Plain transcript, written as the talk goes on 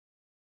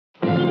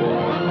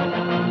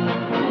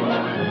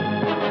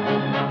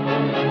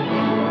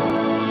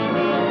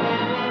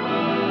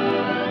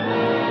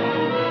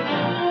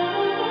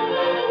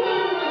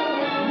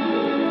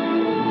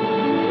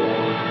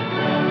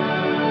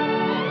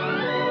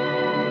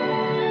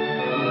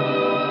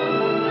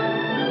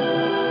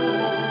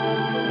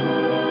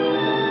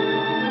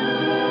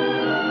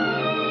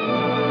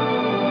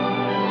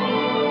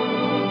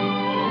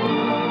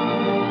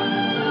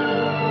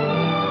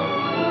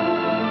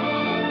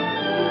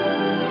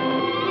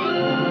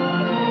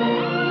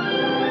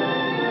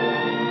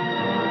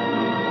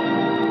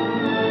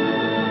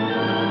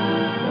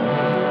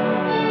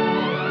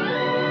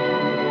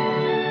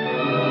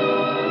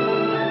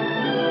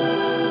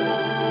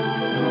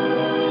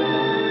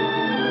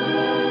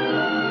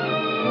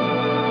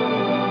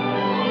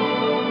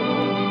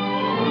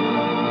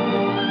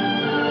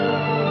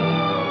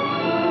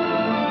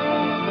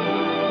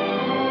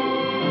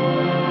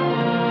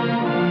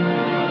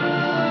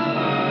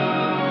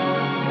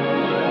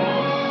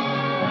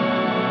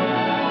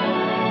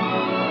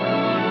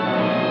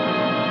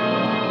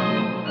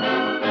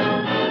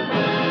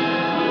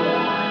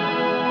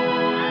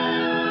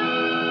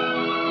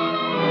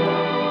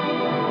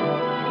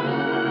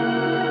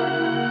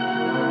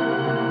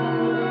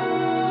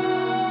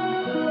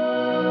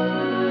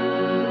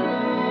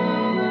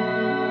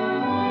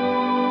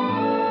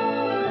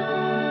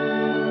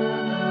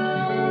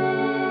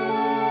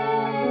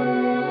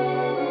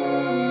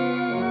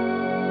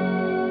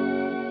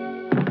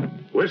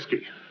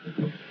Whiskey.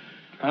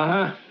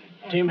 Uh-huh.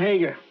 Tim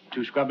Hager.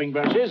 2 scrubbing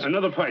brushes.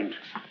 Another pint.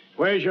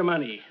 Where's your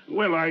money?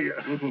 Well,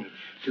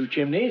 2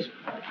 chimneys.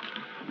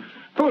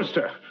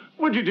 Poster,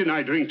 would you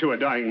deny drink to a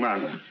dying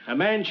man? A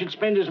man should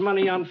spend his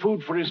money on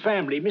food for his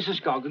family.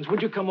 Mrs. Goggins,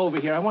 would you come over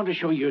here? I want to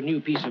show you a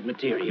new piece of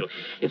material.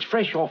 It's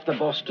fresh off the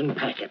Boston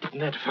packet.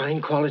 Isn't that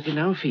fine quality?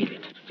 Now feel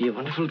it. Be a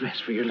wonderful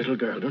dress for your little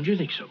girl, don't you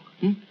think so?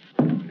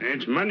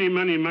 It's money,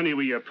 money, money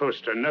with your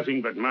Poster.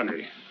 Nothing but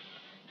money.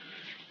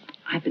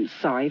 I've been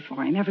sorry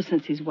for him ever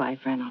since his wife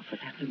ran off with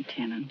that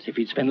lieutenant. If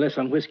he'd spent less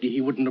on whiskey,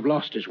 he wouldn't have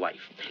lost his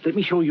wife. Let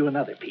me show you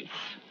another piece.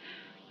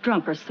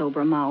 Drunk or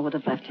sober, Ma would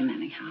have left him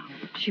anyhow.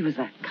 She was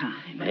that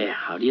kind. Yeah,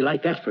 how do you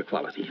like that for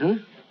quality, huh?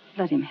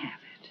 Let him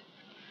have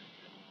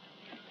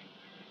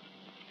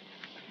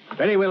it.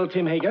 Very well,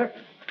 Tim Hager.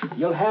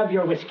 You'll have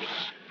your whiskey.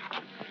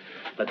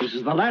 But this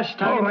is the last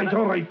time...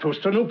 All right,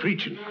 Poster. No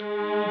preaching.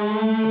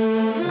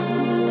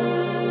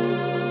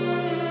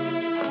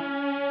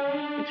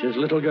 It's his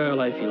little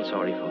girl I feel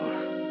sorry for.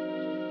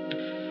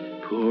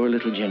 Poor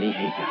little Jenny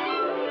Hager.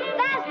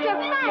 Faster,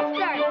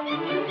 faster!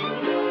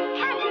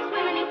 Can't you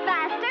swim any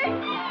faster?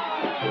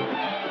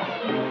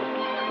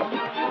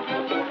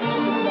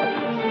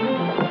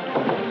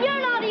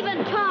 You're not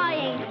even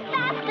trying.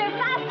 Faster,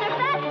 faster,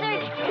 faster!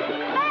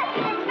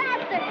 Faster,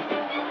 faster!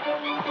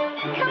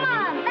 Come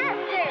on,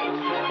 faster!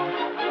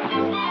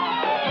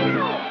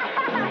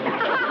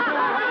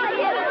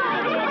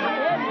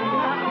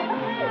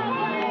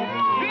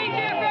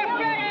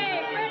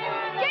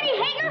 Jenny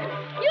Hager,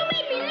 you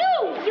made me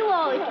lose! You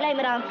always blame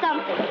it on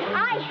something.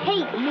 I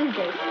hate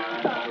losers.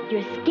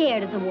 You're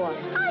scared of the water.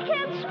 I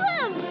can't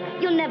swim.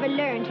 You'll never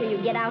learn till you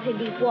get out in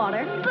deep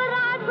water. But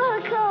I'm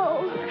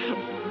cold.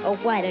 Oh,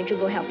 why don't you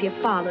go help your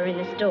father in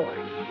the store?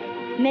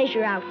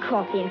 Measure out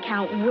coffee and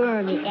count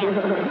wormy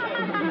apples.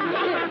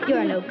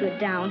 You're no good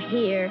down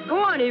here. Go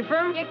on,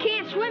 Ephraim. You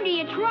can't swim till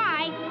you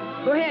try.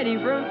 Go ahead,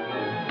 Ephraim.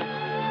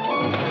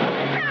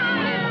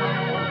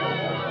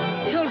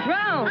 He'll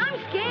drown. I'm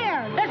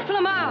scared. Let's pull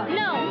him out.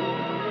 No.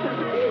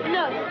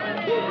 Look,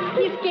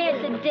 he's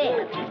scared to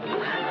death.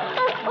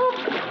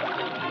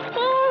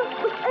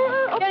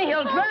 Jenny,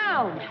 he'll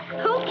drown.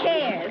 Who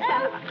cares?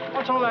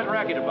 What's all that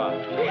racket about?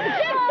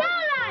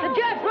 The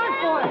Jets, run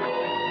for it.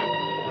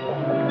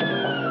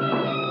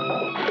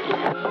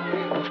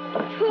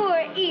 Poor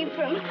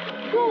Ephraim.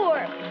 Poor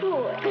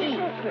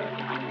Ephraim.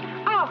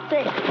 I'll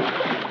fix it.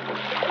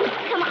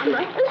 Come on,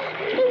 boy.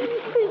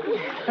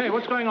 Hey,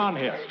 what's going on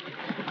here?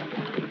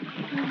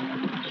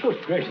 Good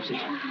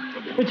gracious.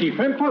 It's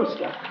Ephraim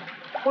Poster.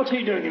 What's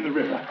he doing in the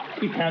river?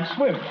 He can't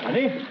swim, can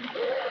he?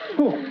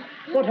 Oh,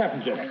 what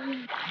happened, Jenny?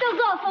 Those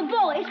awful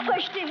boys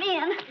pushed him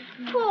in.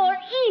 Poor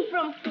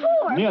Ephraim,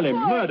 poor. Nearly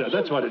poor murder,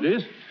 that's what it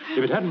is.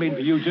 If it hadn't been for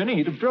you, Jenny,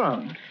 he'd have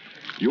drowned.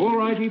 You all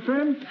right,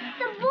 Ephraim?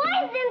 The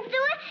boys didn't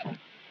do it.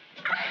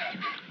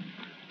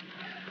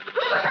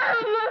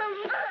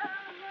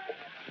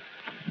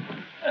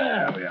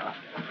 There we are.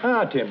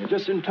 Ah, Tim, you're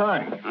just in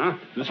time. Huh?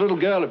 This little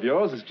girl of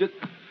yours is just...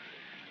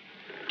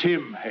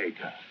 Tim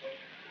Hager.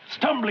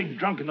 Stumbling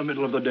drunk in the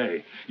middle of the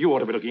day. You ought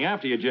to be looking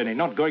after you, Jenny,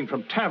 not going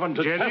from tavern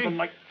to Jenny? tavern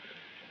like...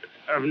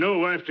 I've no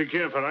wife to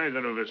care for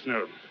either of us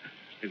now.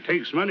 It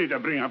takes money to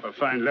bring up a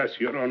fine lass,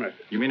 Your Honor.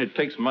 You mean it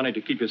takes money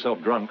to keep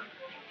yourself drunk?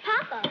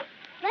 Papa,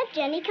 let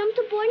Jenny come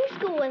to boarding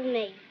school with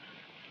me.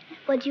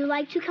 Would you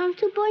like to come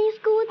to boarding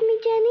school with me,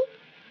 Jenny?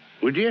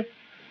 Would you?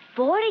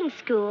 Boarding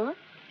school?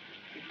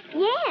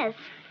 Yes,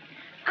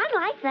 I'd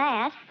like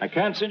that. I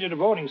can't send you to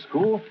boarding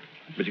school,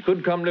 but you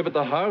could come live at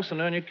the house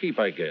and earn your keep,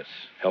 I guess.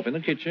 Help in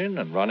the kitchen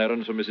and run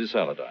errands for Mrs.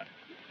 Saladine.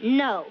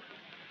 No.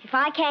 If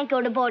I can't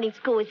go to boarding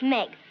school with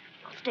Meg,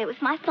 I'll stay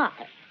with my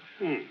father.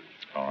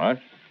 All right.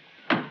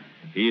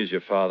 He is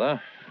your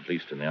father, at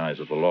least in the eyes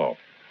of the law.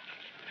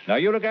 Now,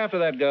 you look after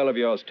that girl of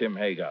yours, Tim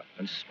Hager,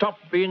 and stop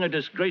being a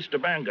disgrace to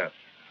Bangor.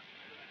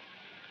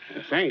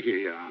 Thank you,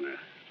 Your Honor.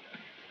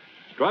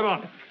 Drive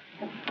on.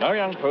 Now,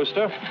 young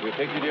Poster, we'll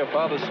take you to your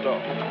father's store.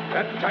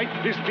 That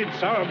tight-fisted,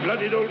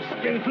 sour-blooded old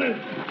skinflint.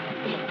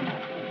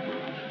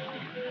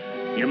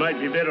 You might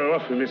be better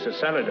off with Mrs.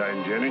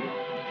 Saladine, Jenny.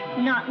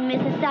 Not in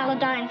Mrs.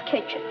 Saladine's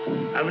kitchen.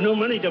 I've no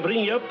money to bring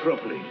you up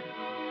properly.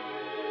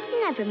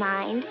 Never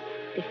mind.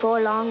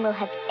 Before long, we'll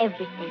have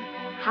everything.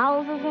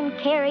 Houses and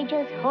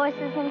carriages,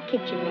 horses and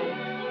kitchen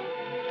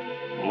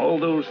maids. All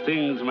those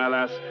things, my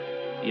lass,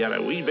 you're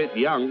a wee bit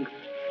young.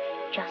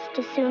 Just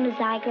as soon as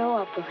I grow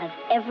up, we'll have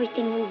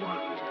everything we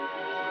want.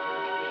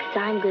 Because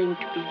I'm going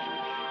to be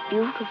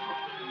beautiful.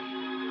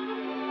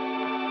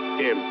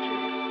 Empty.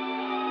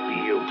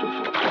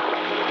 Beautiful.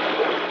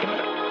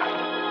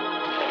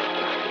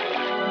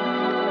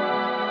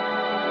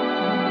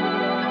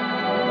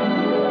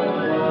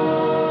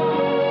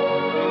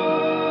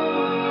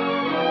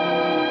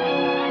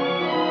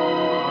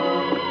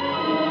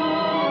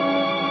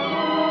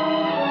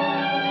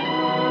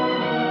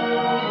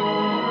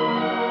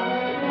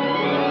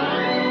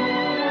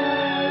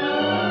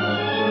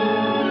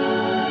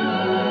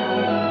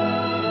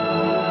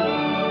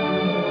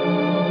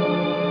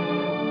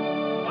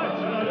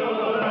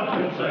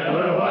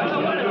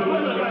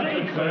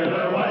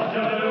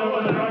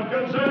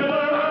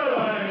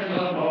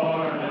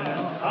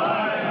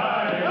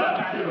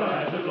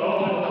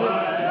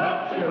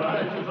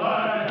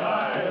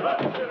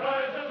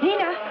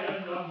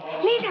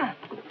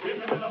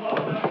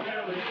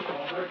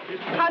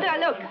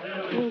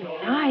 Look.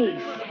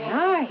 Nice,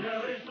 nice.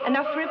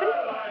 Enough ribbon?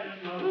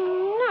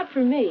 Not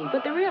for me,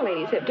 but the real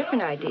ladies have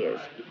different ideas.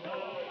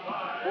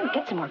 Oh,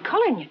 get some more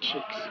color in your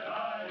cheeks.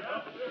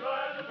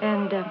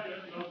 And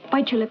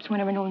bite your lips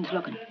whenever no one's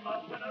looking.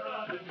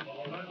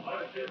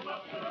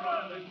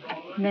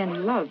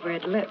 Men love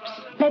red lips.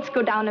 Let's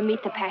go down and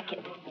meet the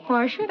packet.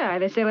 Why should I?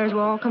 The sailors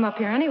will all come up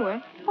here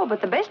anyway. Oh,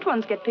 but the best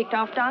ones get picked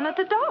off down at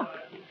the dock.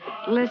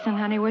 Listen,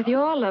 honey, with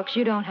your looks,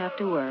 you don't have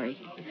to worry.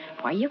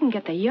 Why, you can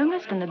get the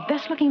youngest and the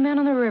best-looking man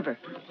on the river.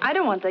 I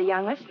don't want the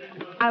youngest.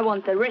 I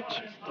want the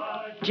richest.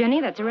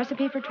 Jenny, that's a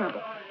recipe for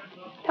trouble.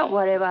 Don't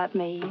worry about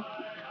me.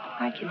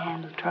 I can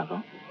handle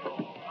trouble.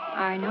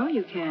 I know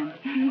you can.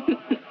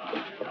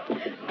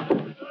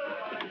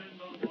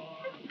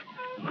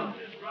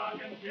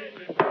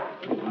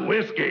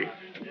 Whiskey.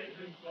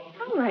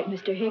 All right,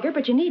 Mr. Hager,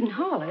 but you needn't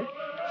holler.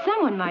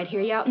 Someone might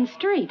hear you out in the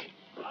street.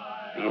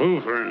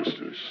 Who, for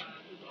instance?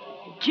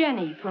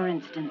 Jenny, for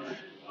instance.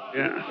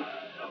 Yeah.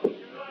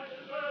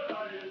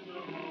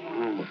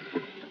 Oh.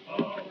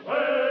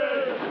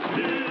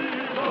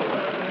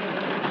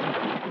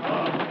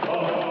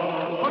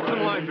 Put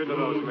some life into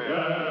those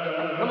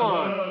men. Come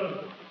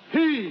on.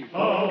 Heave.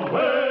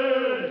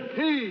 Away.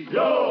 Heave.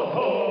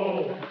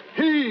 Yo-ho.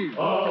 Heave.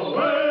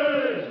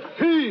 Away.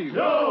 Heave.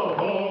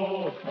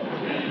 Yo-ho.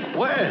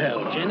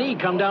 Well, Jenny,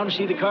 come down to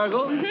see the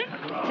cargo?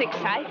 It's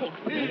exciting.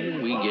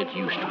 We get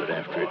used to it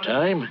after a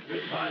time.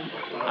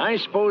 I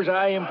suppose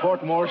I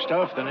import more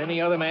stuff than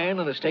any other man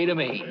in the state of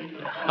Maine.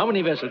 How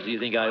many vessels do you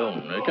think I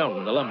own,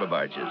 counting the lumber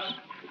barges?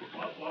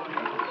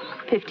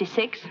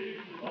 56.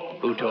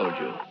 Who told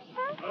you?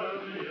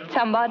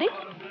 Somebody?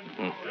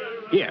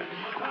 Here,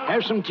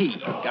 have some tea.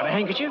 Got a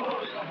handkerchief?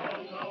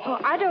 Oh,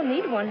 I don't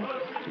need one.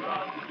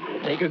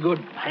 Take a good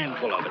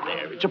handful of it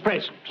there. It's a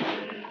present.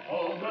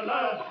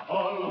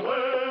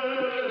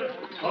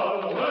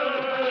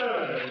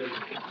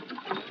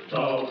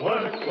 The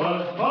work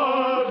was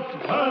hard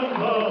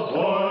and the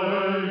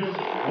voyage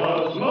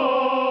was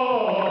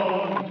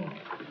long.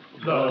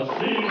 The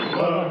seas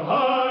were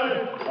high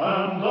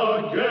and the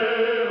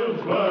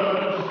gales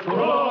were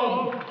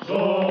strong. So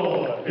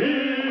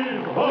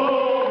heave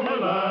home, my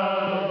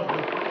lads,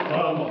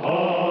 come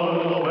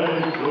all away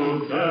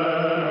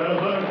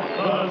together.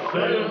 The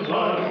sails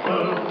are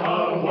filled,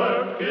 our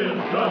work is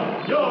done.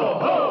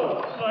 Yo-ho!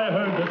 I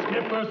heard the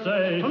skipper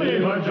say,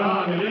 leave her,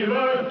 Johnny, leave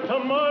her.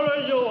 Tomorrow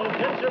you'll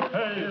get your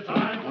pay.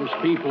 Most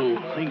people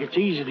think it's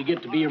easy to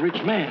get to be a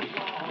rich man.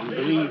 And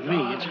believe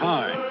me, it's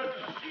hard.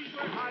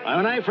 Why,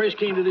 when I first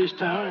came to this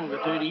town over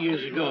 30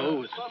 years ago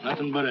with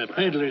nothing but a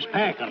peddler's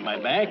pack on my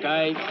back,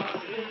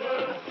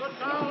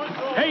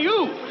 Hey,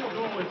 you!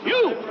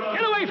 You!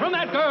 Get away from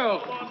that girl!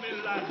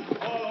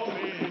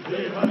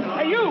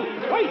 Hey, you!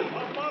 Wait!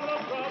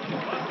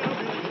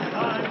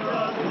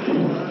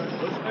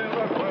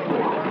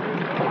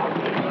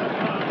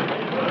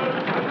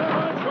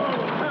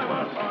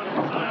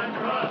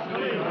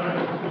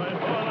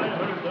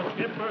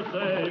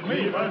 Say,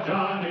 leave her,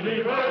 Johnny,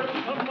 leave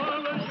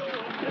her.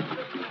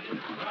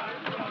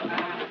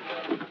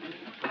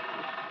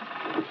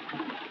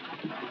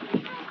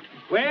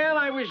 Well,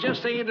 I was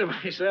just saying to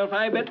myself,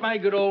 I bet my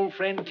good old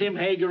friend Tim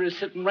Hager is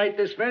sitting right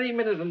this very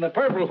minute in the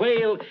Purple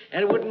Whale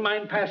and wouldn't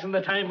mind passing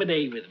the time of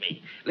day with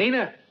me.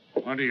 Lena?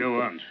 What do you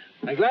want?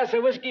 A glass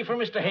of whiskey for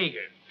Mr.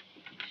 Hager.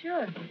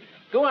 Sure.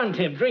 Go on,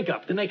 Tim, drink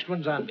up. The next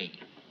one's on me.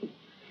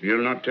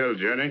 You'll not tell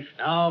Jenny?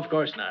 No, of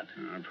course not.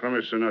 I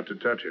promise her not to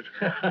touch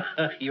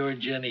it. Your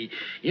Jenny.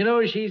 You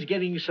know, she's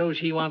getting so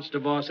she wants to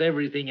boss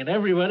everything and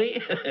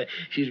everybody.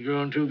 She's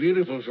grown too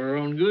beautiful for her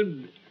own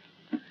good.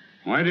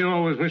 Why do you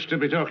always wish to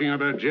be talking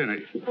about Jenny?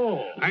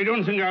 Oh. I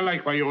don't think I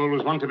like why you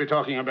always want to be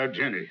talking about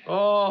Jenny.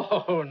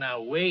 Oh,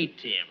 now wait,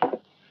 Tim.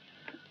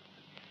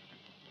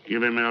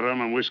 Give him a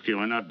rum and whiskey.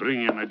 We're not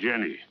bringing him a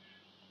Jenny.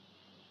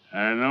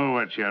 I know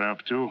what you're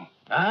up to.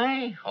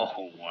 I?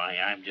 Oh, why,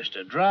 I'm just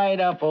a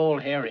dried-up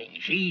old herring.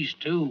 She's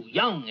too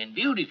young and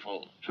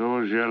beautiful.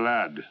 So's your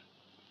lad.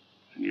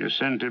 And you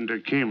sent him to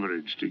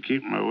Cambridge to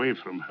keep him away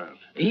from her.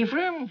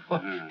 Ephraim?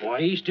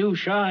 Why, he's too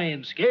shy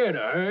and scared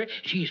of her.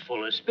 She's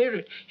full of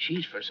spirit.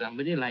 She's for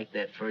somebody like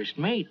that first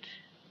mate.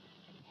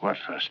 What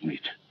first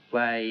mate?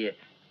 Why,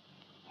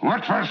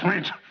 What first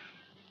mate?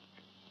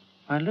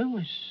 why,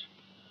 Lewis.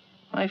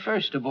 My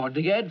first aboard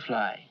the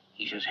Gadfly.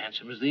 He's as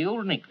handsome as the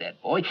old Nick,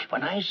 that boy.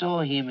 When I saw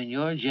him and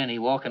your Jenny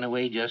walking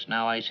away just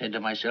now, I said to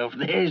myself,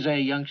 there's a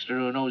youngster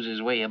who knows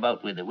his way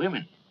about with the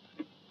women.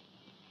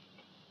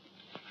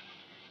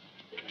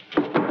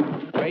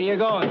 Where you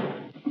going?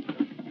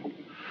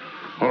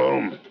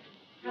 Home.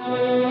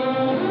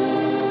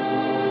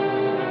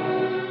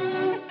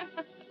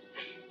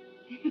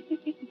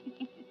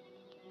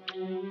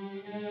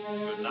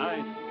 Good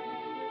night.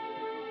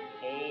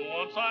 Oh,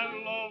 once I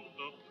loved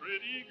a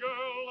pretty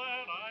girl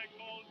that I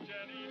called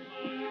Jenny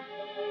mine.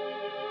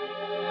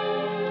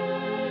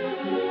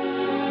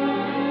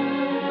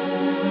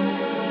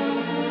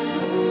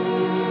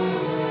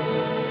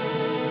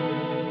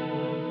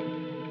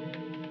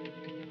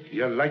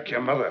 You're like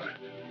your mother.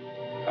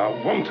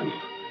 A wanton.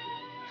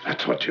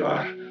 That's what you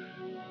are.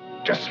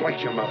 just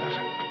like your mother.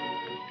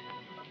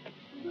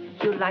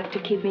 You'd like to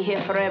keep me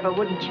here forever,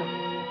 wouldn't you?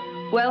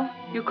 Well,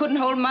 you couldn't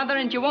hold Mother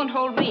and you won't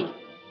hold me.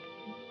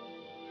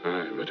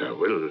 Aye, but I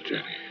will,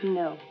 Jenny.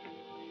 No.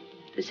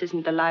 This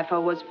isn't the life I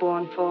was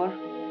born for.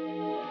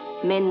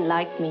 Men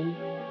like me.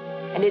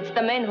 And it's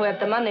the men who have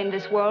the money in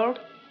this world.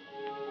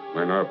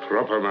 When a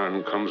proper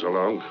man comes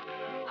along.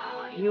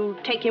 You'll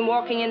take him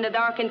walking in the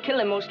dark and kill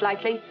him, most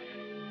likely.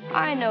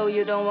 I know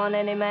you don't want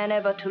any man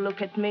ever to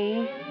look at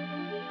me.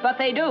 But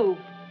they do.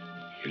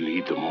 You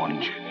lead them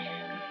on, Jenny.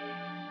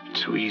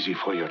 It's so easy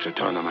for you to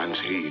turn a man's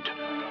head.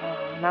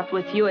 Not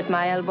with you at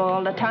my elbow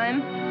all the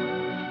time.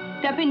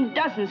 There have been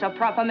dozens of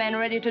proper men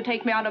ready to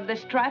take me out of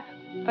this trap.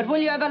 But will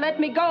you ever let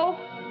me go?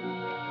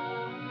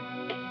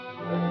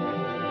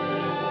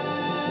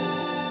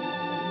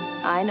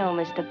 I know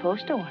Mr.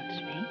 Poster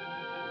wants me.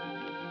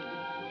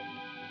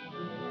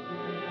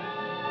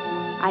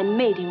 I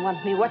made him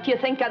want me. What do you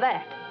think of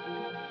that?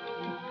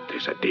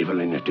 There's a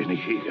devil in it, Jenny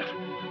Hager.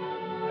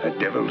 A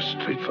devil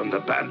straight from the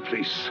bad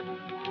place.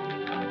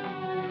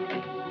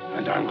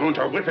 And I'm going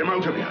to whip him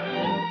out of you.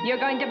 You're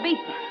going to beat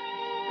me.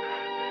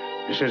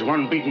 This is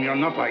one beating you're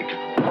not like.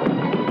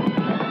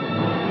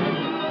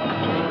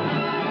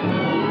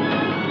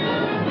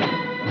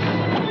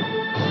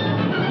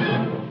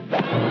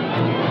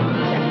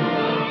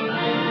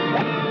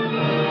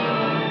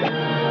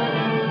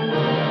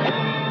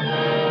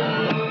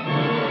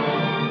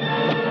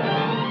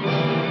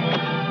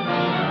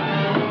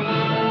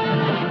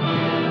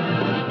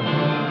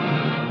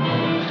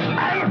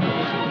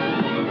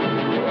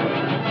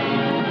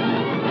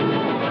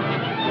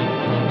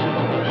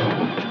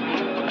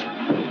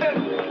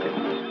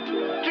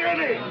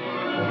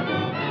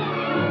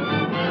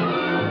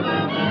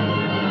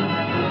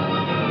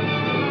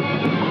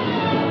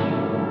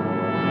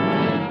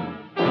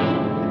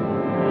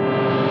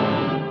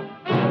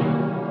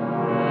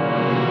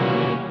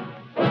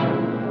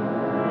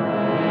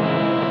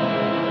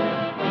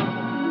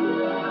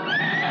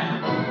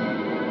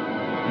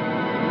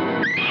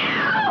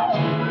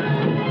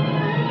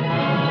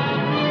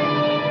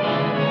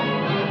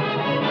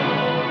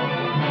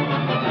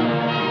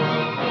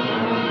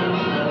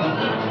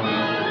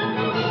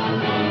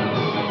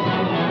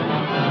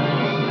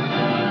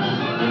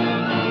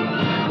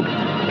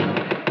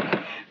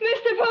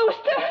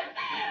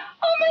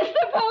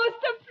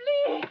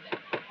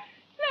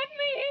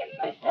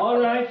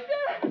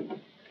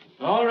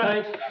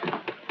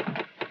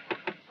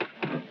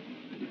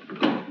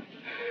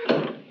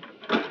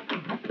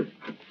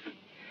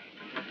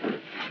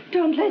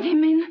 Don't let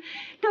him in.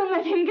 Don't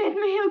let him get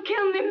me. He'll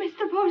kill me,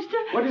 Mr. Poster.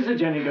 What is it,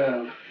 Jenny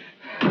girl?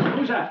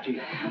 Who's after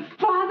you?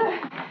 Father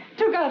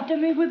took after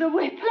me with a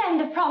whip.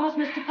 Land of promise,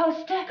 Mr.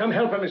 Poster. Come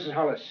help her, Mrs.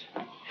 Hollis.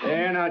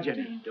 There now,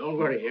 Jenny. Don't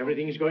worry.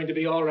 Everything's going to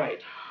be all right.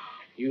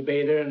 You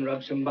bathe her and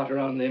rub some butter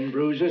on them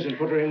bruises and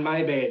put her in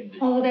my bed.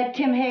 Oh, that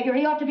Tim Hager,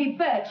 he ought to be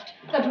birched.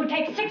 That would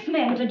take 6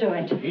 men to do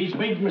it. He's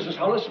big, Mrs.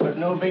 Hollis, but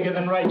no bigger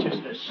than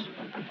righteousness.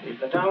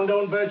 If the town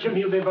don't birch him,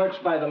 he'll be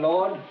birched by the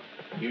Lord.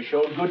 You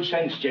showed good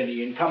sense,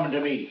 Jenny, in coming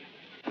to me.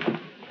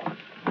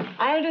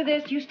 I'll do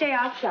this. You stay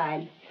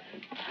outside.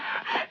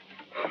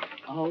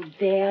 Oh,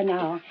 there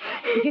now.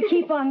 If you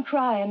keep on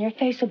crying, your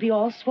face will be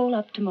all swole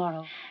up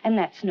tomorrow. And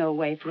that's no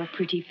way for a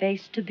pretty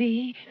face to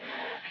be.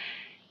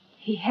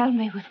 He held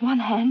me with one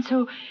hand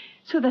so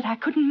that I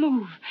couldn't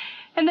move.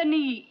 And then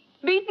he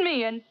beat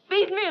me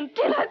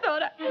until I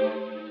thought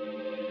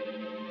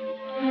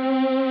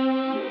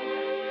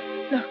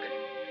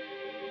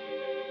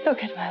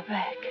Look at my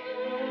back.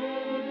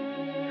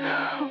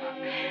 Oh,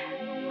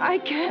 I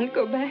can't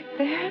go back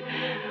there.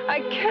 I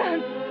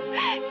can't.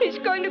 He's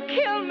going to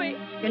kill me.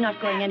 You're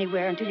not going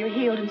anywhere until you're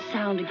healed and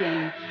sound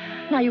again.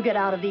 Now you get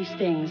out of these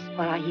things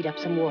while I heat up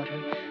some water.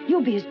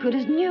 You'll be as good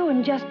as new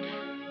and just...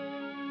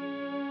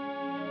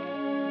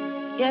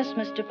 Yes,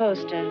 Mr.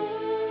 Poster.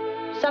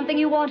 Something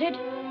you wanted?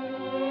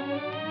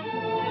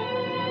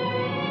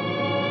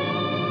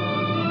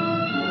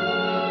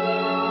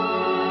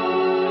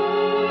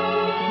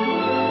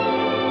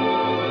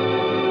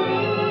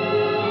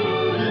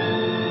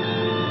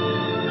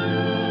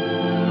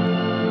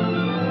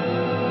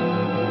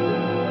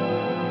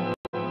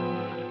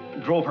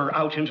 Drove her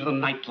out into the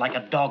night like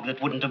a dog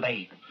that wouldn't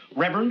obey.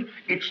 Reverend,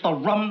 it's the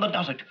rum that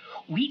does it.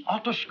 We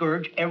ought to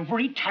scourge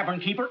every tavern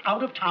keeper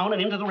out of town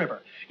and into the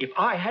river. If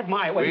I had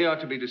my way... We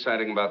ought to be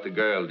deciding about the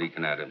girl,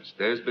 Deacon Adams.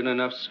 There's been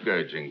enough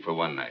scourging for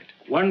one night.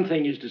 One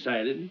thing is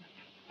decided.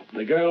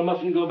 The girl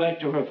mustn't go back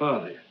to her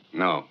father.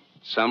 No.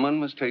 Someone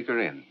must take her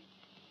in.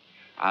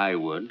 I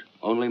would,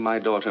 only my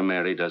daughter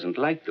Mary doesn't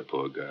like the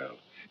poor girl.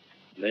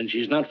 Then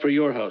she's not for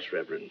your house,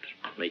 Reverend.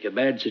 Make a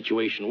bad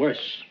situation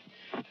worse.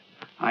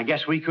 I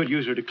guess we could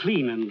use her to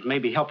clean and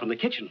maybe help in the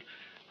kitchen.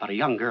 But a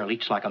young girl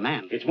eats like a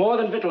man. It's more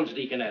than victuals,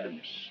 Deacon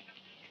Adams.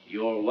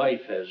 Your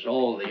wife has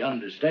all the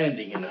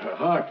understanding in her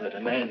heart that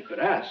a man could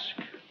ask.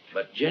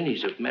 But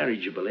Jenny's of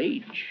marriageable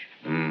age.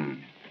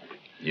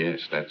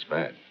 Yes, that's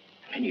bad.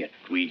 And yet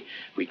we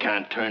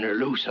can't turn her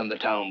loose on the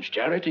town's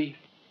charity.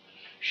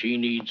 She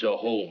needs a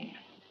home.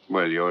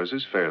 Well, yours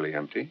is fairly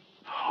empty.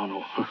 Oh,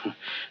 no.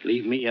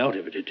 Leave me out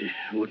of it. It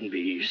wouldn't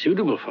be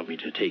suitable for me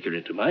to take her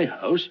into my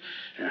house.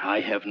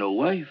 I have no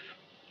wife.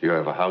 You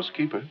have a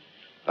housekeeper,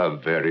 a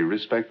very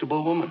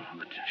respectable woman.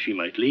 But she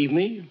might leave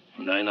me,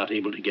 and I not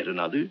able to get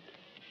another.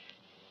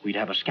 We'd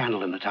have a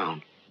scandal in the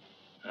town.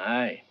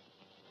 Aye.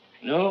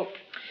 No,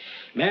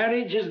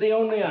 marriage is the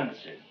only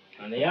answer.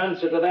 And the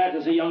answer to that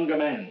is a younger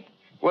man.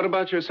 What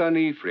about your son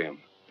Ephraim?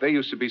 They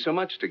used to be so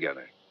much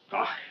together.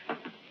 Ah,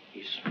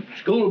 he's a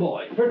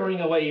schoolboy, frittering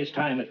away his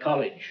time at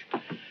college.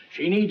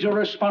 She needs a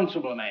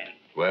responsible man.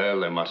 Well,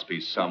 there must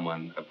be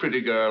someone. A pretty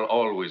girl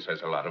always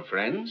has a lot of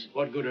friends.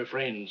 What good are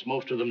friends?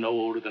 Most of them no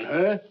older than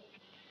her.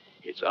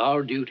 It's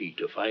our duty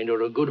to find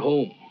her a good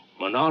home,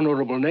 an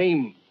honorable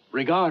name,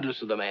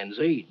 regardless of the man's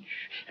age.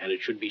 And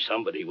it should be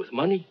somebody with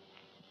money.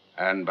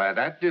 And by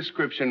that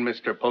description,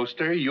 Mr.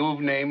 Poster, you've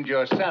named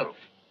yourself.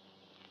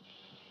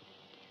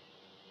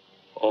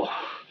 Oh,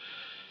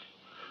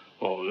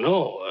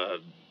 no.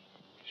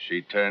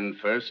 She turned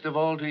first of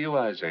all to you,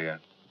 Isaiah.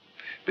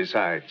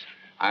 Besides,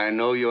 I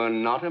know you're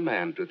not a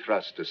man to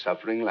thrust a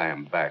suffering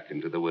lamb back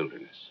into the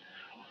wilderness.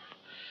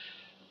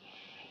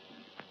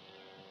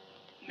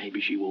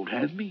 Maybe she won't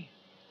have me.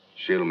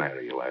 She'll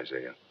marry you,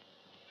 Isaiah.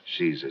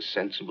 She's a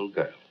sensible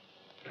girl.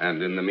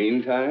 And in the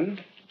meantime...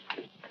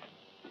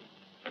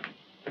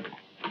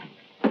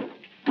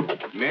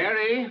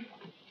 Mary?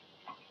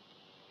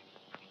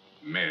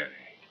 Mary.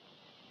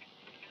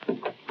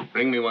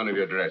 Bring me one of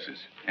your dresses.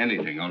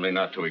 Anything, only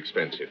not too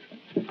expensive.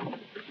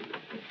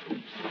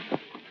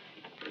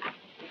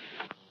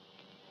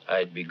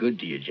 I'd be good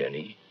to you,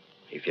 Jenny,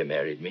 if you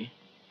married me.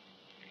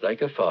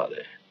 Like a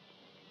father.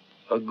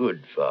 A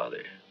good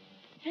father.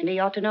 And he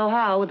ought to know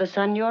how with a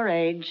son your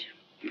age.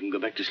 You can go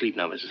back to sleep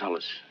now, Mrs.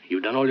 Hollis.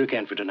 You've done all you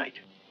can for tonight.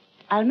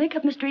 I'll make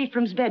up Mr.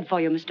 Ephraim's bed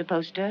for you, Mr.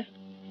 Poster.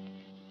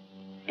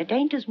 It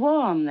ain't as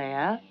warm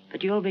there,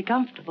 but you'll be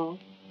comfortable.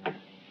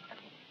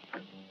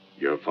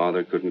 Your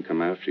father couldn't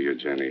come after you,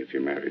 Jenny, if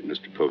you married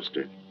Mr.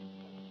 Poster.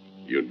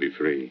 You'd be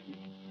free.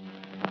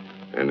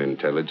 An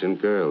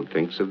intelligent girl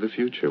thinks of the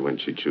future when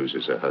she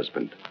chooses a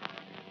husband.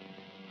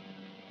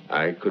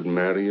 I could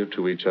marry you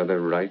to each other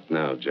right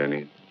now,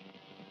 Jenny.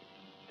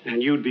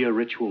 And you'd be a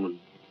rich woman.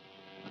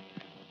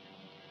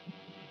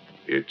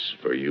 It's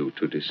for you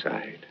to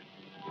decide.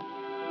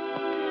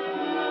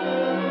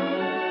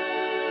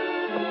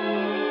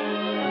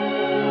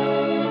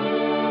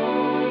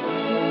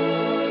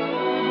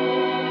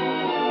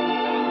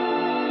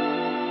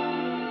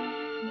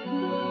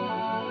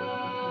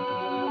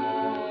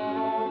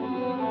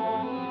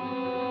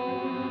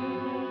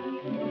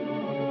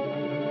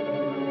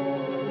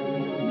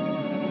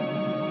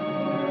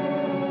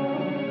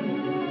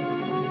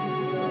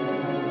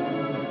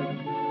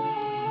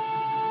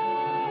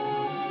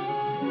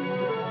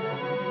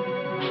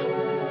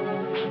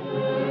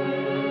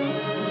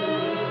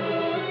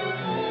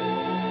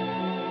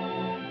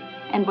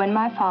 And when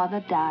my father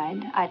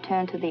died, I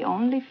turned to the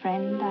only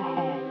friend I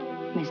had,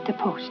 Mr.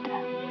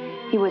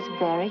 Poster. He was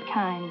very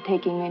kind,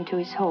 taking me into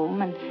his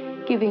home and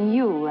giving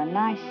you a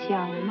nice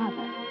young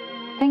mother.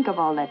 Think of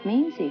all that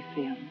means,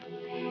 Ephraim.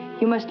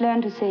 You must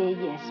learn to say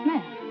yes,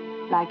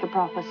 ma'am, like a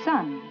proper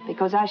son,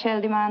 because I shall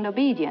demand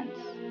obedience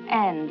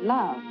and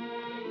love.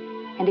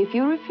 And if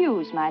you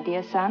refuse, my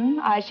dear son,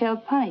 I shall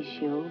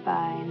punish you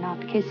by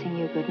not kissing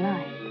you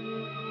goodnight.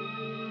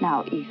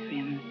 Now,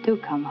 Ephraim, do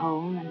come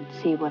home and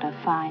see what a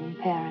fine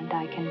parent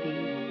I can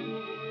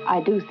be.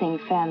 I do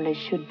think families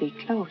should be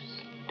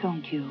close,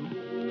 don't you?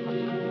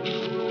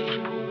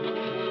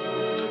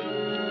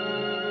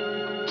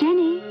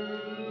 Jenny?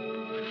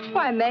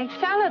 Why, Meg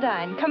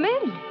Saladine, come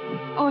in.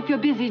 Oh, if you're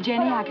busy,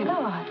 Jenny, I can...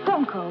 No,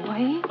 don't go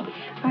away.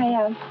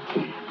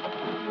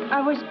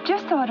 I was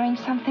just ordering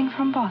something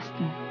from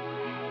Boston.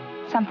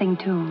 Something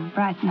to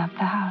brighten up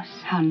the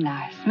house. How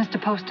nice.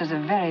 Mr. Poster's a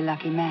very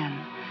lucky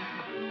man.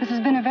 This has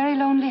been a very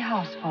lonely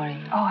house for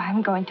him. Oh,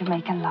 I'm going to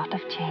make a lot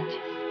of changes.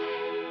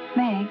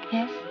 Meg?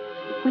 Yes?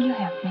 Will you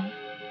help me?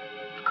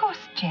 Of course,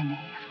 Jenny,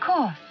 of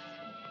course.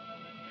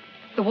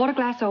 The water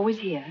glass always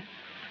here.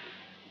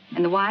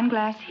 And the wine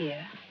glass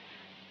here.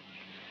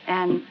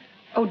 And,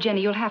 oh,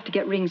 Jenny, you'll have to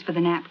get rings for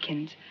the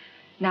napkins.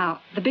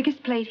 Now, the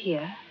biggest plate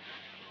here.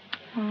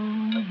 Oh,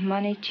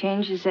 money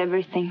changes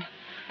everything.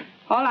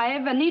 All I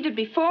ever needed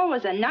before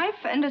was a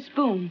knife and a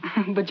spoon.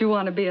 But you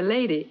want to be a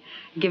lady.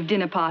 Give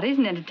dinner parties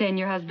and entertain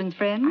your husband's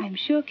friends. I'm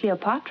sure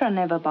Cleopatra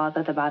never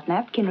bothered about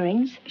napkin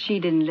rings.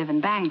 She didn't live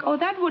in Bangor. Oh,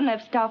 that wouldn't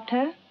have stopped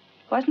her. It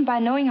wasn't by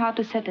knowing how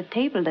to set a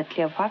table that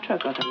Cleopatra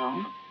got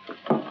along.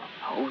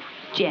 Oh,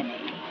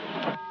 Jenny.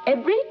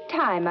 Every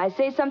time I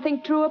say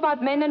something true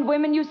about men and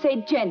women, you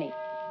say Jenny.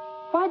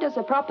 Why does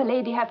a proper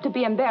lady have to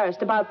be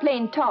embarrassed about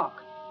plain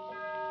talk?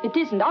 It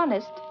isn't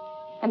honest,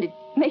 and it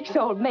makes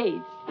old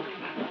maids.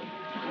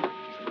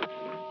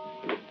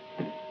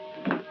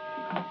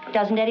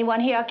 Doesn't anyone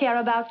here care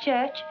about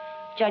church?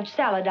 Judge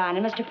Saladine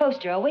and Mr.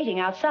 Poster are waiting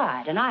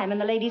outside, and I'm in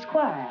the ladies'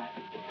 choir.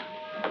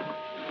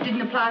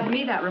 Didn't apply to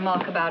me, that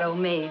remark about old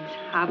maids.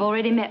 I've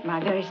already met my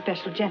very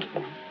special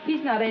gentleman.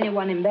 He's not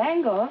anyone in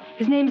Bangor.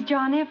 His name's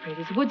John Everett.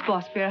 He's Wood's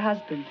boss for your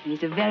husband. And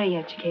he's a very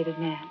educated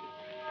man.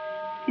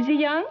 Is he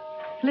young?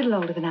 A little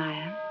older than I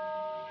am.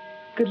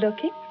 Good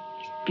looking?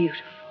 He's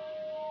beautiful.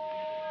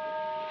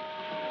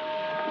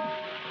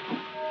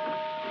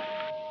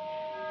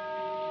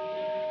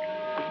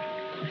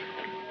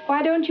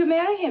 Why don't you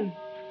marry him?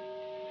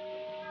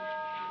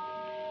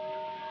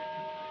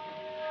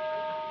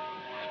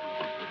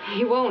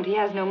 He won't. He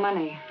has no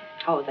money.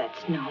 Oh,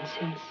 that's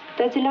nonsense.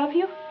 Does he love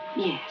you?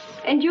 Yes.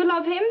 And you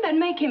love him? Then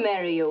make him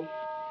marry you.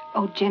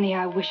 Oh, Jenny,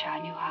 I wish I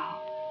knew how.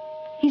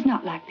 He's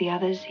not like the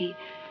others. He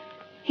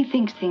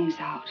thinks things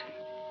out.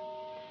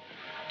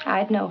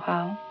 I'd know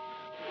how.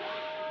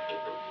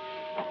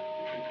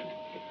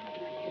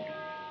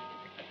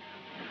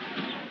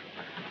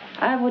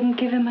 I wouldn't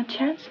give him a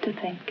chance to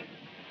think.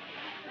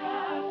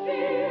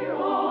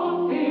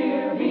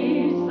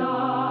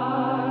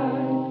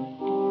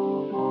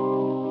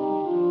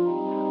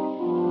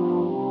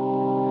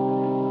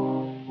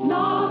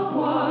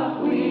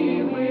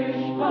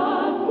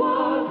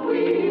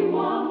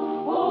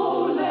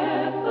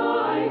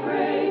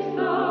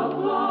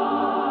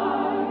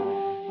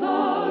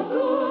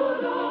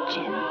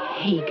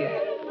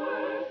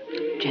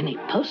 Jenny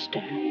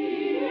Poster.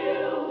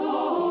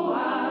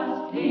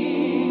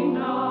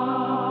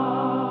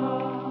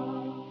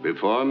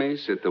 Before me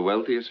sit the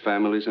wealthiest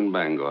families in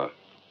Bangor.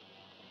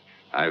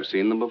 I've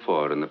seen them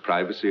before in the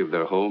privacy of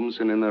their homes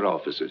and in their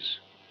offices.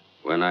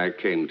 When I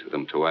came to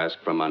them to ask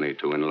for money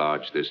to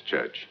enlarge this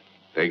church,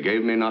 they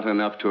gave me not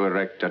enough to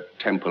erect a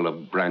temple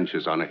of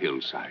branches on a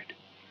hillside.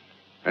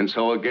 And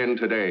so again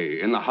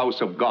today, in the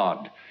house of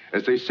God,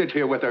 as they sit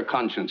here with their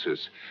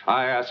consciences,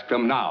 I ask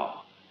them now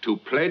to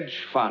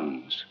pledge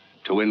funds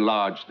to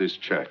enlarge this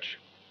church.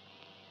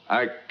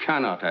 I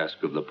cannot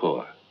ask of the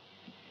poor,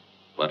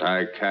 but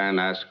I can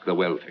ask the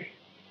wealthy.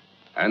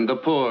 And the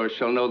poor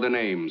shall know the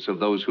names of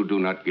those who do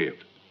not give.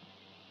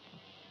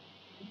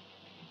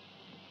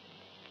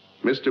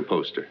 Mr.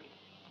 Poster.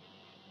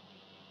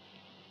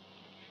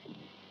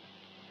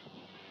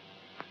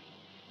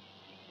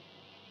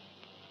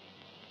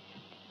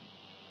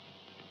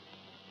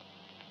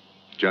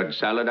 Judge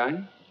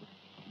Saladine?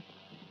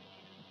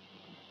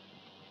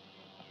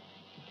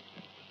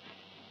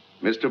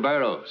 Mr.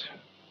 Burroughs?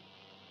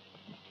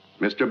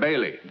 Mr.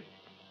 Bailey?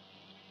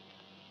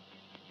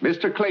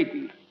 Mr.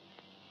 Clayton?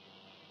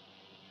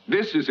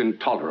 This is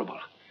intolerable.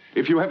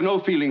 If you have no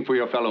feeling for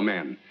your fellow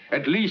men,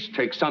 at least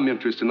take some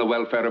interest in the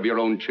welfare of your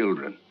own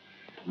children.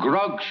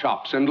 Grog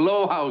shops and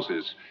low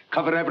houses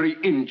cover every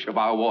inch of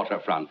our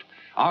waterfront.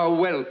 Our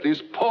wealth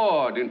is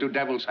poured into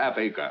Devil's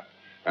Half-Acre.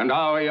 And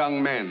our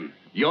young men,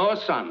 your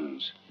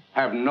sons,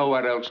 have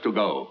nowhere else to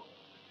go.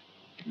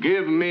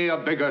 Give me a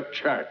bigger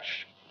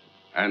church,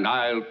 and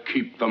I'll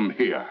keep them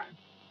here.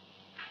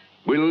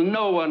 Will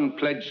no one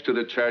pledge to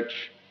the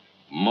church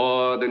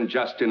more than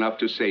just enough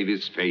to save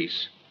his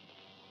face?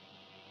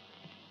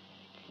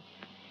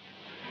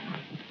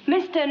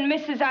 Mr. and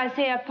Mrs.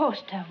 Isaiah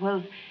Poster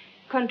will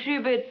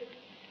contribute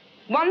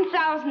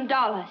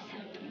 $1,000.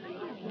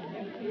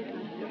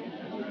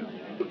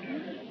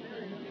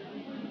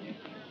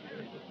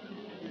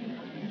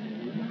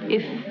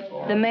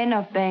 If the men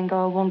of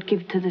Bangor won't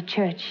give to the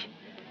church,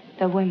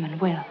 the women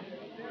will.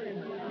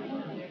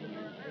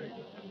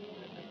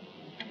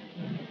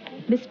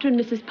 Mr. and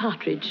Mrs.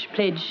 Partridge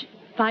pledge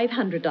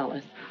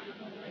 $500.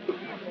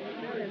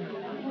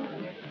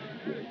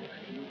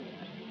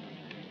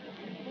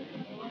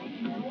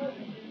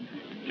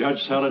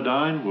 Judge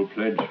Saladine will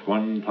pledge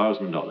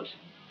 $1,000.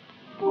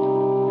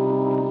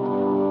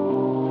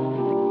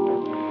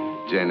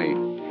 Jenny,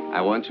 I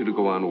want you to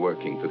go on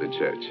working for the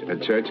church. A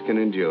church can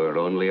endure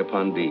only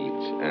upon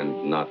deeds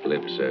and not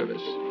lip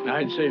service.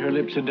 I'd say her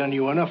lips had done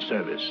you enough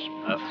service.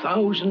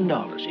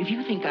 $1,000. If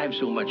you think I've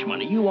so much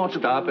money, you ought to...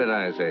 Stop it,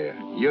 Isaiah.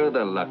 You're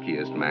the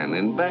luckiest man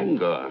in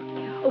Bangor.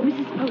 Oh,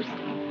 Mrs.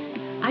 Poster,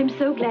 I'm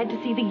so glad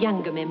to see the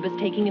younger members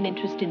taking an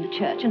interest in the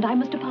church, and I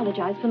must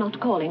apologize for not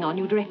calling on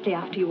you directly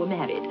after you were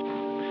married.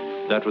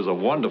 That was a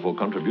wonderful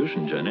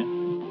contribution, Jenny.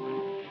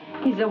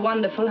 He's a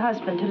wonderful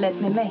husband to let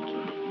me make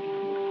it.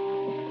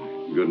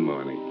 Good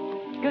morning.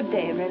 Good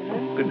day,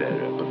 Reverend. Good day,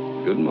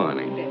 Reverend. Good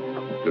morning.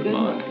 Good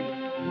morning.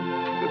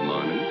 Good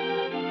morning.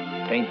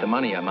 It ain't the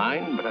money I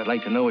mind, but I'd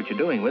like to know what you're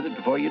doing with it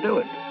before you do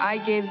it. I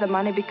gave the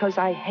money because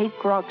I hate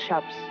grog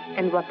shops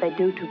and what they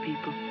do to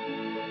people.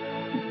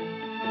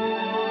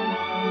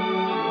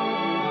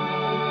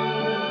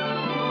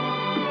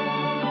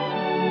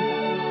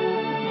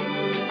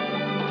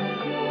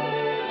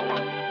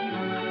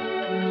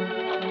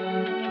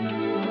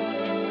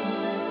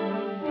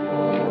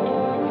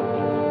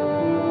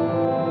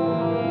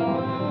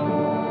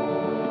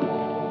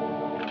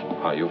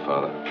 How are you,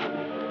 Father?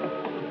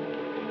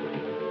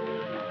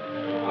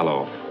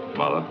 Hello,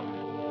 Mother.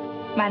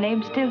 My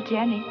name's still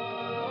Jenny.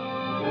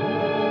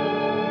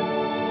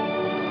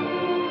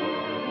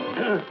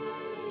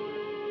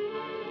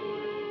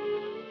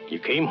 You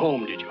came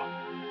home, did you?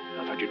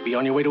 I thought you'd be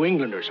on your way to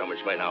England or so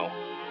much by now.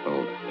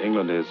 Oh,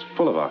 England is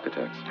full of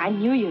architects. I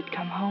knew you'd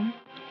come home.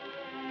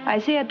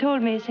 Isaiah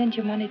told me he sent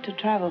you money to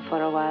travel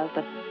for a while,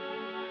 but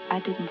I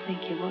didn't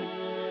think you would.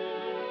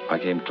 I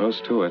came close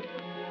to it.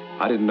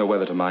 I didn't know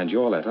whether to mind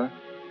your letter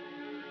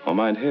or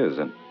mind his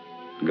and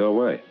go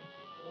away.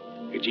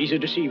 It's easy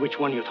to see which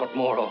one you thought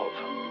more of.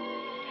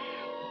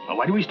 Now,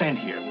 why do we stand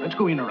here? Let's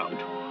go in around.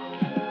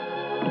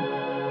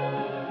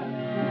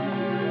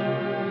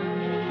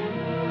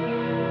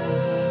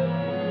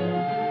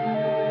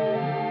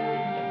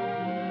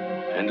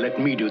 And let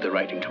me do the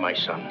writing to my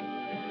son.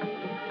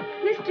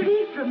 Mr.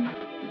 Ephraim.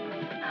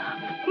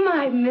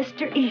 My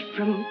Mr.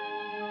 Ephraim.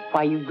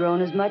 Why, you've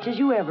grown as much as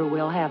you ever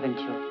will, haven't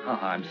you? Oh,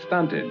 I'm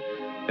stunted.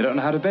 You don't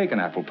know how to bake an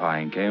apple pie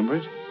in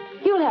Cambridge?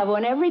 You'll have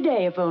one every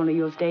day if only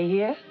you'll stay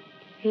here.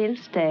 He'll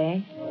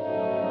stay.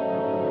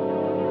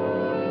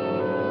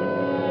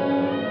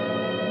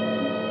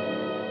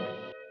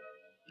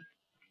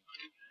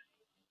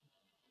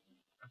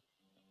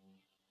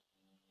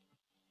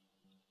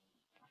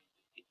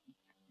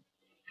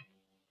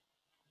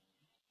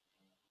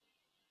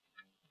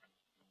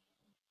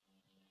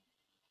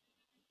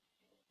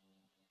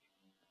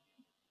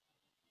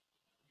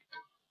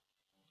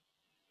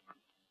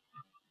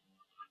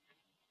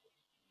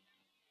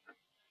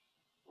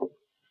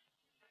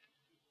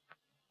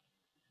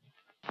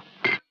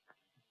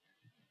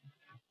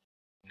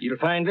 You'll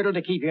find little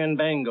to keep you in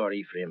Bangor,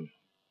 Ephraim.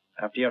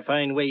 After your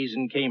fine ways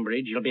in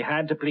Cambridge, you'll be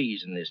hard to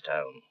please in this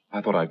town.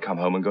 I thought I'd come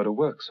home and go to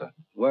work, sir.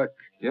 Work?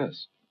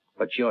 Yes.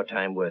 What's your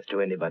time worth to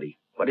anybody?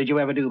 What did you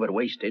ever do but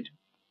waste it?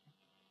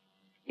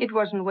 It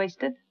wasn't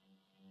wasted.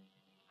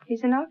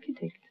 He's an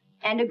architect.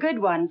 And a good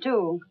one,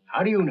 too.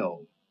 How do you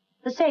know?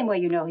 The same way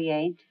you know he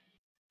ain't.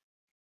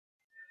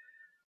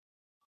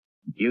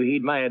 You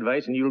heed my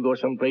advice and you'll go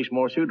someplace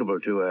more suitable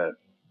to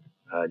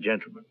a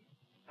gentleman.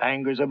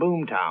 Bangor's a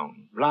boom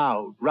town.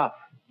 Loud, rough.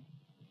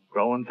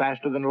 Growing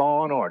faster than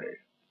law and order.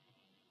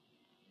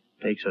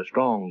 Takes a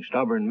strong,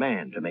 stubborn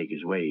man to make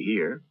his way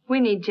here. We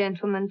need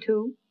gentlemen,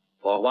 too.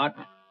 For what?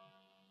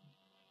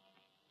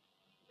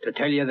 To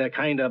tell you the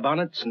kind of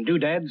bonnets and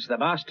doodads the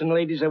Boston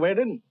ladies are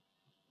wearing?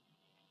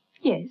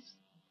 Yes.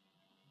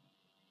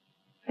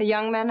 A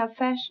young man of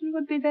fashion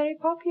would be very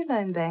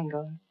popular in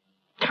Bangor.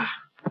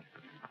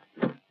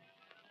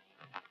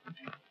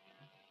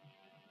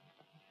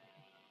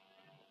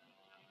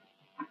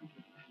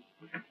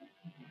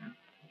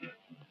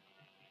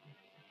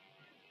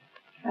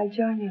 I'll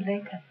join you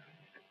later.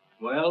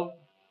 Well?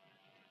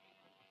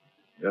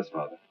 Yes,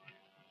 Father.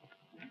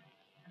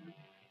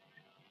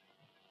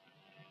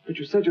 But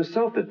you said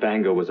yourself that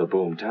Bangor was a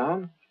boom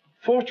town.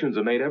 Fortunes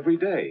are made every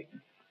day.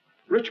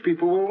 Rich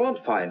people will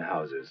want fine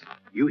houses.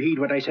 You heed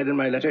what I said in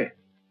my letter.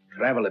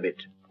 Travel a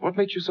bit. What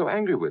makes you so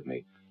angry with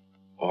me?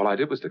 All I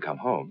did was to come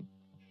home.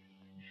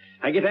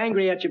 I get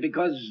angry at you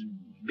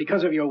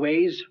because of your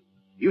ways.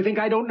 You think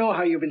I don't know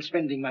how you've been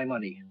spending my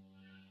money.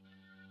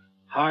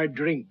 Hard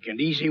drink and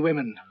easy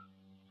women.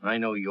 I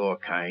know your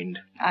kind.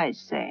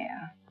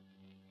 Isaiah,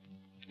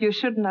 you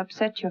shouldn't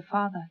upset your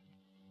father.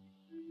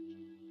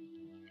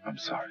 I'm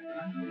sorry.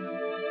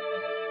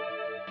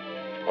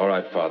 All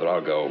right, Father, I'll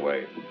go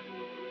away.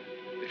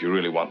 If you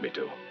really want me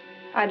to.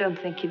 I don't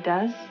think he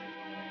does.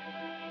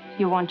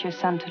 You want your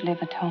son to live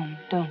at home,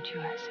 don't you,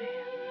 Isaiah?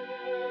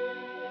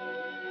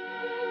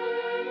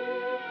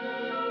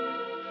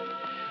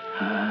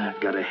 I've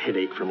got a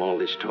headache from all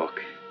this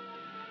talk.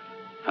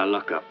 I'll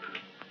lock up.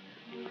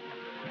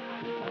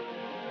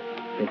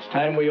 It's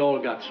time we all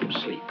got some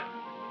sleep.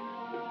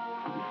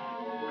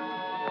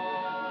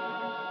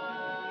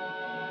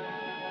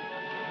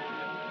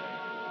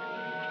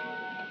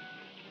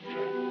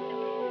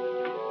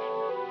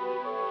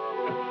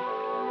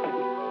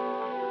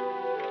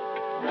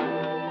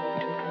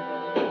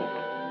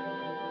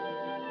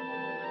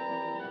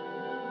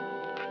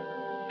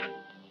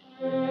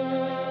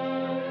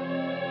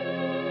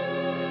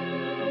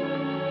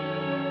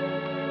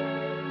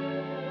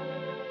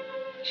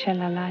 Shall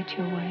I light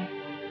your way?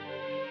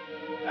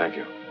 Thank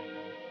you.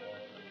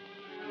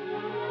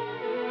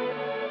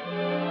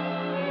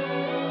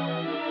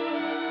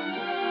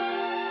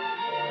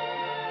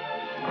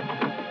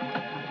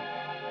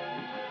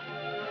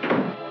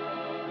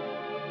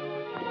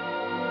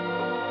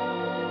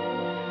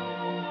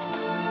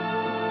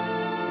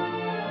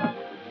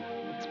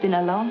 It's been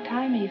a long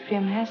time,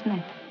 Ephraim, hasn't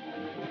it?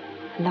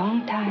 A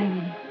long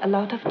time, a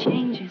lot of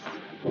changes.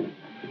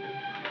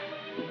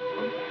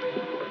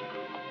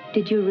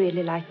 Did you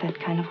really like that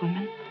kind of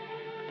woman?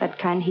 That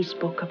kind he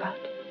spoke about?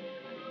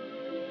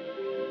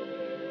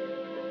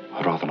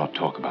 I'd rather not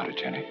talk about it,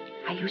 Jenny.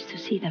 I used to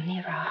see them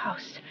near our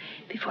house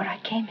before I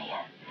came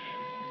here.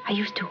 I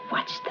used to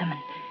watch them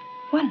and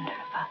wonder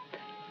about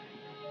them.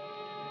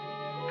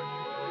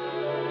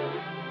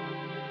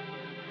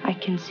 I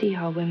can see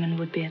how women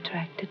would be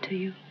attracted to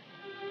you.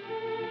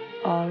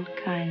 All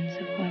kinds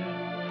of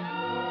women.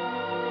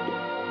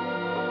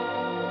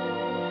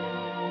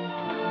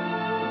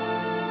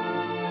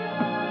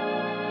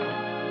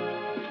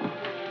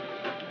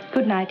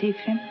 Good night,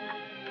 Ephraim.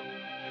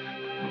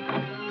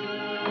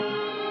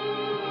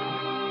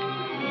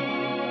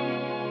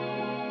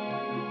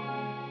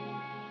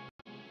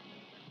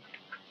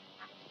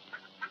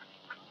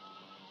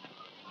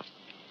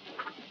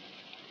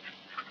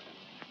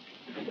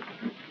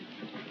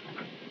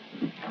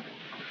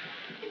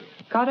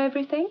 Got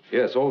everything?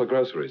 Yes, all the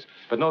groceries.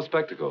 But no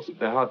spectacles.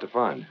 They're hard to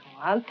find.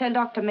 I'll tell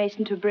Dr.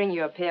 Mason to bring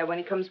you a pair when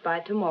he comes by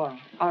tomorrow.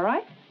 All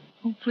right?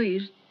 Oh,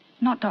 please,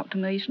 not Dr.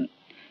 Mason.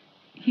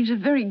 He's a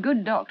very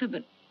good doctor,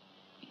 but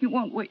he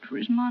won't wait for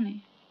his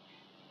money.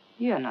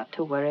 You're not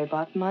to worry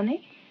about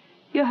money.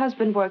 Your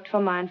husband worked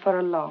for mine for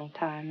a long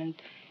time, and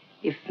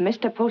if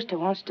Mr. Poster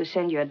wants to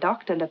send you a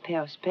doctor and a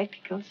pair of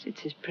spectacles,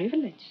 it's his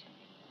privilege.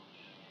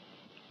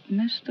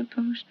 Mr.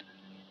 Poster?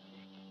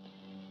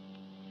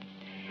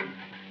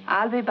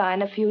 I'll be by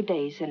in a few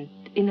days, and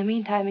in the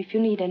meantime, if you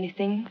need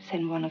anything,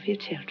 send one of your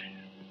children.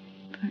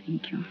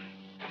 Thank you.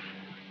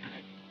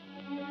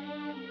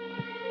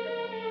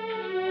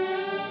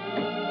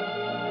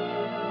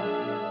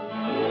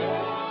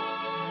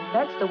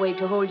 That's the way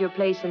to hold your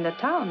place in the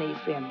town,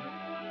 Ephraim.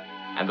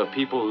 And the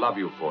people love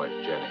you for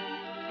it, Jenny.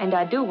 And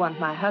I do want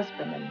my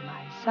husband and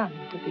my son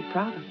to be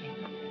proud of me.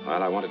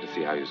 Well, I wanted to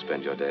see how you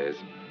spend your days.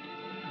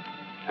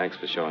 Thanks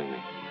for showing me.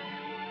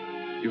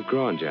 You've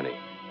grown, Jenny.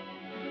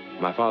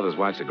 My father's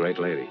wife's a great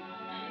lady.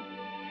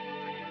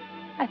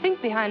 I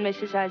think behind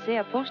Mrs.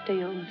 Isaiah Poster,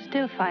 you'll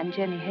still find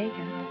Jenny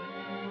Hager.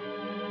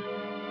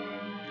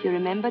 You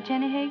remember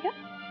Jenny Hager?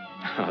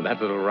 Oh, that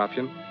little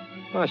ruffian?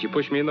 Well, she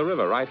pushed me in the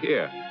river right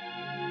here.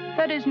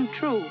 That isn't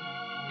true.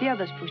 The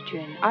others pushed you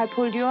in. I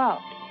pulled you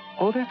out.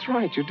 Oh, that's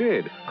right, you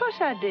did. Of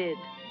course I did.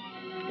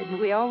 Didn't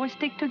we always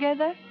stick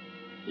together?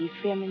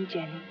 Ephraim and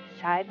Jenny,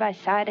 side by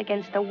side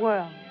against the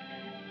world.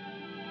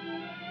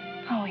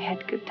 Oh, we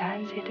had good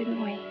times here,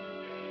 didn't we?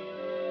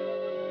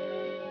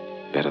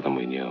 Better than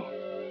we knew.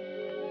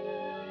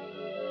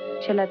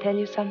 Shall I tell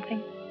you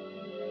something?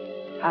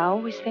 I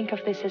always think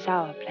of this as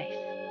our place,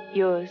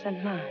 yours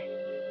and mine.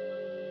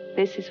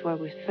 This is where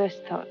we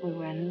first thought we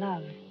were in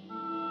love.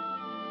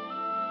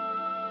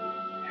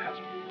 Yes.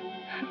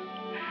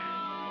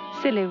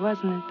 Silly,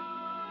 wasn't it?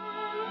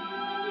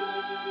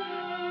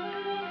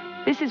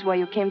 This is where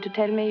you came to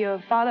tell me your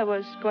father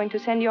was going to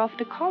send you off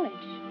to college.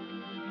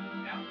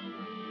 Yeah.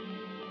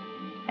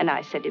 And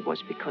I said it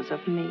was because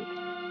of me.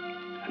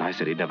 And I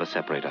said he'd never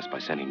separate us by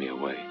sending me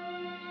away.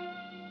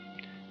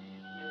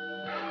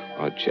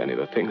 Oh, Jenny,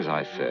 the things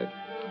I said.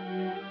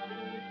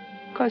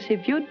 Of course,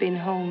 if you'd been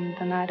home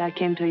the night I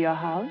came to your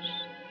house,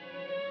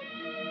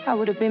 I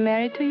would have been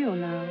married to you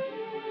now.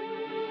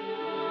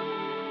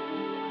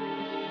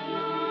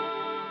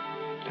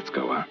 Let's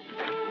go, huh?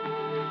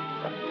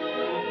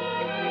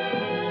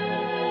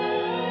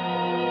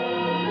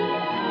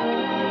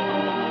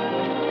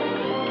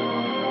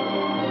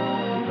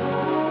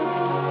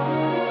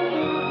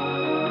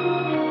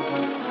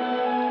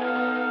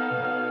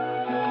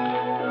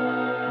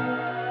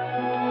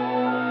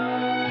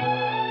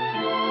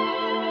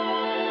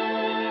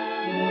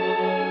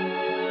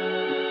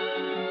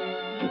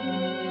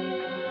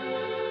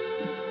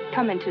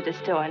 Come into the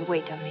store and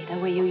wait on me the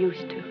way you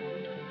used to.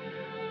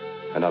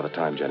 Another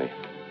time, Jenny.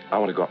 I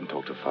want to go up and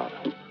talk to Father.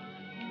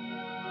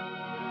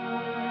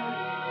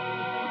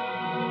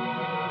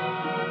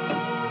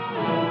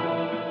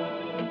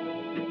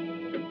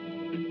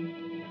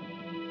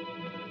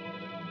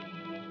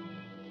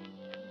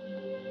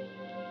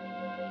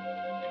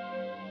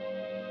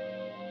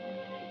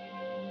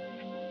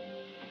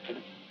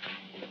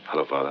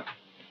 Hello, Father.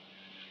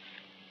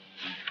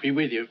 Be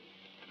with you.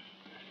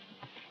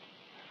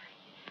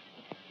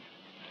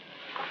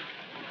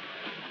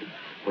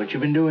 What you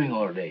been doing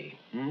all day?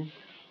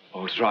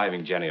 Oh,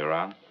 driving Jenny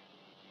around.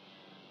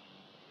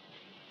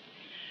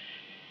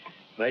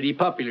 Mighty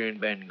popular in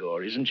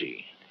Bangor, isn't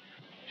she?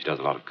 She does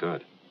a lot of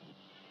good.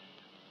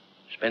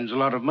 Spends a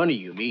lot of money,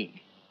 you mean?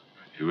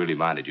 If you really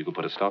minded, you could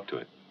put a stop to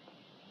it.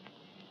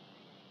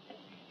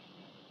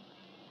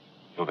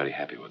 You're very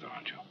happy with her,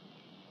 aren't you?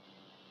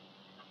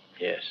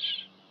 Yes.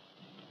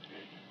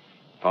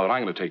 Father,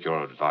 I'm going to take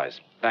your advice.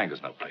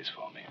 Bangor's no place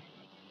for me.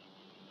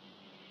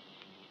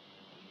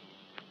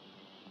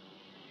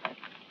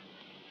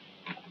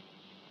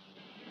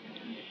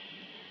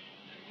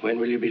 When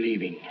will you be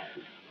leaving?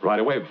 Right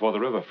away, before the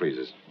river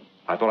freezes.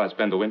 I thought I'd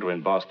spend the winter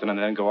in Boston and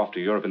then go off to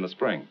Europe in the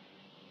spring.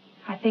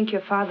 I think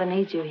your father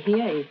needs you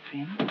here,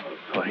 Ephraim.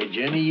 Why,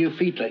 Jenny, you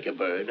feet like a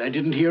bird. I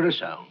didn't hear a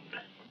sound.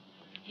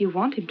 You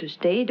want him to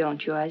stay,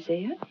 don't you,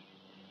 Isaiah?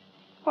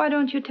 Why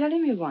don't you tell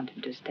him you want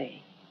him to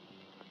stay?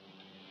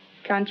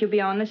 Can't you be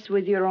honest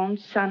with your own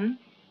son?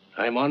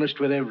 I'm honest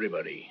with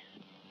everybody.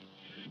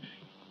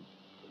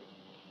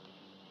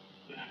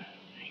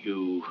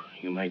 You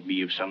might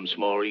be of some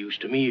small use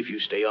to me if you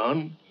stay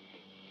on.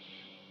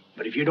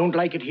 But if you don't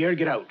like it here,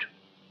 get out.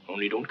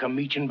 Only don't come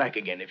meeching back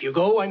again. If you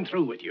go, I'm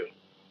through with you.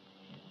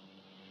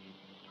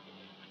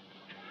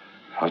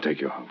 I'll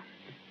take you home.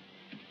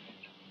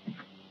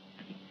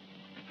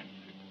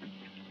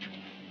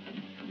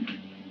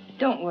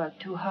 Don't work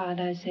too hard,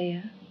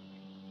 Isaiah.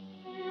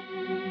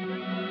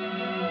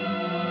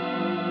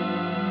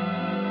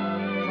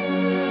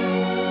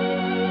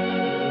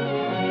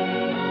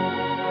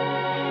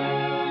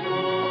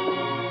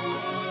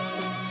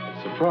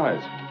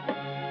 Surprise.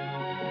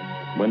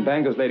 When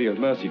Bangor's Lady of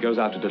Mercy goes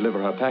out to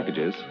deliver her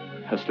packages,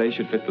 her sleigh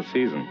should fit the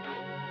season.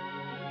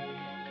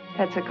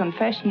 That's a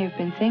confession you've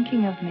been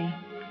thinking of me.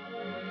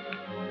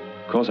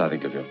 Of course I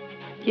think of you.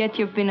 Yet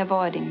you've been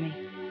avoiding me.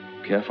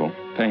 Careful.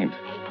 Paint.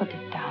 Put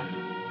it down.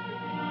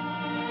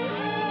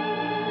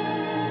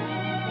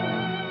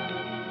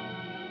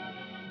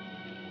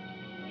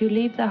 You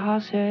leave the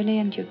house early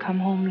and you come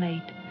home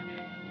late.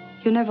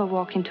 You never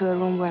walk into a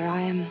room where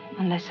I am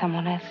unless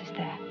someone else is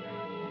there.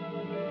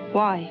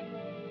 Why?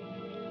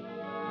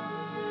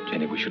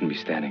 Jenny, we shouldn't be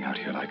standing out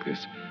here like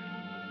this.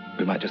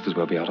 We might just as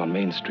well be out on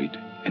Main Street.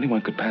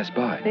 Anyone could pass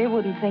by. They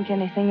wouldn't think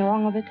anything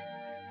wrong of it.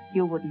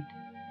 You wouldn't.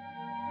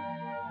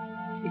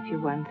 If you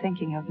weren't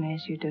thinking of me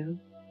as you do.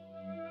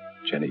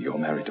 Jenny, you're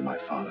married to my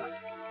father.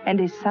 And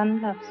his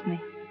son loves me.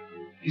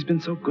 He's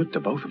been so good to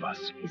both of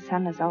us. His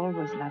son has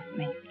always loved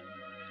me.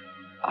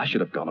 I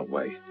should have gone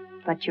away.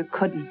 But you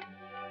couldn't.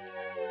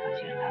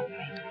 Because you love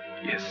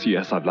me.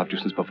 Yes, I've loved you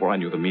since before I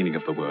knew the meaning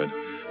of the word.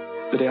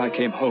 The day I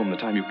came home, the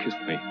time you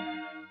kissed me.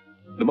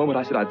 The moment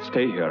I said I'd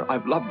stay here,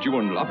 I've loved you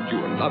and loved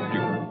you and loved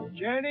you.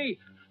 Jenny!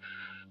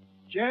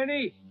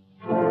 Jenny!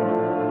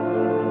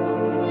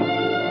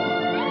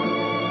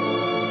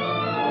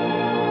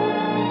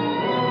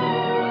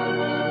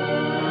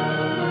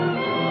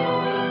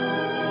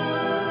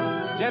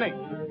 Jenny!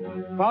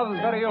 Father's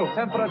very ill.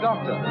 Send for a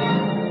doctor.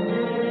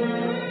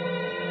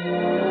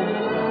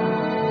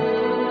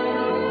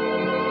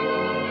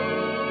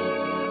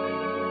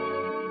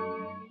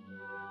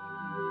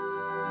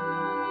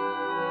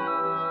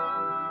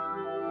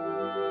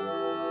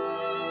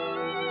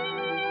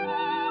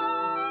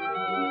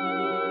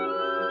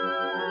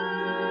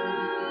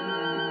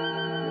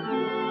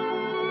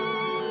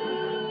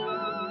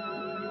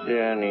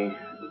 Jenny.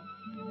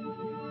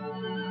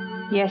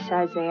 Yes,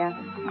 Isaiah,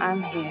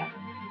 I'm here.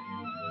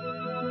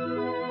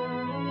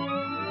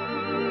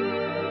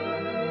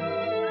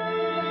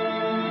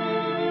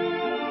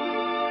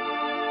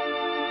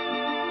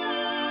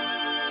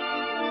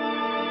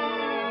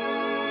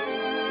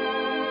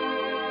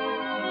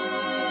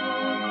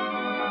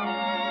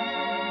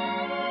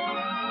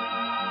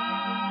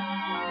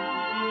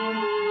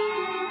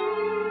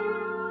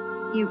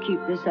 You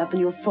keep this up and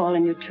you'll fall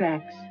in your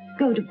tracks.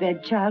 Go to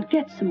bed, child.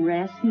 Get some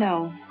rest.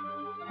 No,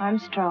 I'm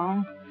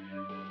strong.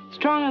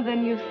 Stronger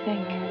than you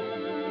think.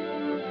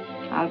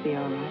 I'll be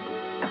all right.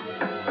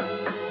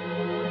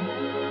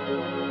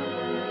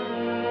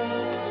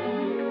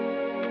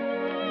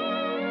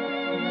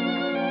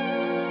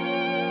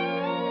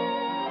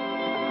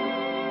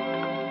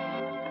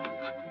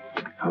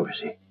 How is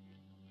he?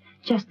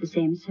 Just the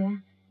same,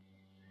 sir.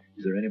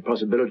 Is there any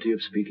possibility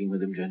of speaking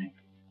with him, Jenny?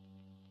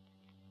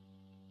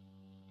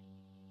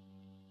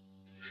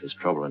 There's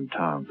trouble in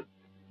town.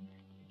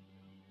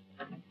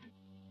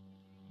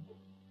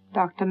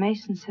 Dr.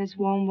 Mason says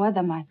warm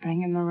weather might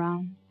bring him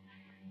around.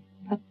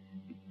 But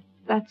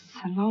that's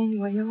a long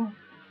way off.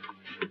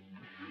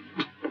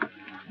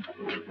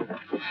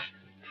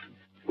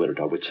 We're at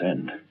our wits'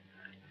 end.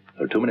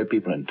 There are too many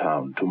people in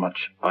town, too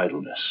much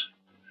idleness.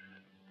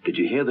 Did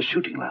you hear the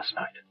shooting last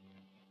night?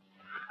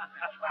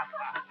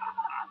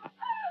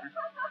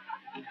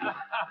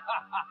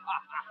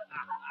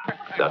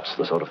 That's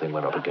the sort of thing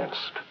we're up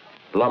against.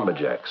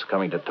 Lumberjacks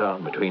coming to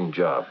town between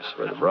jobs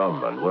with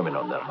rum and women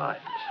on their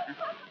minds.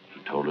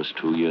 He told us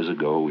 2 years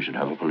ago we should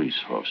have a police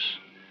force.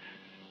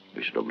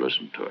 We should have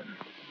listened to him.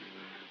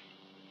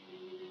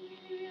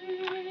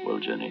 Well,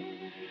 Jenny,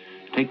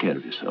 take care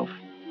of yourself.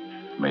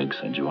 Meg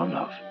sends you on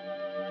love.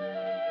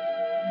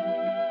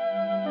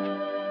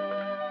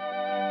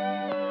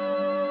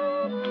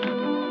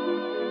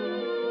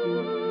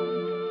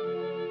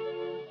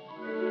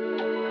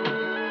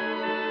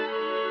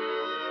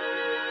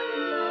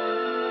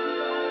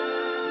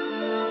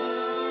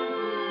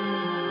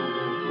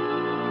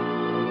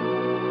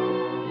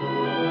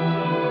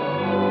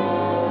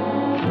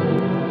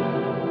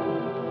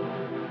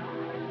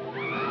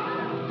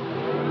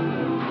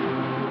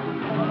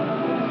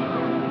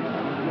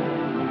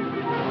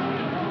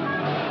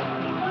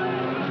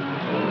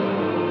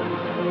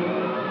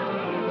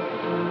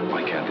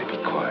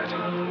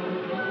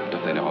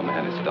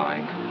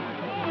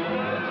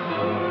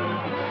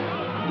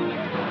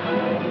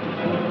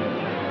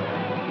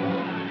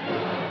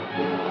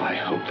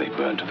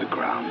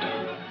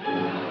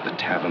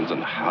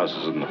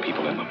 And the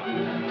people in them.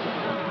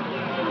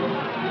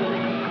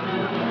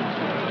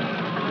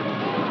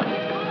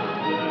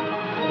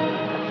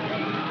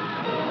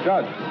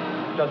 Judge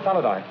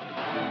Saladine.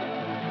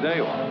 There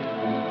you are.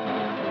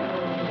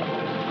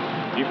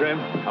 Ephraim,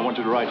 I want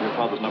you to ride to your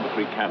father's number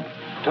 3 camp.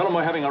 Tell him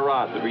we're having a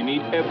riot, that we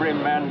need every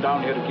man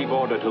down here to keep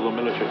order till the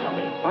militia come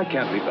in. I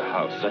can't leave the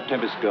house. That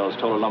Tempest girl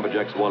stole a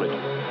lumberjack's wallet.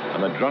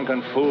 And the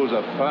drunken fools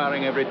are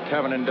firing every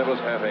tavern in Devil's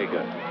Half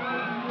Acre.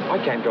 I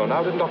can't go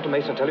now. Didn't Dr.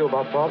 Mason tell you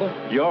about Father?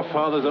 Your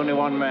father's only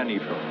one man,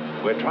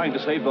 Ephraim. We're trying to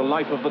save the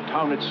life of the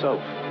town itself.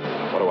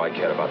 What do I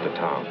care about the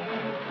town?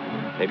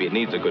 Maybe it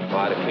needs a good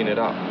fire to clean it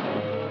up.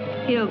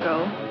 He'll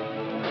go.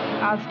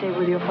 I'll stay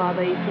with your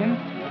father, Ephraim.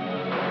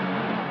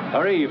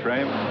 Hurry,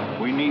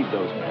 Ephraim. We need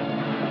those men.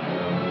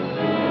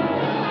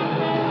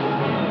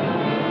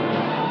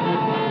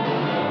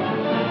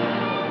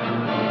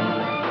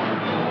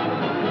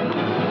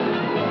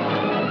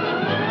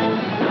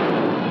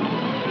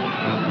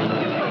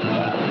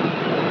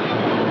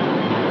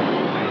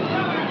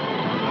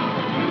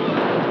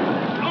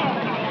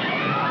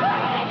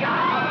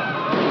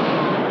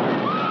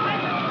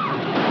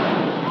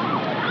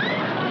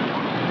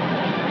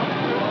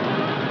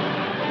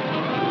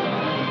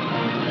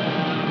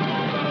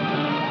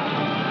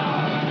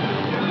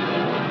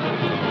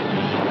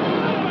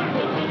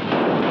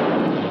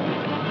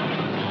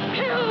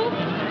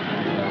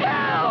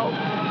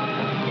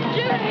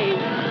 Jenny!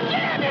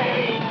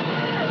 Jenny!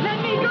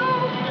 Let me go!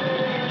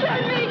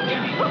 Let me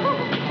go!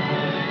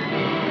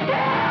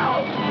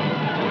 Help!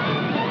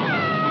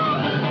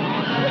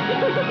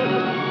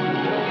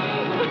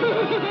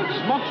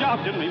 Smoked you out,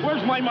 didn't he?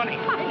 Where's my money?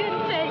 I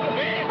didn't take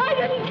it. I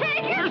didn't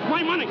take it. Where's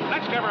my money?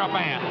 Let's give her a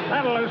band.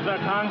 That'll lose their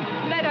tongue.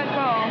 Let her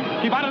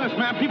go. Keep out of this,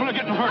 ma'am. People are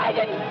getting hurt. I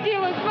didn't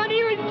steal his money.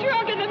 He was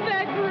drunk in the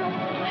back room.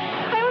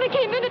 I only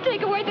came in to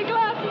take away the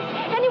glasses.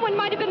 Anyone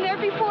might have been there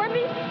before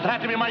me. It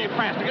had to be mighty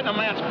fast to get in a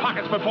man's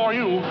pockets before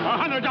you.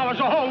 $100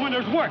 a hole when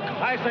there's work.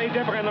 I say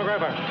dip her in the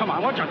river. Come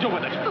on, what'd you do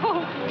with it?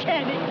 Oh,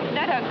 Jenny.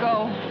 Let her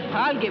go.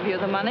 I'll give you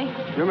the money.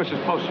 You're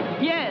Mrs. Poster.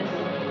 Yes.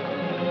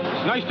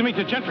 It's nice to meet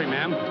the gentry,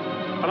 ma'am.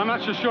 But I'm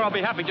not so sure I'll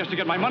be happy just to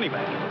get my money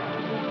back.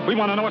 We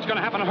want to know what's going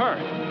to happen to her.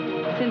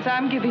 Since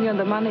I'm giving you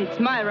the money, it's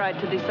my right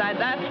to decide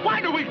that. Why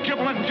do we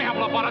gibble and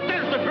gabble about it?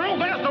 There's the girl,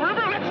 there's the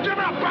river. Let's give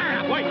her a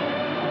bath. Wait.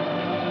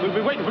 We'll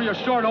be waiting for your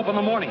store to open in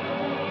the morning.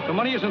 The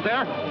money isn't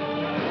there.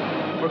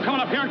 We're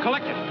coming up here and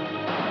collect it.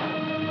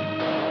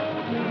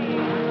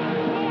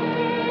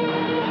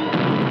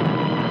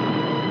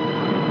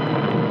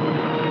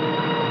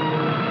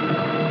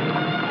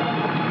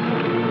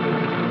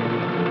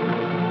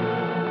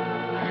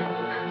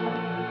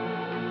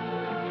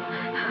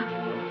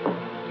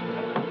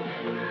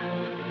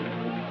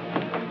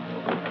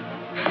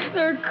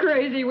 They're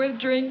crazy with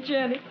drink,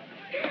 Jenny.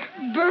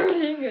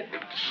 Burning and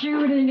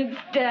shooting and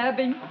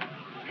stabbing.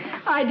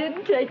 I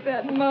didn't take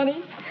that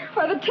money.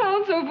 Why, the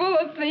town's so full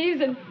of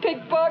thieves and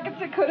pickpockets,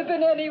 it could have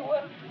been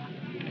anyone.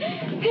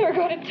 They were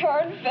going to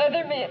tar and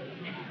feather me.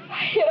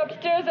 I hid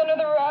upstairs under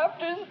the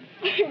rafters.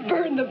 They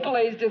burned the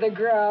place to the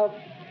ground.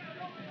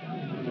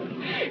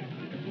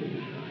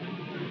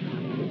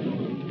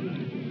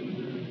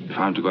 If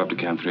I'm to go up to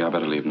Camp 3, I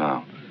better leave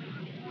now.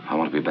 I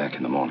want to be back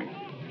in the morning.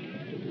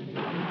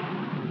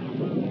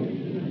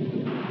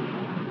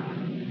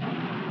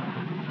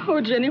 Oh,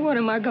 Jenny, what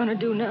am I going to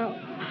do now?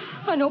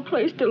 I no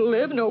place to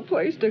live, no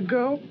place to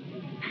go.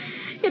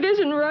 It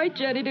isn't right,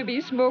 Jenny, to be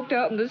smoked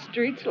out in the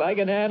streets like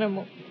an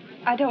animal.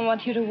 I don't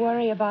want you to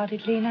worry about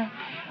it, Lena.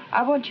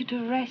 I want you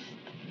to rest.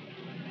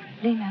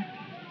 Lena,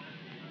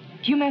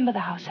 do you remember the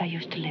house I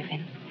used to live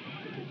in?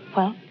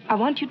 Well, I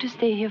want you to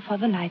stay here for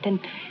the night, and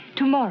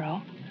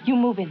tomorrow you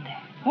move in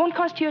there. Won't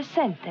cost you a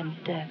cent, and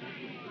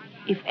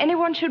if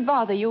anyone should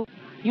bother you,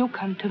 you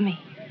come to me.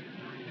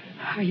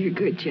 Oh, you're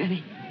good,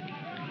 Jenny.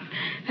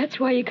 That's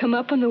why you come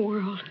up in the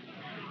world.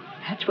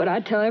 That's what I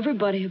tell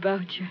everybody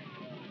about you.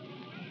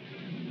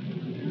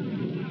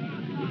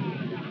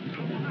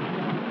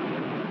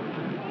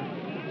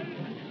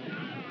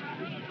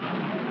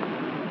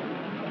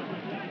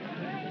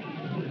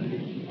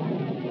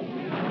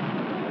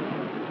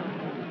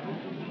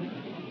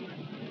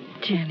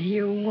 Jenny,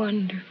 you're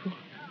wonderful.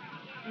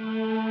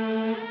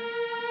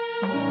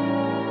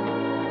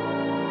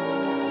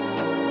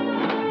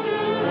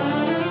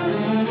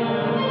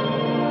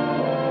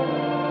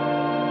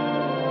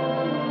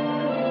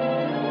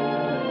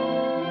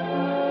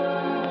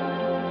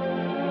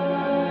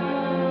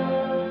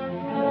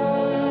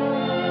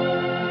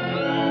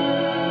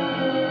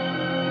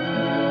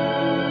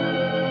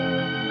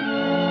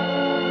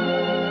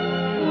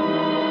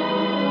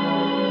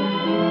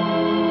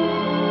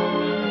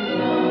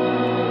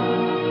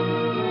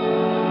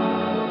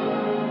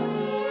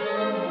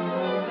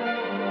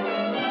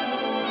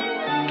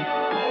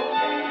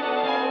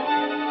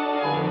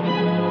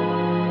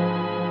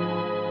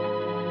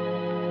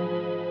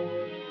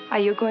 Are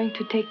you going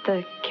to take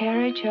the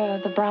carriage or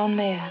the brown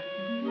mare?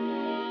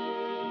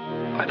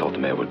 I thought the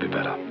mare would be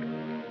better.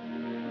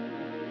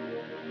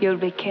 You'll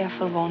be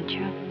careful, won't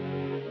you?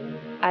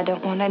 I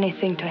don't want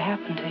anything to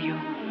happen to you.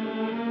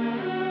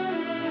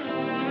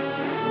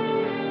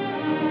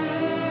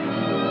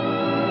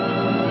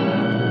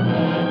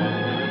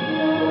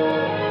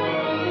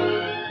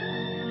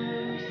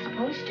 Mrs.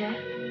 Poster?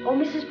 Oh,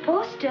 Mrs.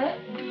 Poster?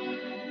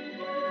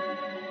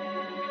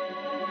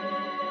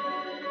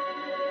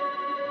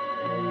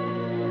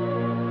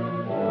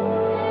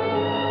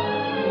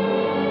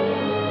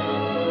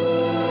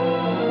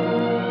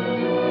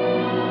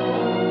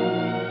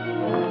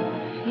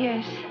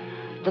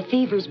 The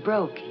fever's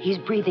broke. He's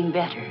breathing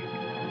better.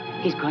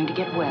 He's going to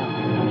get well.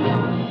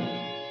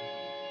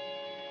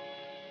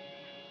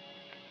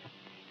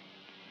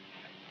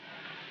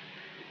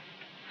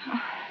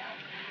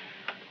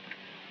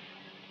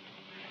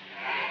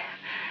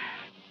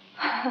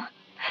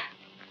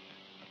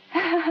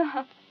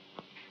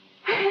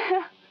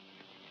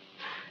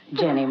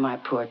 Jenny, my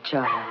poor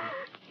child.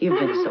 You've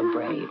been so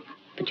brave.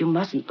 But you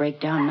mustn't break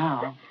down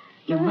now.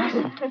 You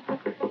mustn't.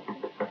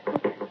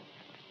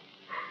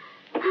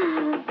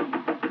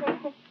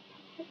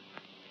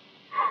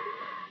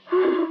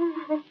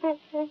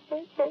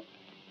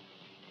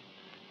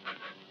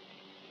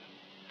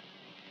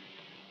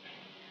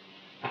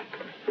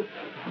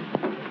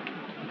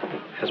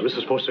 Has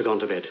Mrs. Poster gone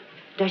to bed?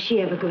 Does she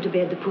ever go to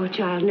bed, the poor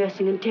child,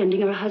 nursing and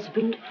tending her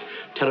husband?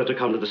 Tell her to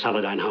come to the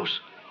Saladine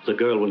house. The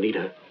girl will need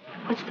her.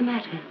 What's the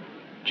matter?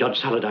 Judge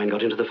Saladine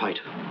got into the fight.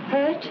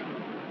 Hurt?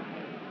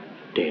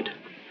 Dead.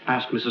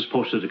 Ask Mrs.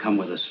 Poster to come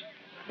with us.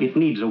 It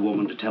needs a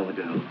woman to tell the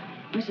girl.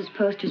 Mrs.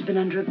 Poster's been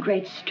under a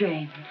great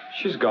strain.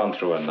 She's gone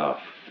through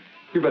enough.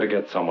 You better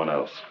get someone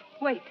else.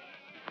 Wait.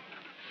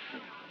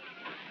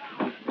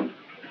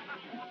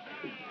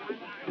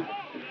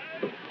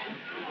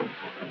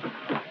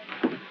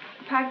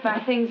 Pack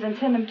my things and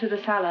send them to the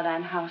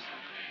Saladin house.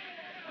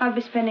 I'll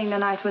be spending the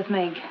night with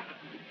Meg.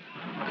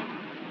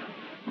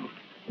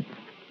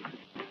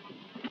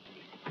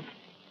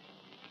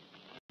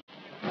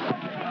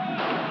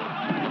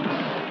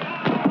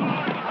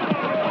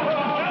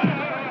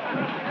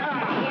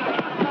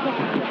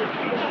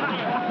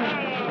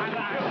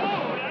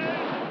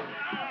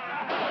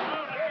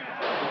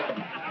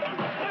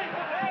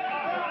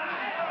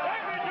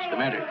 What's the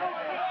matter?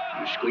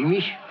 You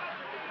squeamish?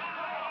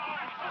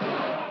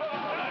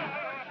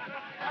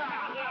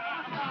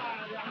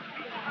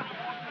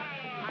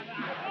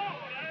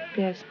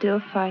 They're still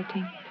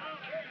fighting.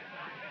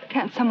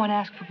 Can't someone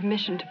ask for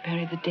permission to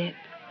bury the dead?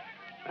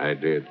 I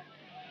did.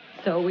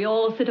 So we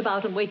all sit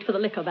about and wait for the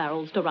liquor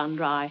barrels to run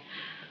dry.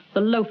 The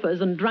loafers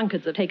and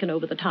drunkards have taken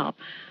over the town.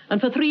 And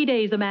for 3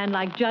 days, a man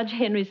like Judge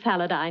Henry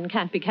Saladin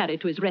can't be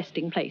carried to his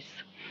resting place.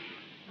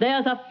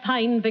 There's a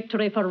fine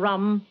victory for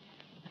rum.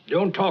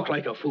 Don't talk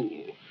like a fool.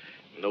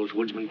 When those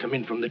woodsmen come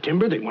in from the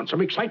timber, they want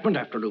some excitement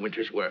after the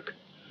winter's work.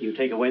 You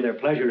take away their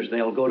pleasures,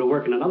 they'll go to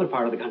work in another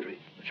part of the country.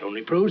 Which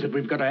only proves that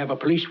we've got to have a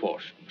police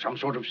force. Some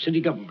sort of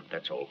city government,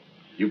 that's all.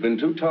 You've been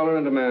too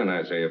tolerant a man,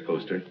 Isaiah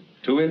Poster.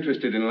 Too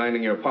interested in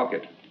lining your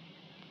pocket.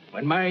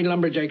 When my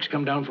lumberjacks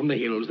come down from the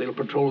hills, they'll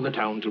patrol the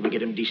town till we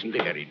get him decently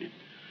harried.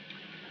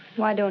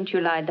 Why don't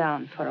you lie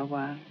down for a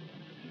while?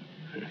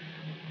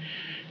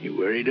 You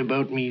worried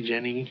about me,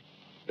 Jenny?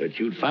 That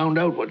you'd found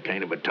out what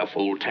kind of a tough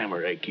old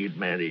tamarack you'd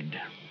married.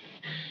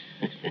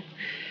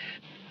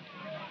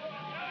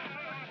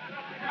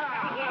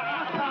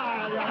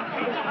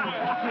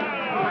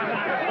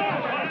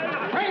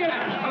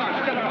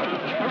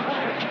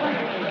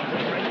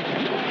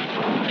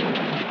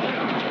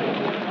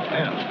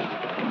 Well,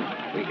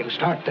 we can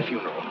start the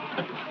funeral.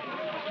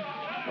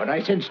 What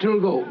I said still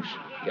goes.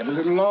 Get a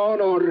little law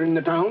and order in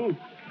the town,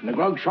 and the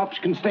grog shops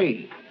can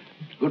stay.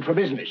 It's good for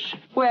business.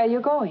 Where are you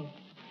going?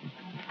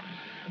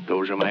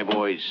 Those are my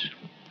boys.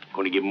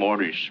 Going to give them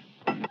orders.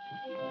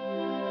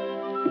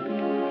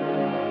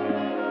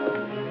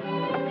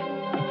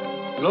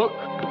 Look.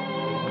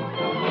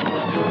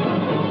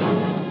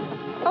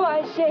 Oh,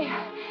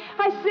 Isaiah,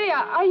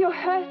 are you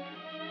hurt?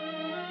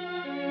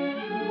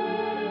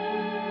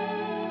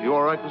 You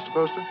all right, Mr.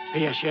 Poster?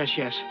 Yes.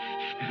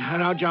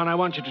 Now, John, I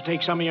want you to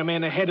take some of your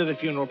men ahead of the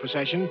funeral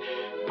procession,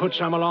 put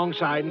some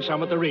alongside and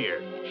some at the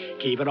rear.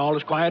 Keep it all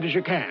as quiet as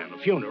you can. The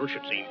funeral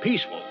should seem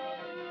peaceful.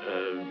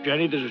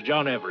 Jenny, this is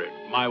John Everett,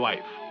 my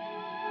wife.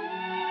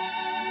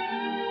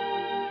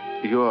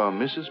 You are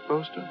Mrs.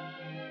 Poster?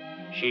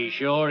 She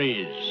sure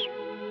is.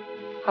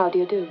 How do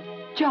you do?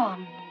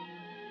 John.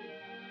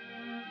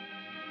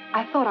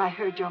 I thought I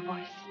heard your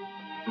voice.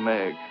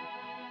 Meg,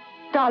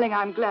 Darling,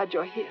 I'm glad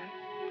you're here.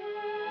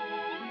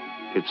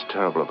 it's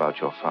terrible about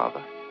your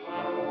father.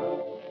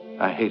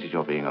 I hated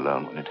your being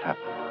alone when it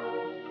happened.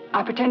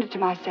 I pretended to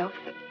myself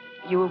that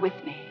you were with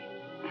me.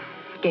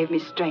 It gave me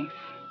strength.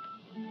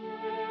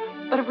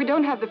 But if we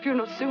don't have the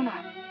funeral soon,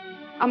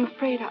 I'm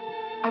afraid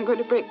I'm going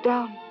to break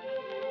down.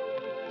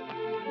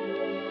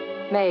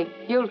 Meg,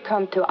 you'll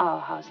come to our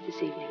house this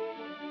evening.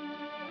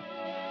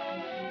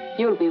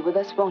 You'll be with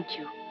us, won't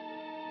you?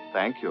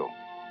 Thank you.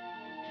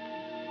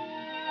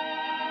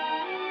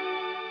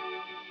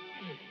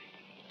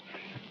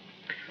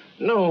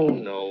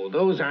 No,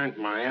 those aren't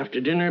my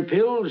after-dinner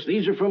pills.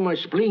 These are for my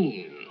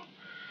spleen.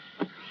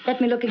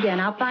 Let me look again.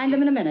 I'll find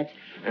them in a minute.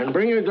 And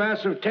bring a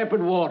glass of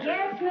tepid water.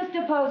 Yes,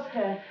 Mr.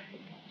 Poster.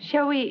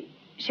 Shall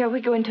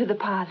we go into the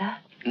parlor?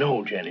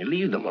 No, Jenny,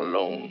 leave them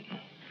alone.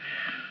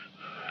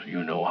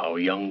 You know how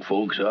young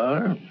folks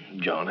are.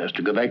 John has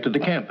to go back to the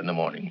camp in the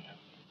morning.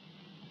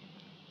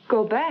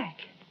 Go back?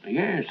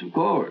 Yes, of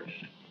course.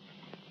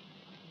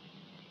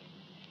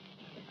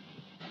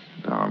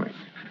 Darling.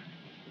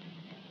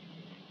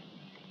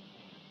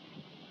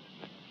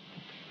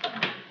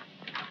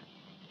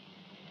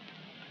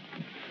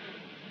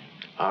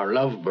 Our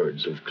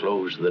lovebirds have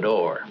closed the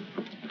door.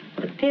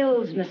 The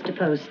pills, Mr.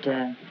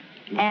 Poster,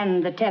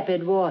 and the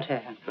tepid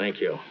water.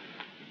 Thank you.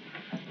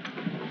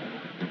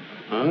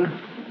 Huh?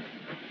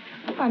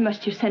 Why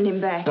must you send him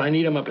back? I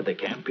need him up at the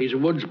camp. He's a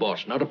woods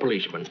boss, not a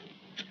policeman.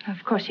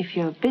 Of course, if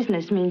your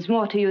business means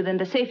more to you than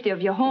the safety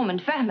of your home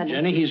and family.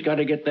 Jenny, he's got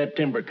to get that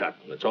timber cut.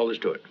 That's all there's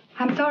to it.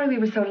 I'm sorry we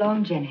were so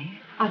long, Jenny.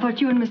 I thought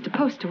you and Mr.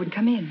 Poster would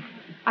come in.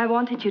 I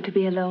wanted you to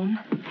be alone.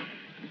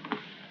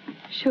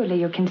 Surely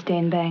you can stay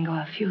in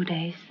Bangor a few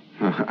days.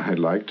 I'd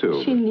like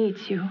to. She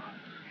needs you.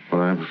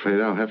 Well, I'm afraid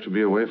I'll have to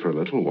be away for a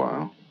little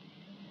while.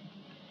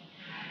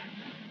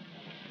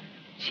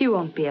 She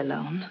won't be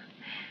alone.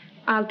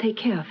 I'll take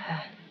care of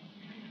her.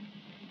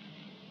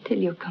 Till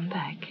you come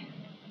back.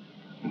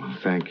 Well,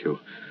 thank you.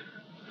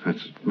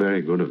 That's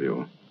very good of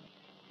you.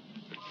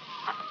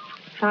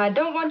 I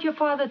don't want your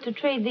father to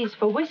trade these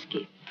for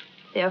whiskey.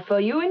 They're for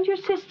you and your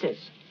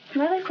sisters.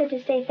 Mother said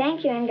to say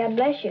thank you and God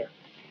bless you.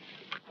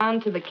 On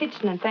to the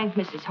kitchen and thank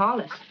Mrs.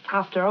 Hollis.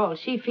 After all,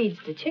 she feeds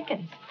the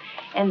chickens.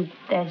 And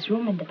there's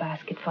room in the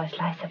basket for a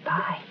slice of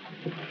pie.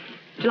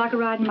 Would you like a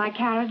ride in my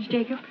carriage,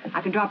 Jacob?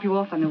 I can drop you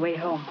off on the way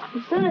home.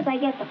 As soon as I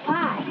get the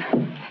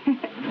pie.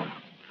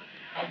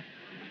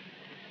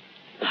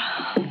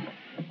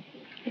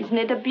 Isn't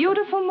it a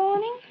beautiful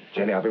morning?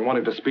 Jenny, I've been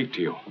wanting to speak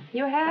to you.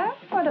 You have?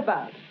 What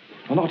about?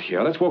 Well, not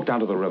here. Let's walk down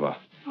to the river.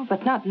 Oh,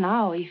 but not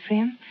now,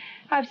 Ephraim.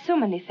 I've so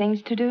many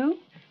things to do.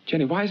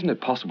 Jenny, why isn't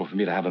it possible for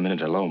me to have a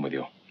minute alone with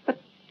you?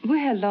 But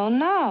we're alone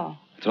now.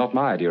 It's not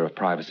my idea of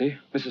privacy.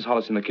 Mrs.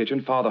 Hollis in the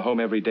kitchen, Father home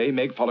every day,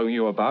 Meg following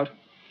you about.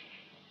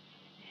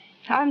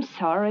 I'm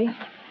sorry.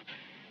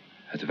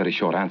 That's a very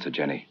short answer,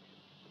 Jenny.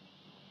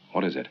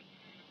 What is it?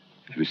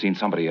 Have you seen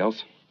somebody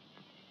else?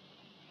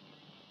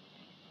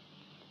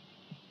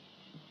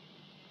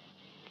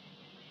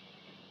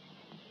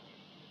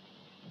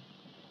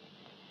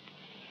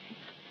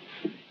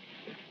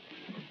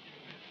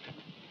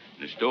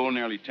 They stole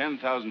nearly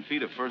 10,000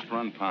 feet of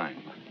first-run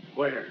pine.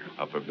 Where?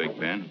 Upper Big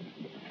Bend.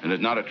 And there's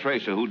not a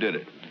trace of who did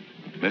it.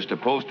 Mr.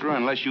 Poster,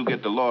 unless you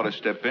get the law to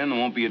step in, there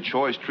won't be a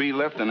choice tree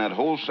left in that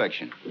whole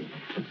section.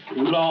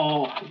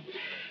 Law.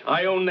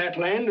 I own that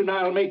land, and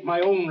I'll make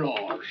my own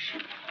laws.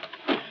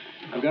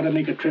 I've got to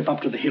make a trip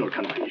up to the hill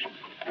countries.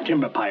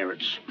 Timber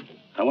pirates.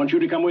 I want you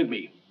to come with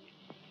me.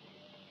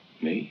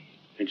 Me?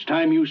 It's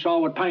time you saw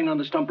what pine on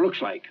the stump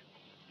looks like.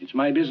 It's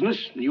my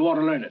business, and you ought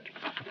to learn it.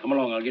 Come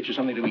along, I'll get you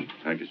something to eat.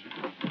 Thank you, sir.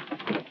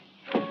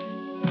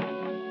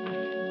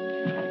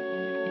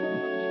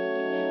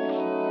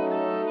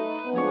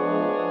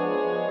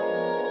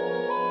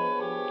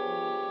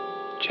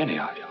 Jenny,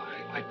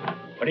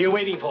 What are you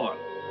waiting for?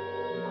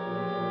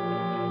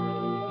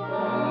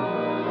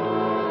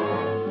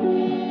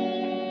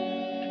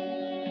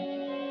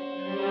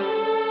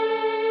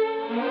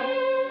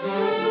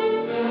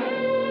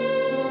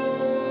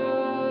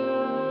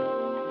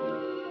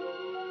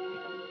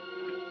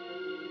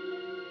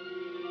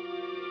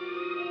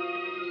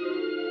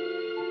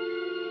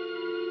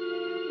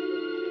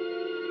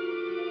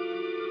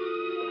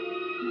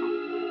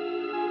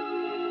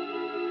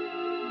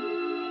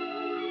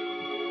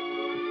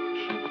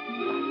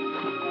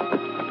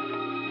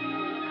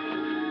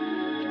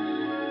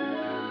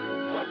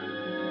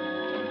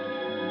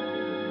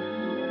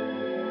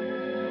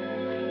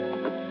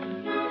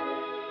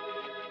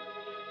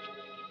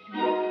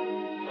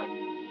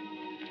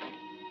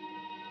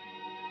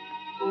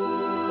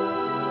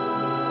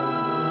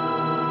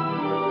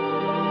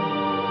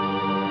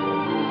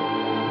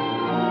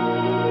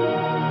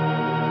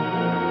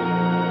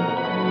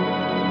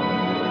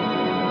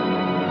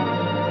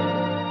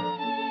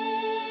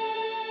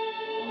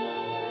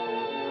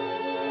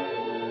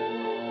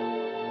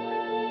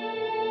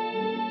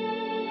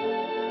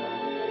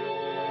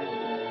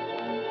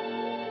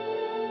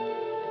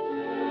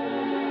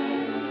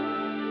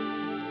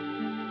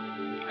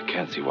 I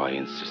can't see why he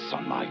insists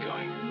on my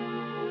going.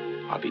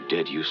 I'll be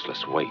dead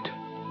useless weight,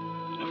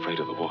 and afraid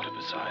of the water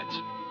besides.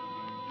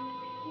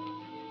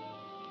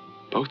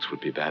 Boats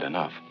would be bad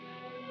enough.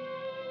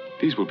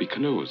 These will be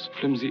canoes,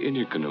 flimsy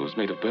Indian canoes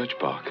made of birch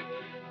bark.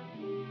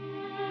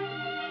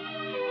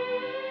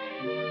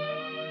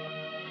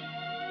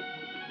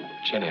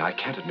 Jenny, I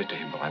can't admit to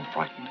him that I'm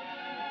frightened.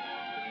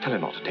 Tell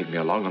him not to take me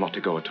along or not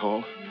to go at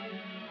all.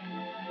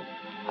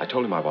 I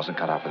told him I wasn't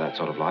cut out for that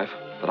sort of life,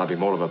 that I'd be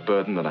more of a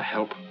burden than a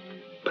help.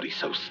 But he's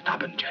so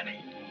stubborn, Jenny.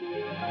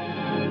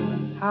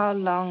 How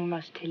long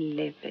must he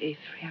live,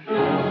 Ephraim?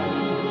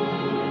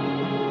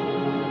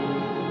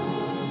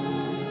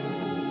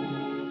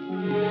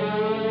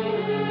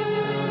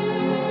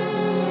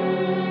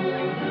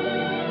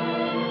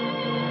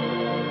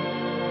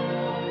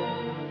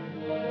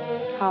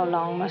 How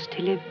long must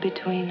he live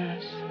between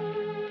us?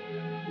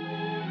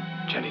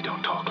 Jenny,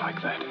 don't talk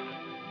like that.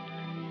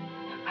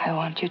 I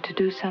want you to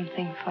do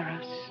something for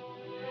us.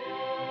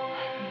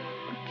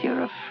 But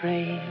you're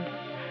afraid.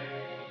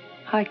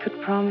 I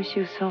could promise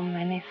you so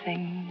many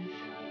things,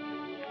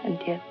 and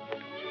yet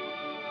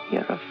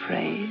you're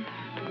afraid.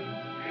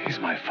 He's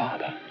my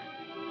father.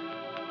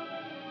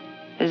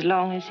 As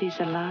long as he's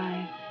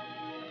alive.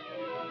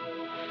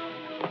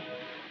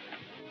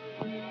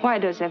 Why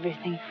does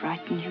everything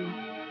frighten you?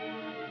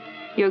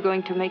 You're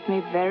going to make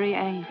me very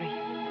angry.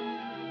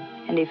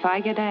 And if I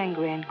get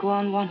angry and go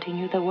on wanting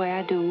you the way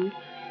I do,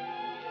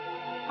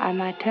 I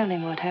might tell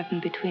him what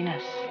happened between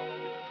us.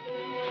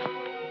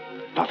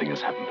 Nothing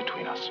has happened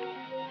between us.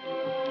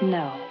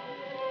 No.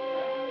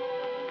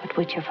 But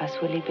which of us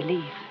will he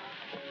believe?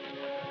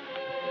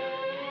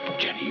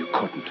 Jenny, you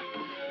couldn't.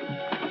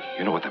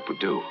 You know what that would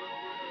do.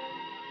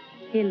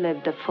 He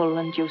lived a full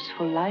and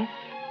useful life.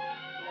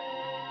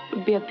 It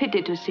would be a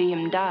pity to see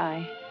him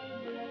die.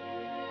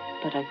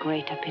 But a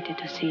greater pity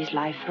to see his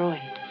life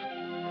ruined.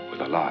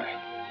 With a lie.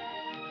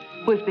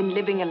 We've been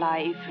living a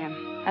lie,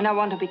 Ephraim, and I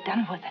want to be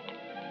done with it.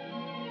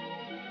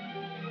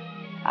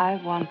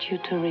 I want you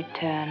to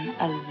return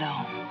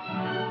alone.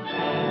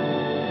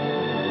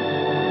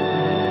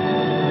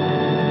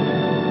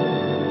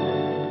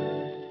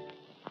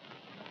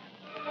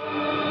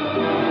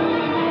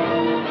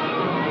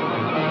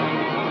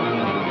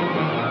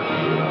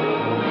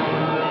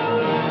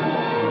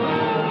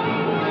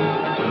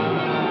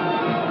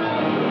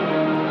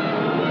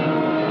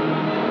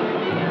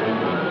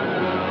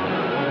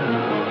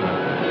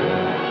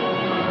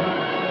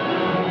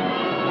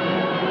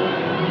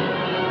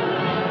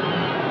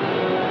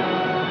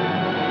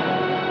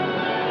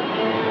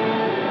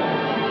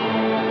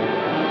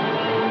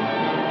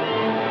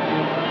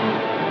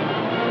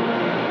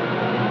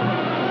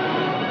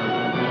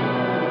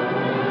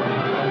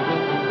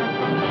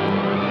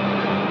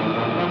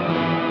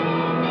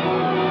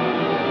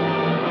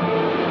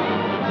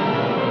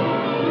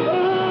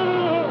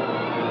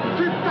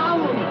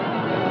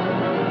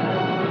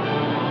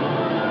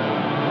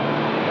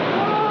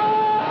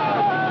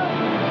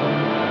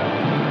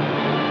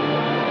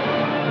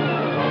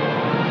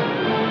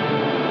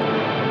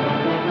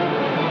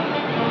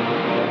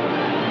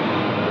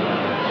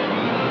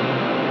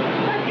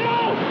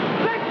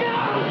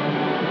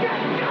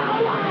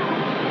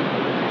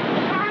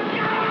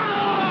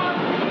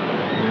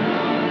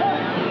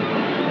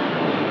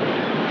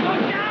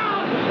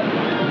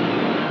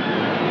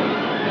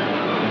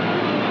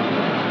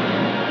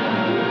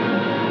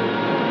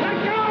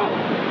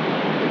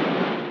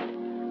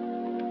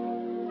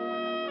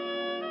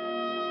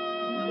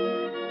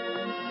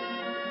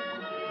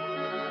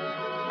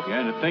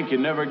 began to think you'd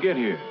never get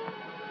here.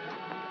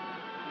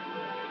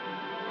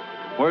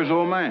 Where's the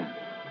old man?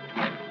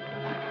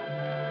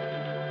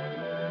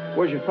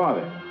 Where's your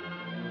father?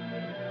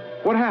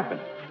 What happened?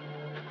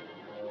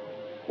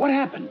 What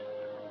happened?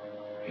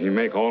 He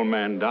make all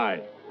man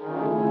die.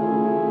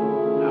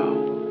 Now,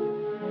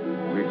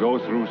 we go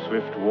through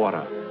swift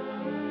water.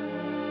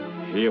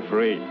 He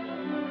afraid.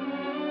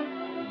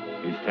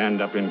 He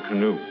stand up in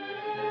canoe.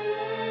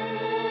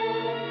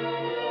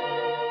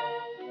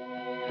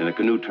 And the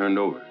canoe turned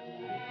over.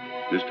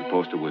 Mr.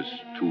 Poster was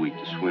too weak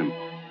to swim.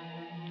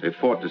 They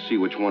fought to see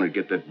which one would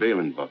get that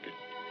bailing bucket.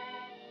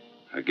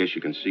 I guess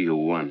you can see who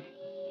won.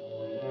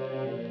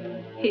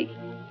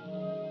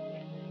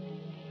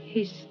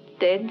 He's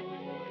dead?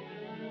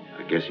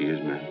 I guess he is,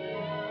 ma'am.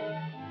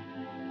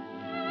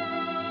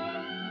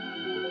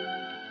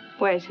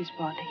 Where's his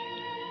body?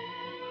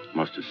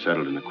 Must have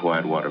settled in the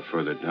quiet water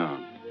further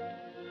down.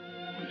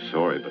 I'm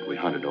sorry, but we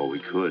hunted all we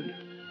could.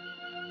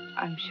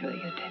 I'm sure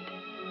you did.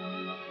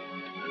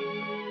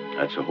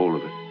 That's the whole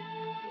of it.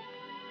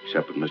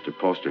 Except what Mr.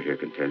 Poster here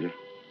can tell you.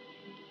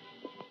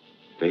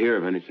 If they hear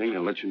of anything,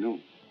 they'll let you know.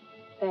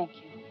 Thank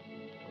you.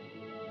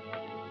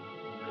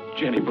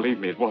 Jenny, believe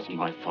me, it wasn't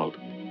my fault.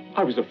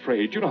 I was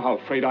afraid. You know how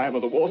afraid I am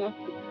of the water.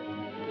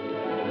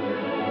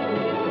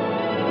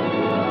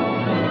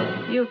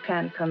 You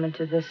can't come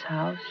into this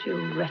house,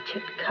 you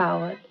wretched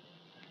coward.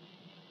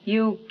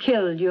 You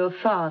killed your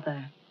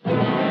father.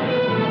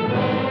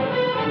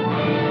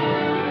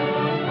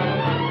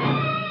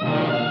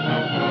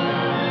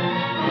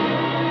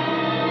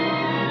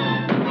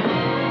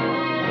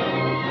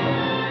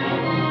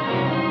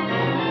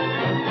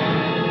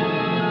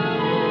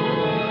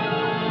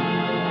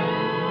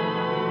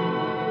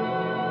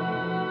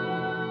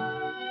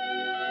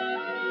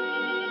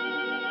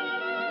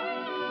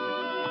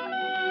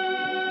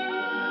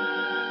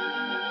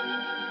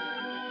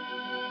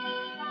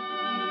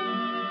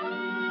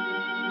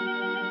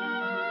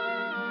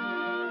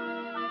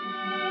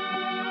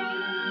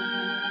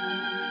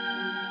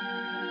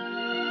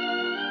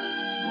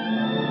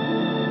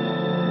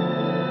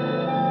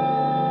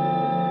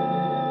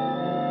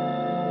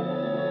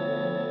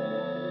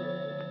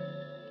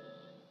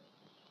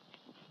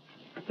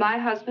 My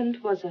husband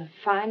was a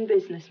fine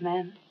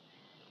businessman,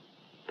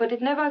 but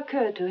it never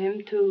occurred to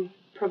him to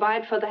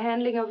provide for the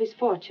handling of his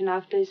fortune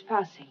after his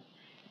passing.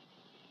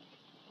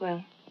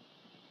 Well,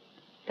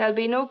 there'll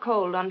be no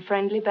cold on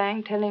Friendly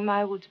Bank telling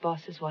my woods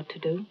bosses what to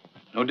do.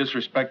 No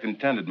disrespect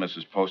intended,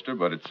 Mrs. Poster,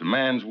 but it's a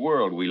man's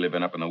world we live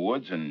in up in the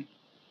woods, and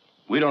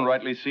we don't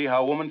rightly see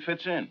how a woman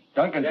fits in.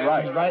 Duncan's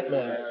right. He's right,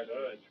 man.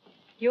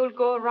 You'll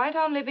go right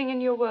on living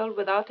in your world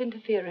without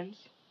interference.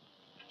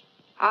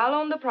 I'll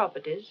own the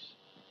properties,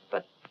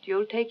 but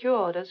you'll take your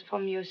orders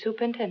from your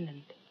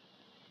superintendent,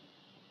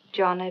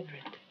 John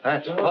Everett.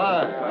 That's fine.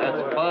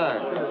 That's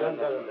fine.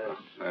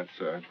 That's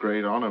a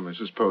great honor,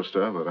 Mrs.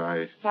 Poster, but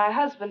My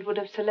husband would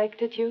have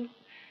selected you,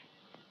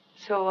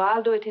 so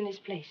I'll do it in his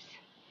place.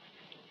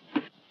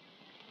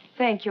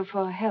 Thank you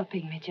for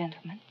helping me,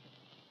 gentlemen.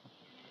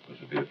 This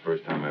will be the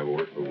first time I ever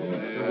worked for a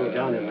woman. Go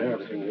down in there.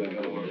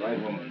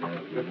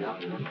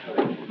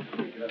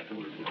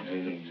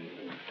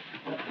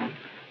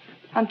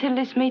 Until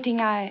this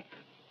meeting, I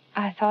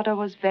thought I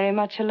was very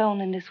much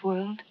alone in this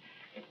world.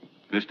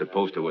 Mr.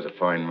 Poster was a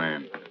fine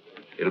man.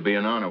 It'll be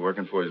an honor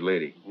working for his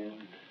lady.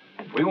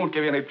 We won't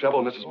give you any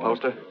trouble, Mrs.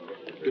 Poster.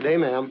 Good day,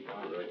 ma'am.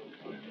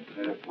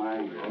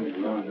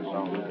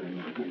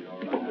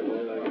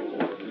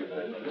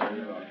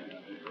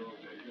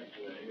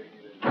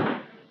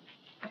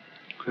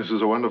 this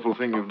is a wonderful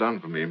thing you've done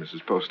for me,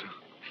 Mrs. Poster.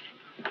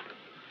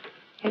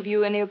 Have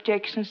you any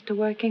objections to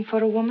working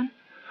for a woman?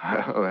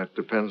 Well, that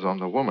depends on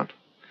the woman.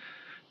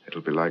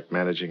 It'll be like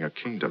managing a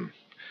kingdom.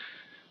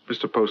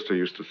 Mr. Poster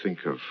used to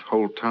think of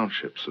whole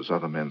townships as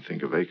other men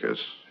think of acres.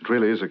 It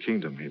really is a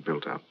kingdom he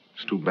built up.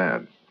 It's too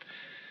bad.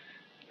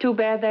 Too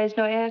bad there's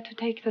no heir to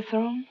take the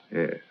throne?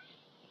 Yes.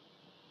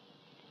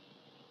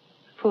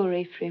 Poor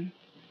Ephraim.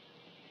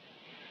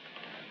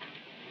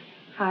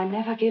 I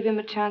never gave him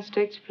a chance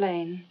to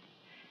explain.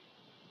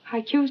 I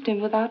accused him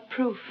without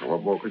proof.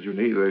 What more could you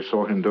need? They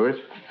saw him do it.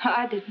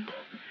 I didn't.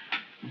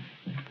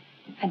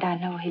 And I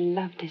know he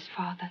loved his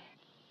father.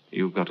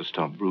 You've got to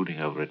stop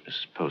brooding over it,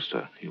 Mrs.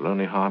 Poster. You'll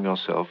only harm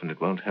yourself, and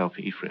it won't help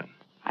Ephraim.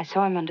 I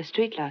saw him on the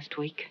street last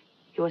week.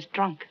 He was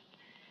drunk.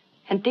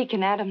 And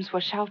Deacon Adams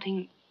was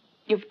shouting,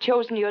 "You've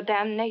chosen your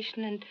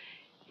damnation, and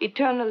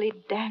eternally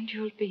damned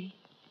you'll be."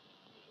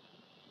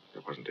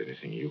 There wasn't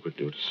anything you could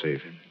do to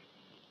save him.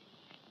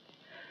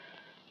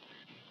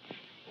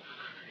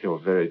 You're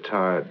very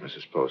tired,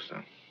 Mrs.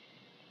 Poster.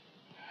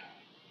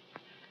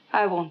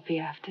 I won't be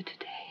after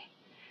today.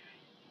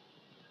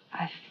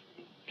 I've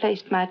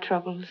placed my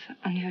troubles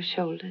on your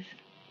shoulders.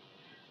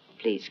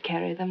 Please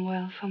carry them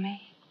well for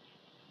me.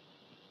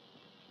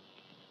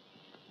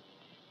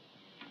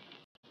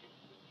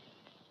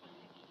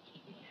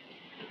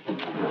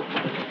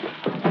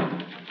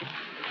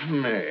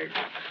 Meg,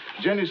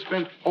 Jenny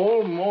spent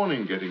all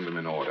morning getting them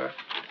in order.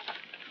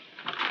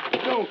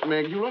 Don't,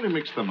 Meg. You'll only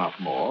mix them up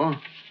more.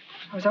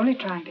 I was only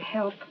trying to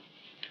help.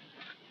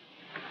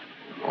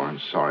 Oh, I'm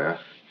sorry.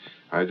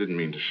 I didn't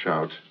mean to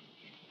shout.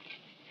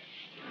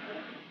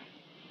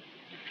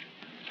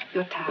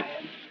 You're tired.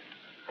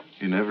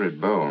 In every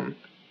bone,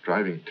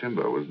 driving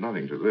timber was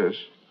nothing to this.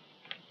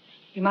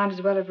 You might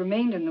as well have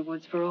remained in the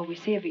woods for all we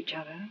see of each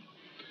other.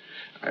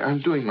 I'm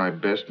doing my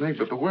best, Meg,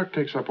 but the work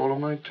takes up all of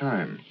my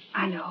time.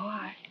 I know.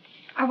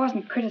 I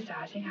wasn't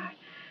criticizing.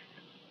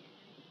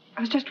 I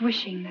was just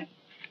wishing that...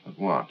 But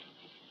what?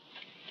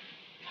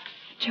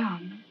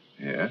 John,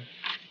 Yeah?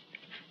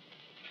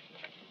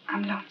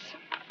 I'm lonesome.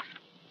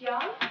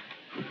 John?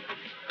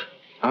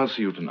 I'll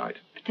see you tonight.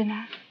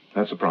 Dinner?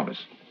 That's a promise.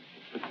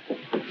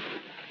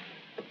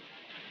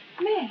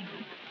 Meg,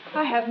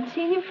 I haven't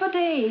seen him for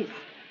days.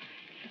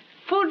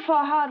 Food for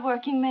a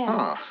hard-working man.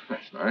 Ah,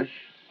 that's nice.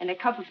 And a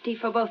cup of tea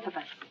for both of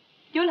us.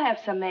 You'll have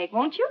some, Meg,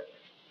 won't you?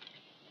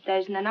 There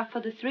isn't enough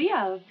for the three.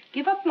 I'll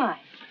give up mine.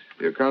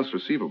 The accounts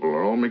receivable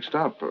are all mixed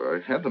up. I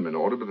had them in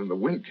order, but then the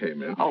wind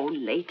came in. Oh,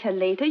 later.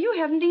 You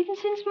haven't eaten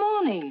since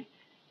morning.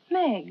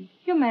 Meg,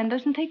 your man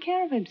doesn't take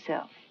care of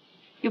himself.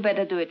 You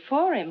better do it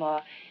for him,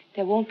 or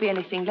there won't be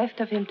anything left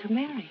of him to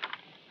marry.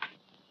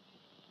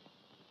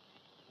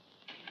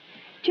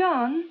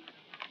 John,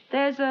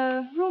 there's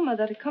a rumor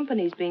that a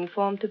company's being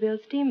formed to build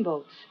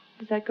steamboats.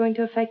 Is that going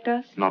to affect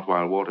us? Not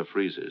while water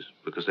freezes,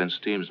 because then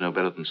steam's no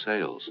better than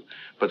sails.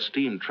 But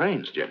steam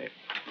trains, Jenny.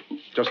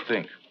 Just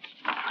think.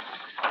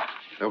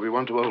 There'll be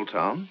one to Old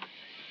Town,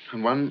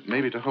 and one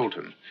maybe to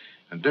Holton,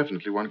 and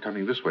definitely one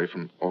coming this way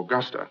from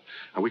Augusta.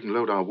 And we can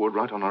load our wood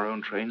right on our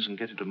own trains and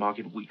get it to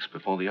market weeks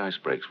before the ice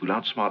breaks. We'll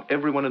outsmart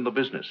everyone in the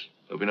business.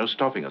 There'll be no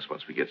stopping us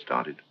once we get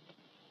started.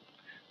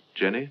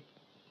 Jenny,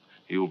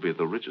 you'll be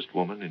the richest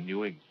woman in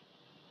New England.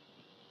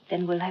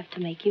 Then we'll have to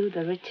make you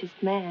the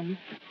richest man.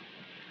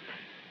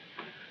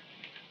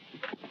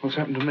 What's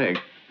happened to Meg?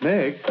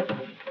 Meg?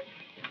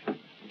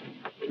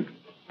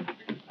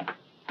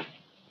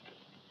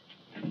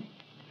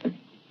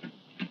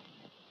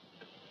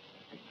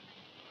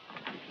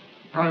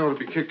 I ought to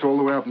be kicked all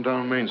the way up and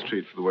down Main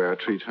Street for the way I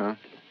treat her.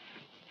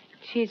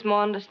 She's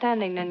more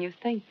understanding than you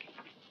think.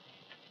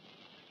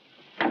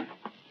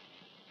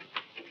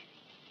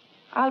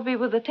 I'll be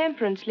with the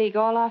Temperance League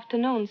all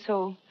afternoon,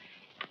 so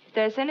if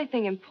there's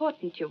anything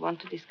important you want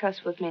to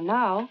discuss with me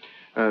now...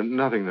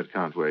 Nothing that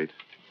can't wait.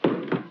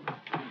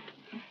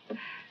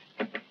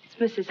 It's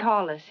Mrs.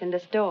 Hollis in the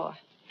store.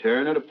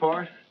 Tearing it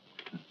apart?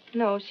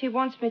 No, she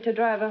wants me to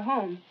drive her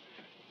home.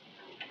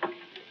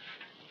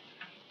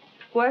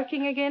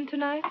 Working again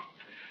tonight?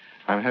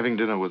 I'm having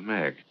dinner with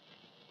Meg.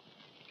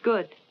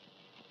 Good.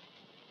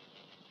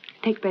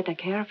 Take better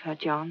care of her,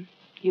 John.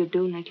 You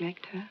do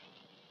neglect her.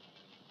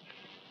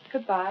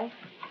 Goodbye.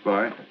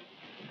 Bye.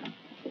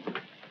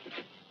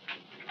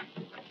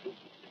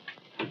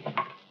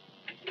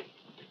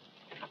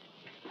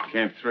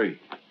 Camp 3.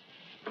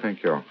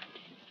 Thank you.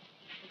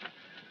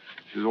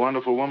 She's a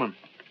wonderful woman.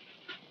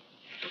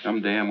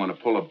 Someday I'm going to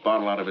pull a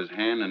bottle out of his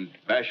hand and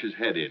bash his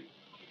head in.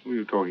 Who are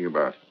you talking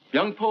about?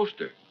 Young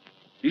Poster.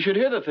 You should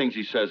hear the things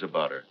he says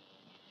about her.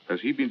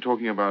 Has he been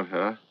talking about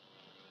her?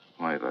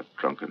 Why, that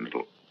drunken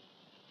little...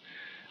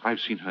 I've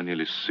seen her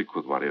nearly sick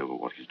with worry over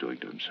what he's doing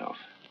to himself.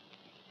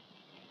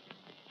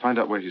 Find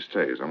out where he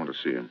stays. I want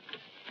to see him.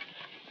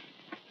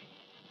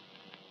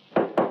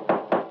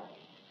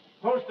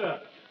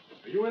 Poster,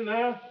 are you in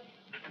there?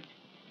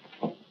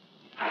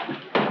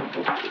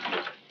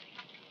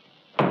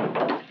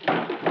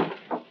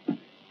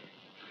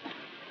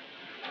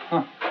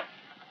 Huh.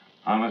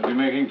 I must be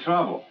making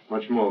trouble.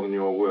 Much more than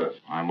you're worth.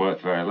 I'm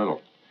worth very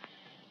little.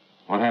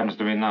 What happens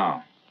to me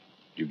now?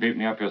 You beat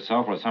me up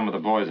yourself or some of the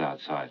boys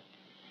outside?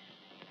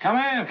 Come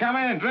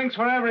in. Drinks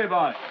for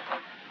everybody.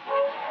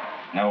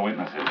 No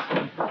witnesses.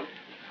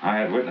 I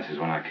had witnesses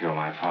when I killed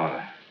my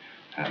father.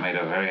 That made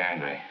her very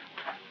angry.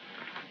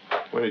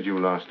 When did you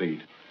last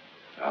eat?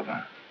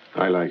 Supper.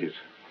 I like it.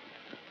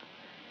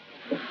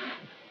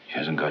 She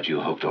hasn't got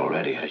you hooked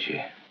already, has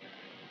she?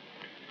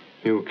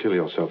 You'll kill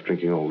yourself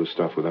drinking all this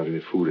stuff without any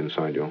food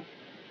inside you.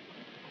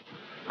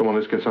 Come on,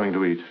 let's get something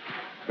to eat.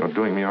 You're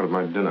doing me out of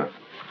my dinner.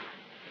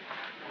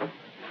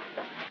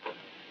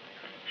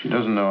 She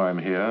doesn't know I'm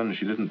here, and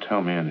she didn't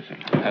tell me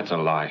anything. That's a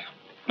lie.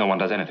 No one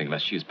does anything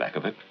unless she's back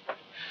of it.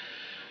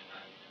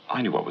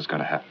 I knew what was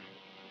going to happen.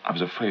 I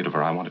was afraid of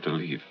her. I wanted to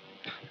leave.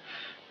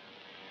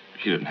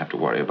 She didn't have to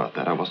worry about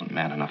that. I wasn't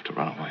man enough to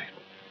run away.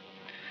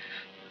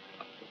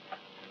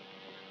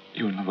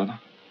 You in love with her?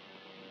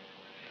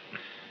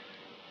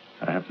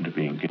 I happen to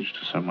be engaged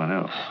to someone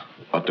else.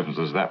 What difference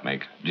does that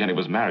make? Jenny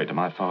was married to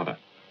my father.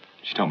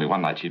 She told me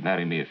one night she'd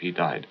marry me if he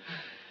died.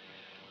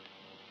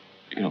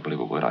 You don't believe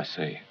a word I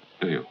say,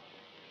 do you?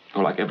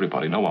 You're like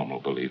everybody. No one will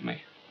believe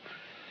me.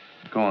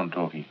 Go on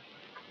talking.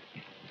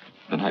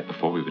 The night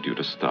before we were due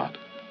to start,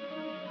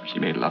 she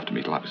made love to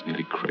me till I was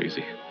nearly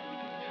crazy.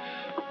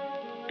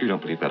 You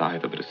don't believe that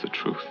either, but it's the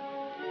truth.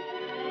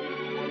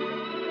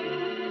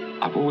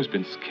 I've always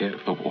been scared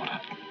of the water.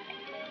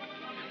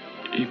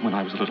 Even when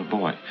I was a little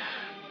boy.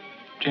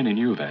 Jenny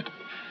knew that.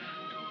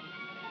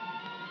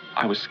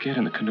 I was scared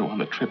in the canoe on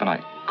the trip, and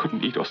I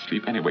couldn't eat or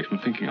sleep anyway from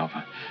thinking of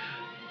her.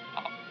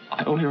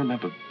 I only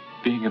remember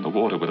being in the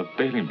water with a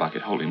bailing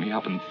bucket holding me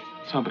up, and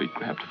somebody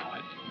grabbed for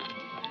it.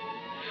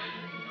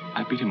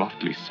 I beat him off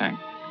till he sank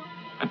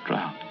and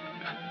drowned.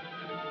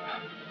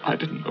 I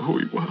didn't know who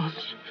he was.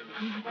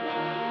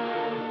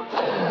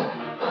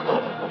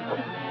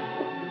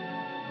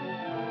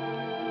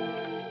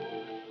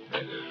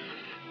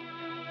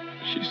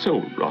 She's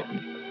so rotten.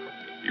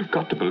 You've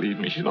got to believe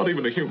me. She's not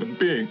even a human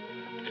being.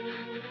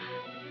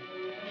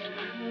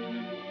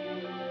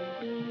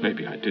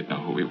 Maybe I did know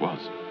who he was.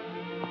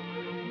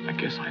 I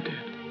guess I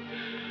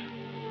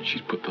did.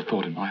 She'd put the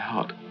thought in my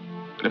heart.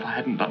 But if I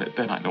hadn't done it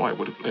then, I know I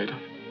would have later.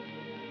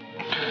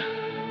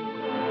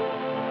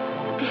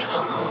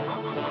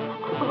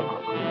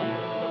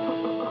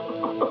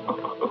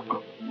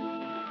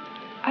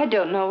 I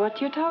don't know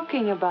what you're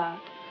talking about.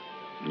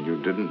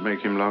 You didn't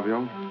make him love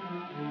you?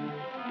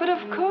 But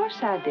of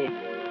course I did.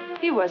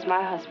 He was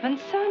my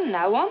husband's son.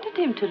 I wanted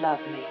him to love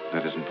me.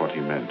 That isn't what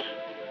he meant.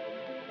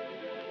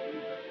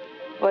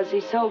 Was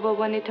he sober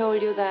when he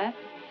told you that?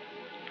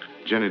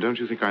 Jenny, don't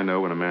you think I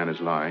know when a man is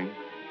lying?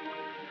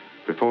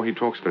 Before he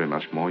talks very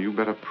much more, you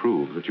better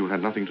prove that you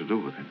had nothing to do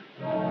with him.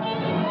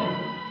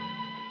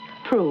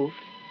 Prove?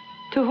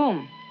 To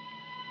whom?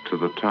 To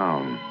the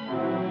town.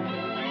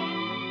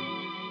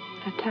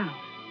 The town.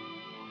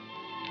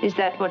 Is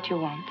that what you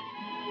want?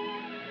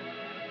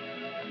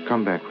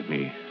 Come back with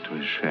me to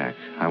his shack.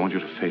 I want you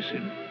to face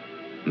him.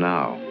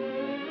 Now.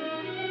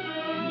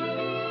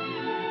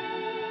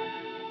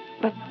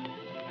 But...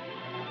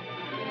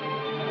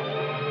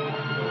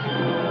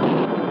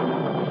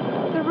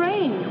 the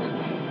rain.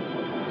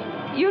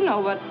 You know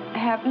what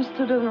happens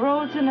to the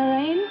roads in the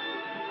rain?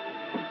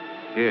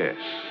 Yes.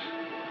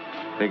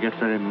 They get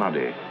very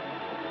muddy.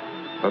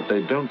 But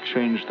they don't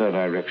change their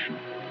direction.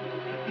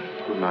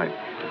 Good night.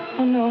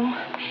 Oh, no.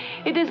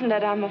 It isn't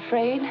that I'm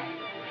afraid.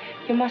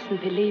 You mustn't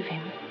believe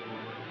him.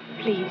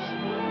 Please.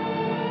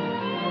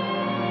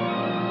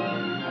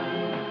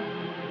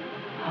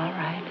 All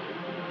right.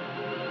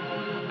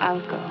 I'll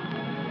go.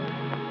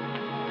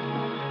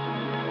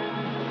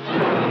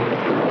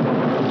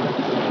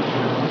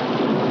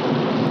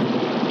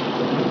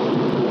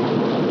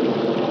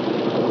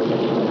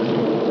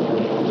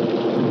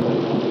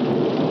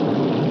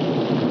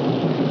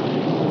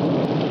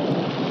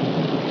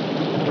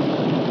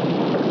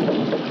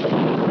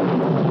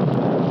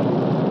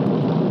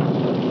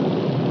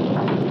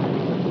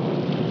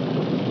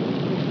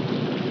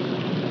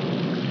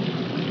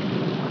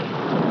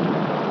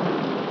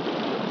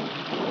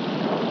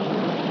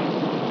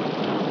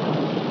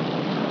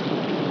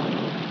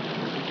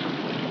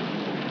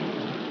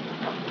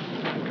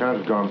 Can't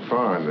have gone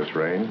far in this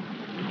rain.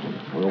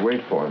 We'll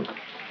wait for him.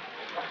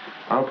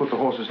 I'll put the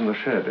horses in the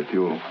shed if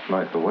you'll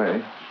light the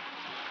way.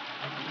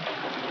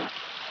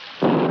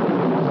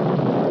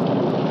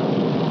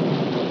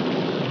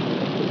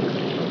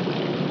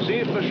 See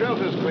if the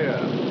shelter's clear.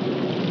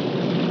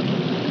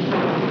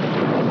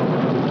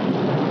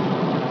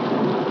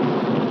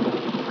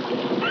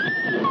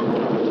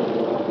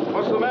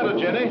 What's the matter,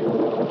 Jenny?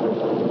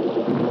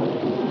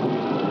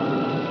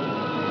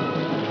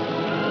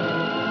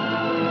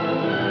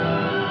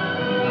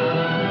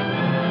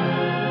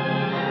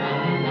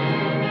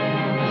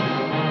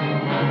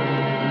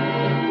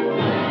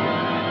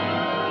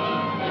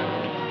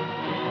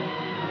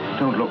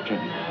 Don't look,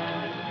 Jenny.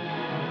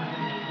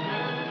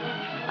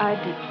 I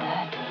did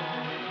that.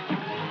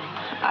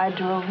 I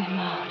drove him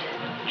out.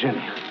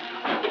 Jenny.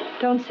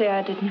 Don't say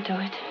I didn't do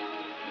it.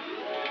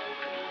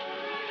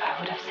 If I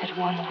would have said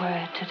one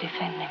word to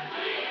defend him,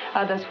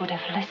 others would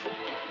have listened.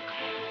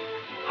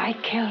 I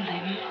killed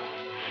him.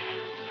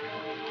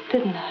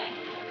 Didn't I?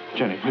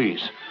 Jenny,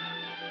 please.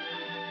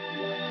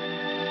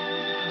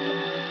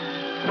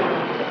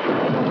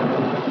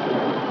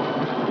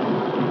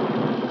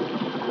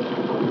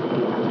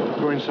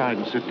 Go inside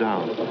and sit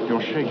down.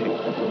 You're shaking.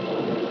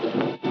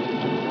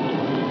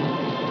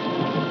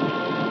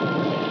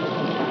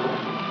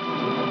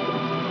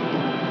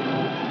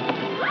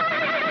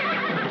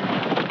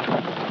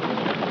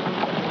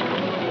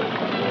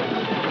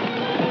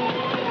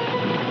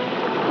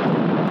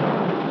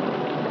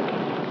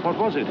 What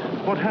was it?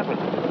 What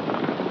happened?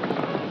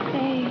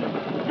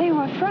 They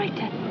were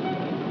frightened.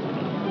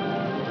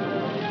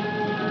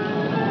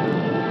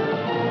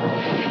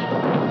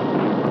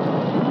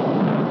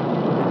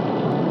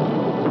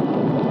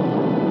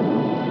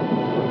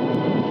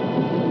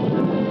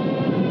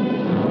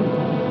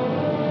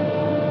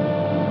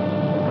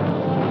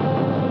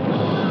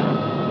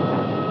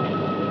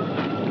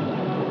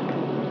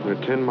 We're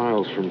 10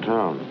 miles from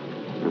town,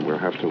 and we'll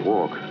have to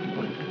walk.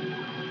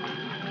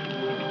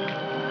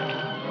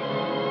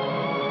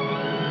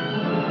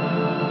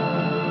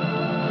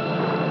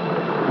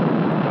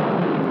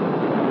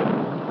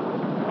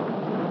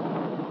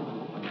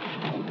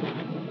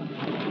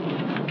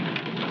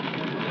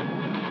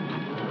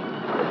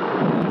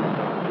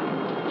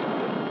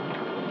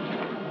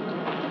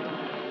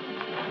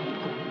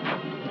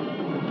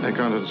 I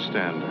can't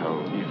understand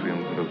how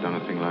Ephraim could have done a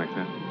thing like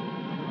that.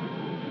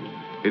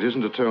 It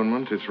isn't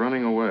atonement, it's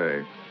running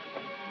away.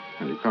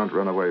 And you can't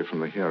run away from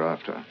the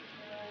hereafter.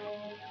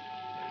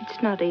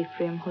 It's not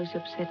Ephraim who's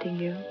upsetting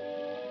you.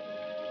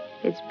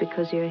 It's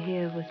because you're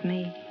here with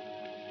me.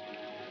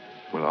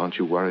 Well, aren't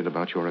you worried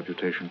about your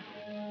reputation?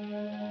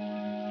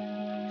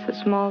 It's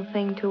a small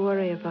thing to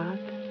worry about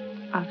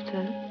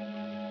after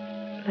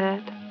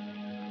that.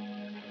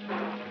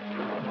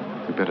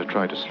 You better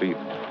try to sleep.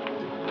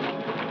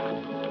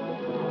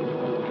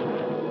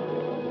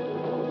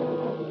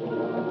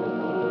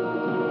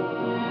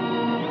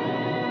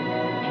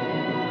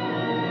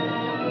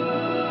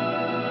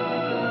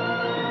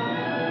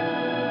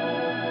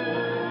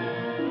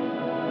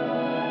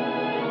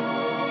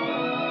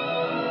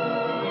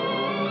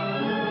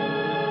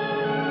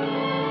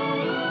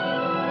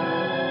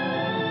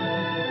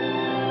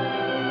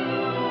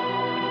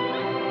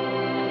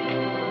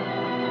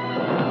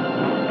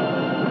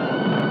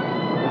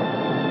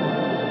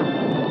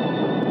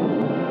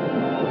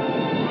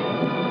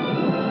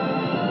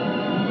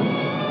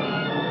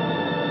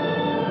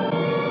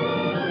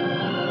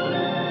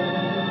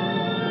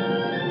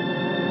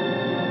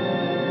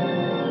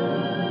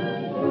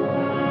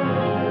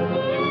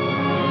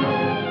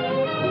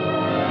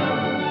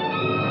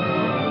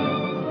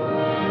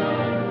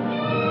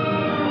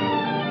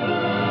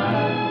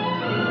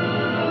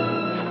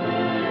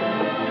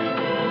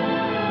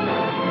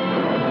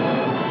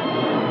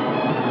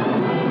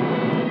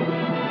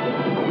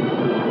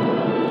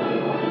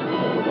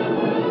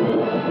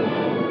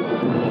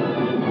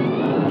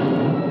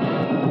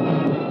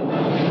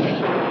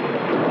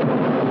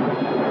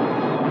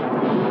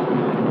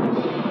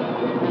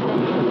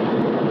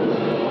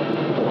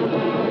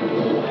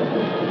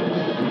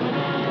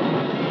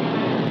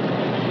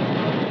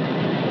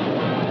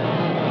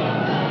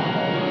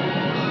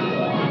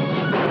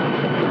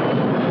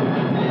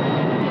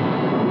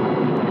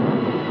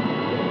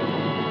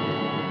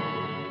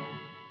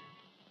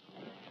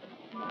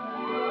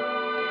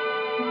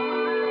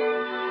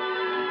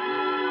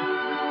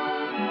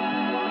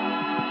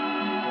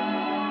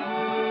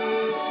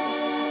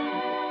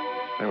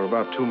 They were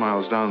about 2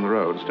 miles down the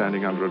road,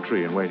 standing under a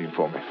tree and waiting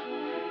for me.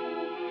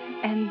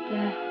 And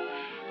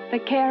the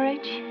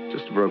carriage?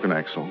 Just a broken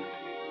axle.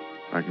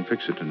 I can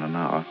fix it in an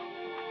hour.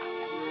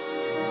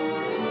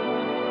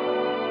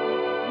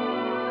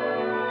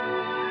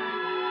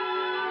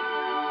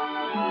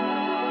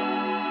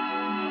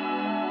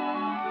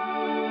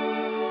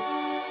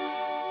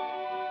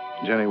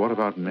 Jenny, what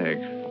about Meg?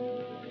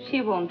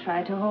 She won't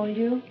try to hold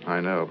you. I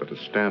know, but to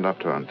stand up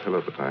to her and tell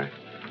her that I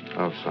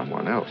love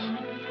someone else.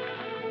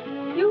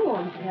 You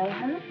won't tell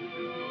her.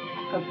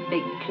 A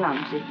big,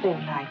 clumsy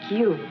thing like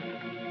you.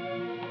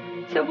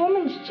 It's a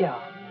woman's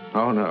job.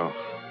 Oh, no.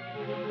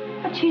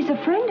 But she's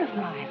a friend of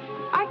mine.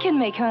 I can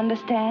make her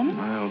understand.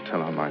 I'll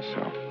tell her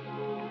myself.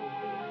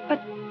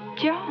 But,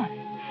 John...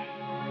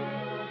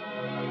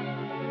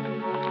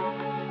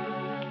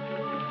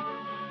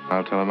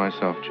 I'll tell her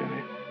myself,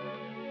 Jenny.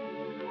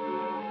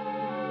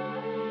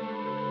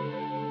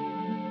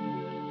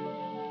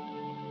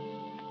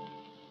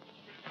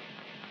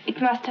 It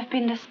must have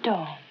been the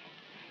storm.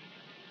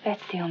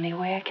 That's the only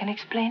way I can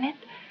explain it.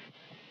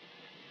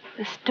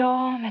 The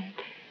storm and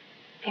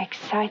the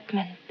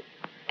excitement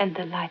and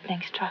the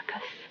lightning struck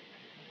us.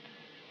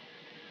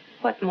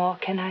 What more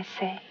can I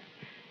say?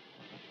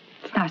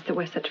 It's nice that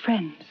we're such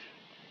friends.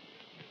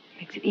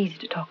 Makes it easy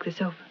to talk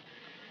this over.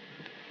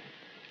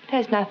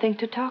 There's nothing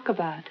to talk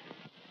about.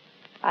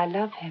 I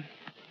love him.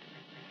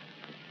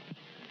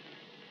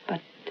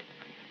 But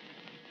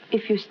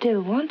if you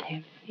still want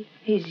him,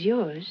 he's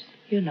yours.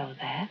 You know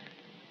that.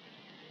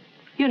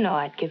 You know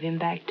I'd give him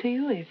back to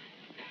you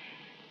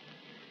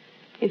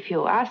if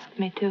you asked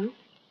me to.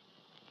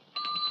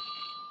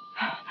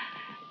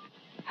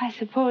 I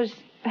suppose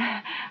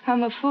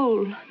I'm a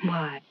fool.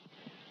 Why?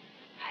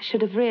 I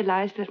should have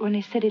realized that when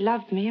he said he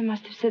loved me, he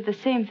must have said the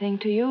same thing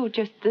to you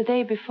just the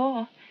day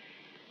before.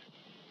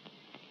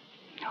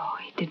 No,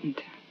 he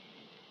didn't.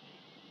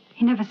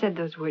 He never said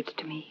those words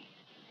to me.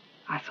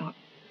 I thought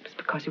it was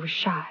because he was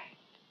shy.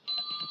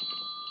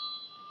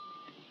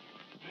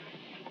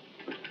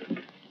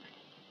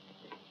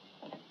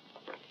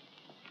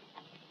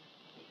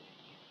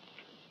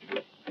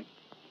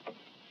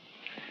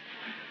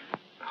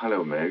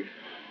 Hello, Meg.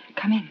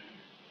 Come in.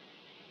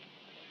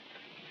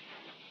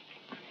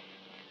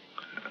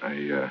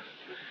 I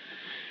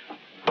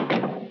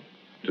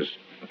just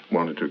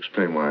wanted to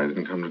explain why I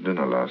didn't come to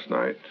dinner last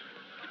night.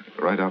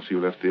 Right after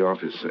you left the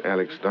office,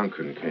 Alex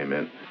Duncan came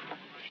in.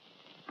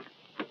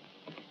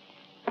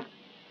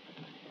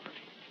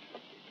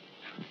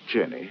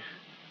 Jenny,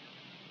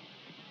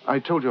 I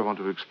told you I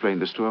wanted to explain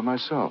this to her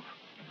myself.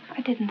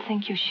 I didn't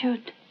think you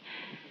should.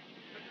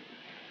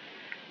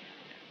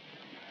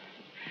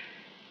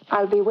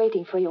 I'll be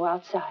waiting for you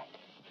outside.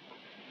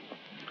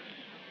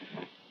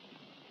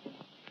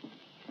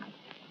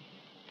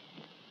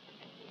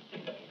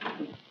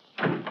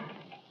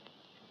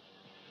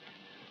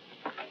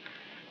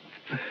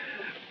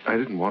 I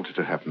didn't want it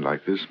to happen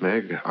like this,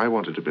 Meg. I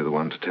wanted to be the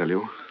one to tell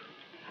you.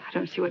 I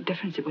don't see what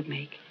difference it would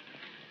make.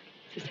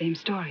 It's the same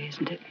story,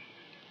 isn't it?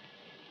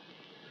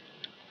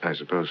 I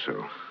suppose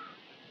so.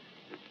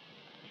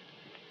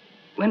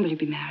 When will you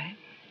be married?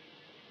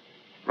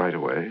 Right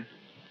away?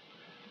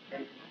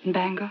 In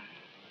Bangor?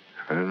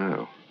 I don't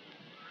know.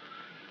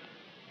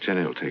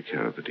 Jenny will take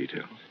care of the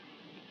details.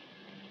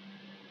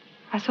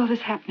 I saw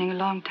this happening a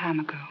long time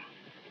ago.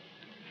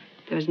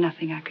 There was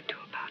nothing I could do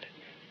about it.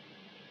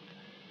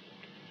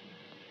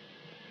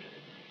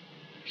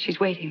 She's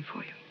waiting for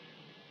you.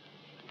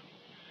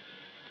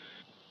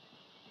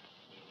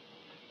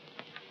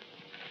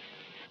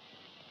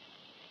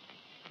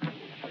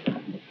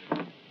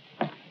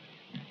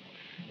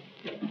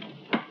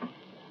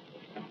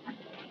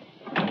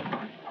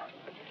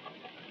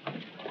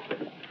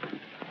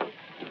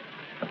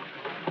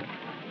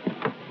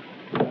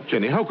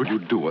 Jenny, how could you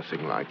do a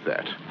thing like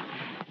that?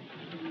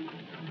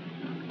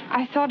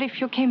 I thought if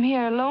you came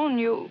here alone,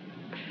 you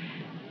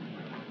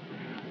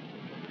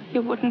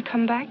wouldn't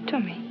come back to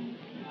me.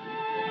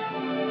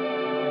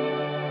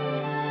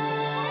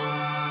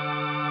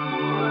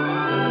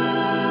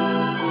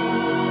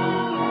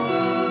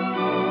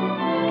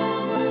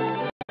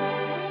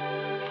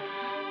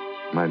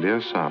 My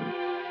dear son,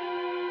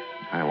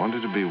 I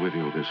wanted to be with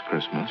you this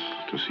Christmas,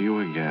 to see you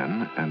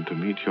again, and to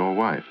meet your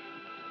wife.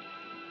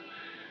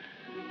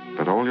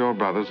 But all your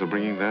brothers are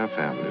bringing their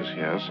families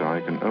here, so I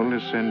can only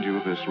send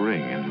you this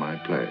ring in my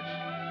place.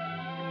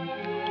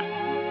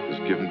 It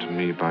was given to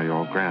me by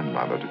your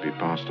grandmother to be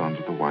passed on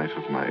to the wife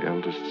of my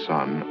eldest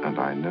son, and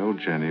I know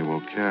Jenny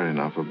will care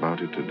enough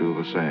about it to do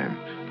the same.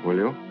 Will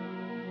you?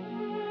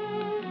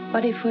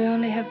 What if we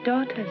only have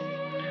daughters?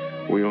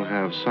 We'll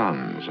have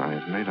sons. I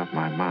have made up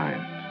my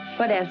mind.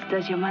 What else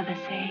does your mother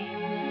say?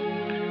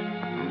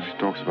 Well, she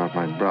talks about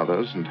my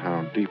brothers and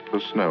how deep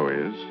the snow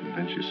is, and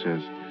then she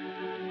says,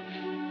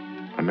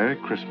 "A Merry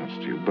Christmas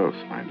to you both,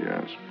 my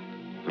dears.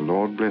 The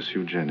Lord bless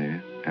you,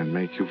 Jenny, and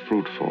make you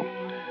fruitful.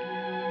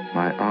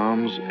 My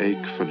arms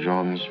ache for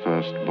John's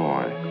first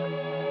boy."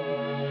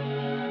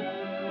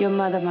 Your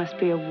mother must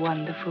be a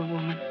wonderful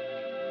woman.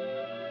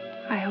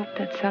 I hope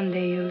that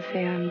someday you'll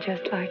say I'm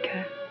just like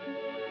her.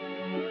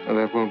 Well,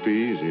 that won't be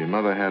easy.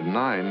 Mother had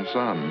 9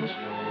 sons.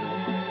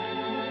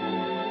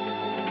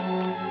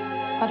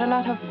 What a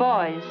lot of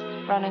boys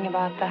running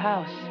about the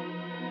house.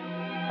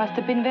 Must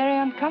have been very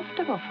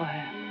uncomfortable for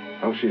her.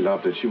 Oh, she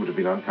loved it. She would have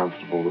been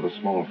uncomfortable with a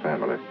small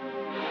family.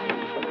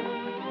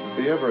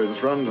 The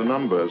Everetts run to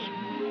numbers.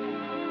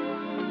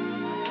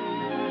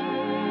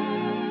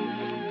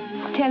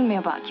 Tell me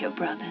about your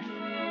brothers.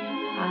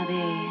 Are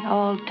they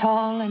all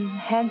tall and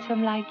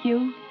handsome like you?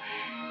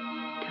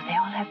 Do they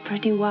all have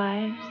pretty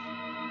wives?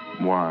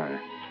 Why?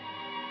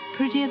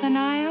 Prettier than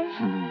I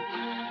am?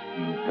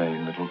 You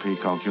vain little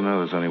peacock. You know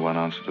there's only one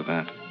answer to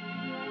that.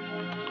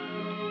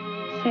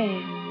 Say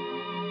it.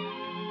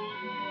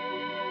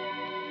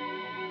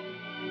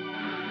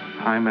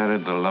 I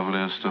married the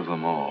loveliest of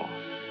them all,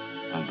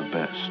 and the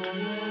best.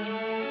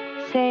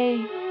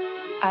 Say,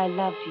 I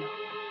love you.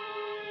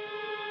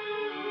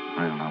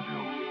 I love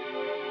you.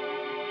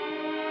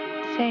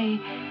 Say,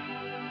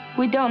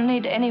 we don't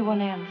need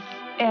anyone else,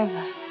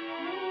 ever.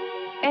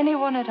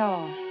 Anyone at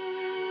all.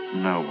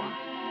 No one.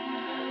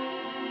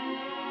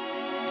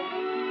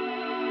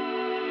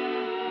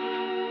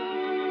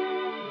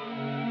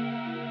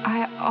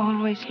 I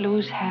always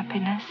lose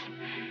happiness.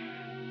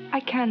 I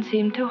can't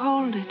seem to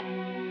hold it.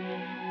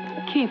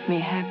 Keep me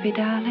happy,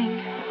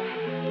 darling.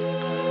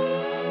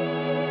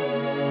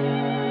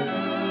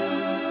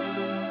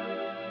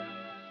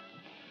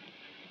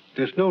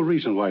 There's no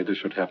reason why this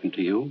should happen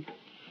to you.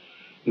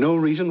 No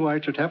reason why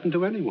it should happen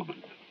to any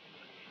woman.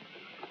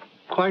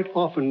 Quite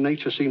often,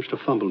 nature seems to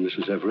fumble,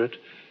 Mrs. Everett,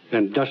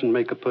 and doesn't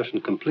make a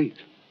person complete.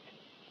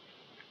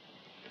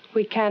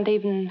 We can't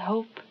even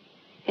hope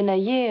in a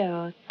year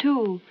or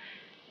 2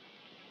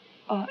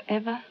 or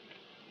ever.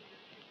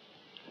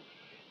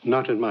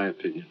 Not in my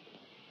opinion.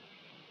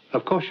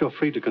 Of course, you're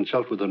free to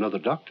consult with another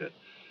doctor.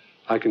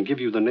 I can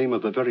give you the name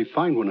of a very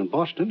fine one in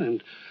Boston,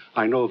 and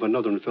I know of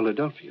another in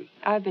Philadelphia.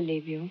 I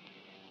believe you.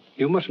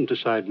 You mustn't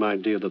decide, my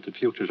dear, that the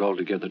future's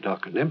altogether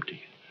dark and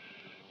empty.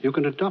 You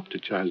can adopt a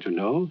child, you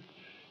know.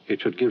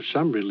 It should give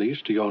some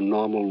release to your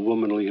normal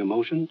womanly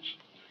emotions.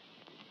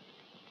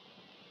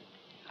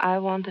 I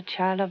want a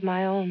child of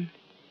my own.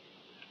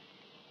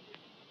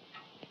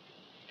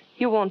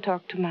 You won't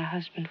talk to my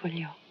husband, will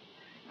you?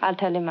 I'll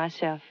tell him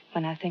myself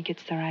when I think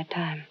it's the right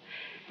time.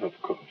 Of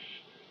course.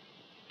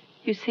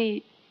 You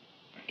see,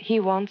 he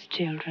wants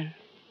children.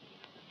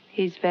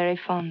 He's very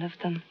fond of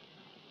them.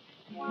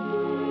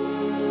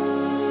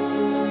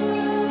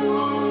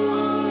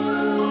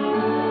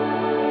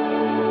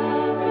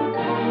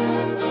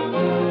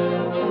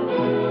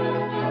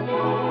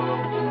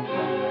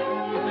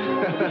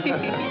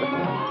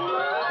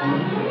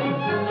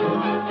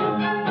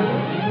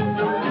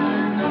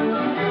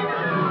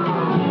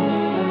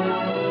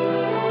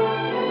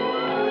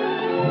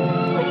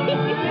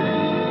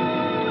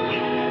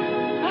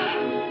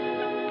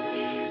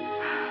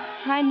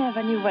 I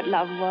never knew what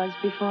love was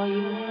before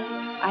you.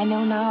 I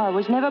know now I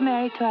was never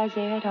married to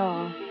Isaiah at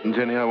all.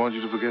 Jenny, I want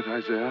you to forget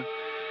Isaiah.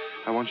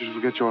 I want you to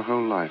forget your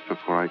whole life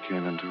before I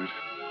came into it.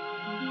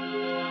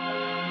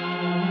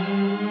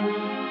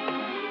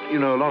 You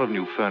know, a lot of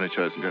new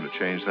furniture isn't going to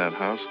change that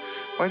house.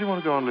 Why do you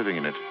want to go on living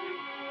in it?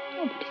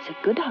 Oh, but it's a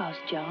good house,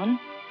 John.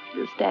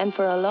 It'll stand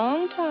for a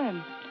long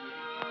time.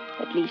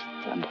 At least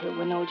until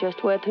we know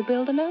just where to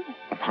build another.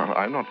 Well,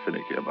 I'm not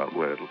finicky about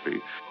where it'll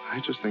be. I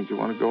just think you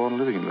want to go on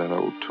living in that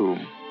old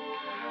tomb.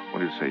 What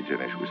do you say,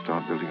 Jenny? Should we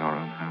start building our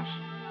own house?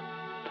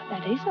 But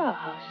that is our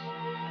house.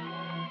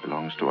 It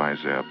belongs to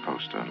Isaiah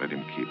Poster. Let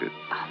him keep it.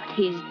 Oh, but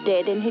he's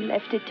dead and he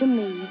left it to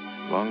me.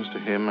 It belongs to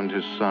him and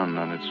his son,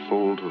 and it's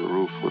full to the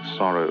roof with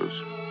sorrows.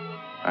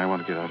 I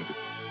want to get out of it.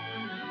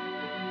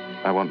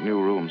 I want new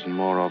rooms and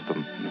more of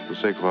them. And for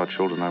the sake of our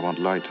children, I want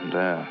light and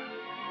air.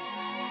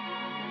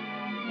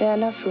 There are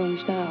enough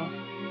rooms now.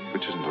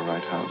 Which isn't the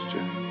right house,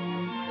 Jenny.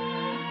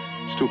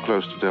 It's too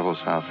close to Devil's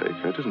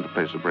Half-Acre. It isn't the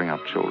place to bring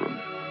up children.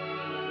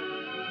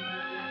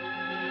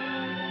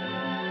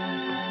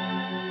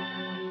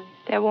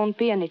 There won't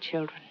be any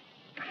children.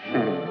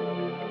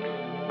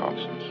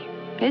 Nonsense.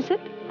 Is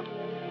it?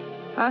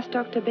 Ask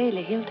Dr.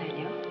 Bailey. He'll tell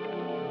you.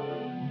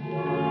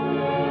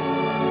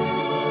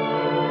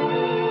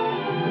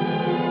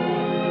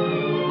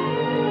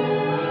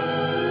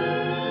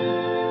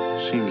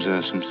 Seems there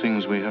are some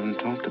things we haven't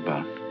talked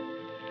about.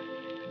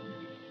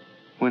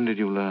 When did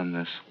you learn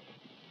this?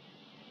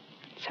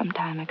 Some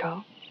time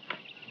ago.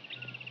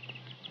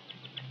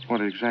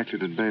 What exactly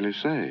did Bailey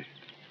say?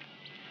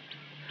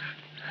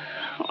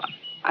 Oh,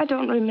 I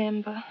don't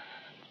remember.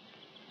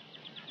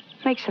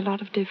 Makes a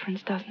lot of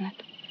difference, doesn't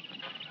it?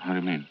 What do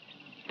you mean?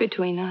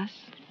 Between us.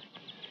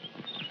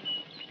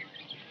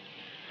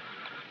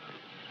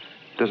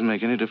 Doesn't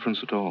make any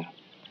difference at all.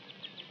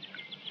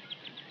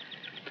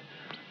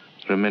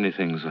 There are many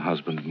things a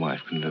husband and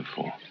wife can live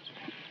for.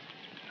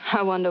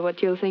 I wonder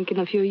what you'll think in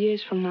a few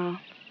years from now.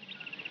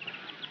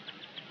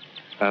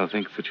 I'll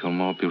think that you're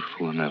more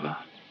beautiful than ever,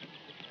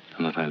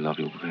 and that I love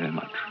you very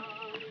much.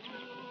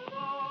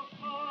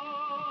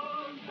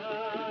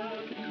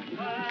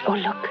 Oh,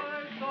 look.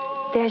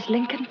 There's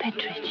Lincoln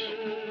Pentridge.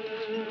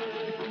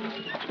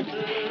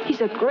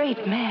 He's a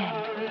great man.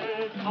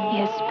 He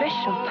has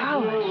special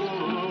powers.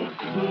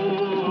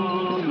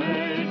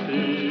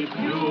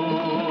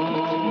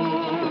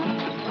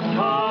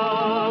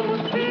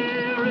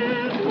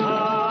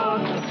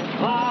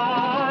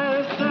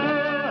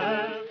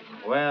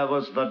 Where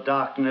was the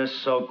darkness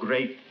so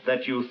great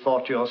that you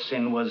thought your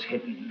sin was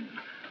hidden?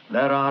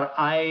 There are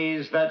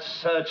eyes that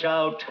search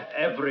out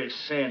every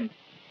sin.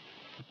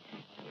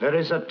 There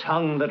is a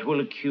tongue that will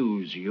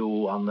accuse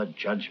you on the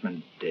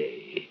judgment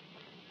day.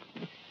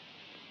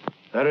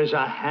 There is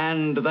a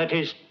hand that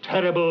is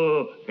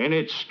terrible in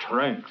its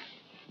strength.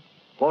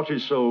 What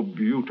is so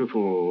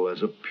beautiful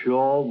as a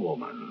pure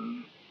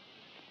woman?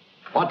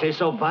 What is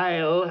so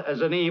vile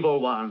as an evil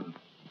one?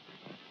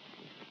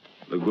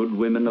 The good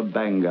women of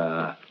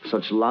Bangor,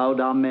 such loud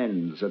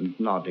amens and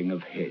nodding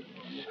of heads,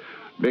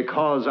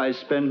 because I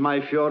spend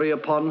my fury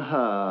upon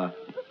her,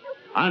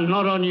 and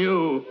not on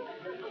you.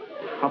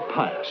 How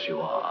pious you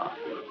are.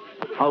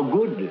 How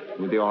good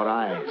with your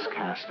eyes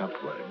cast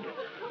upward.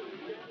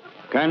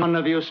 Can one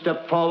of you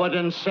step forward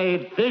and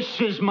say, "This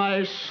is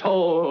my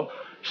soul.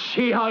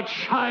 See how it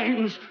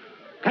shines."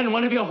 Can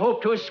one of you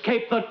hope to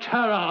escape the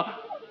terror?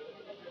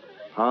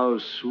 How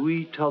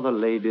sweet are the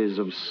ladies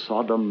of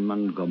Sodom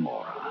and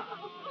Gomorrah.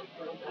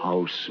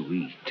 How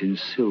sweet in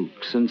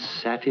silks and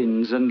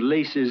satins and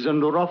laces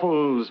and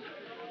ruffles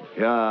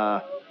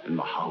here in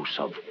the house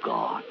of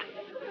God.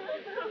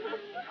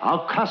 How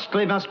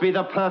costly must be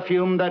the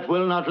perfume that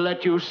will not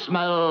let you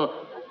smell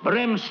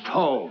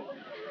brimstone.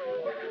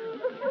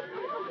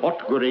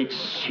 What great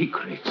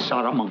secrets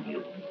are among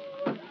you?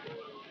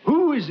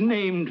 Who is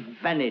named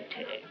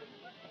Vanity?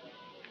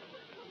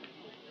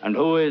 And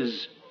who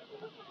is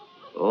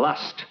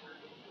Lust?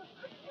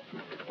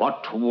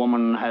 What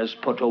woman has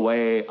put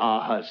away a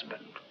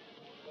husband?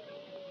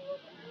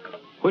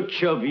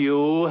 Which of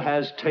you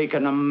has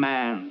taken a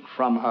man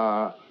from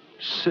her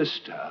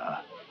sister?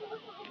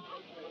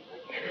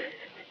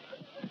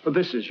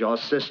 This is your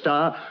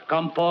sister.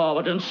 Come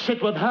forward and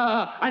sit with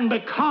her and be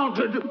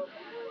counted.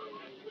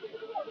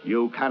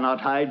 You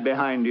cannot hide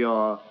behind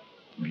your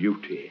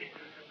beauty.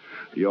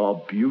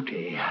 Your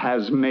beauty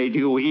has made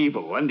you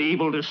evil, and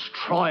evil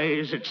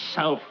destroys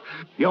itself.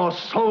 Your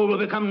soul will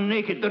become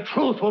naked. The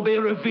truth will be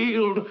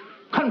revealed.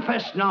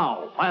 Confess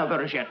now, while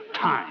there is yet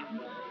time.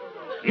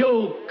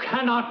 You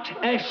cannot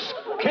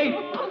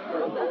escape.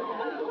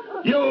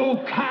 You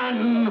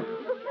can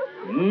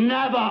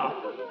never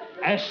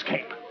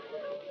escape.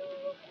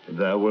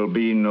 There will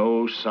be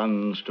no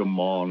sons to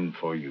mourn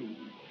for you,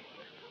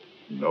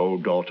 no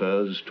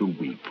daughters to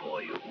weep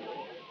for you.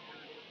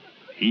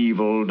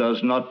 Evil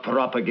does not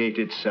propagate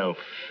itself.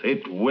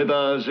 It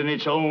withers in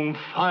its own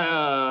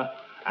fire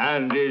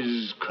and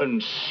is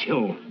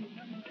consumed.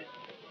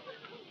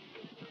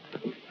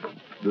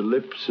 The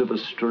lips of a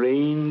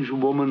strange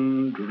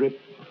woman drip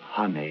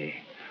honey,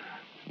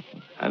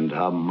 and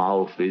her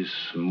mouth is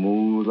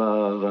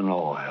smoother than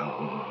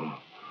oil.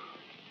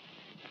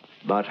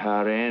 but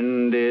her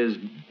end is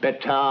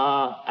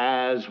bitter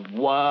as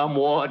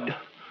wormwood,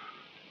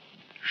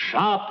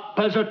 sharp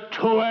as a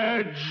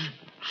two-edged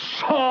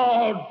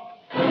sword.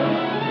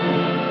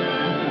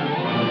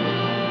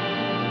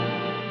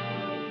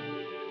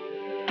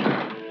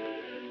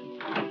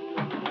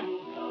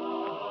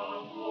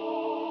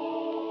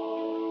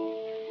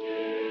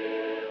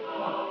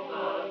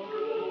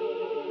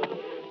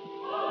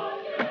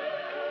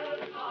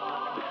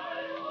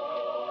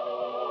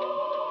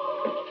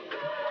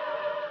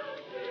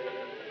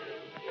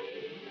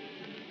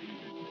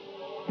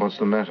 What's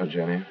the matter,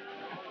 Jenny?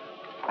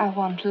 I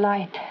want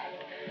light.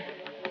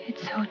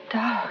 It's so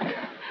dark.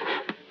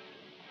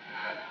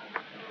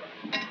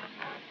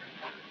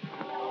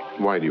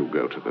 Why do you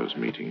go to those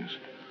meetings?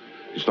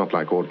 It's not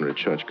like ordinary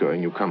church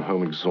going. You come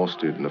home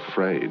exhausted and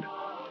afraid.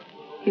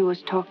 He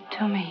was talking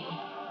to me.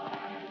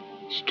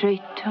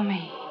 Straight to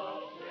me.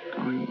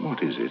 I mean,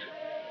 what is it?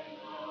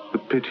 The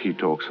pit he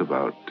talks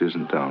about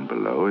isn't down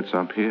below, it's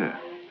up here.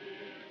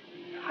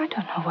 I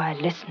don't know why I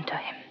listen to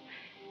him.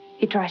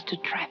 He tries to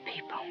trap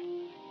people.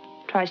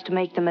 Tries to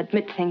make them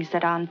admit things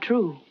that aren't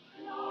true.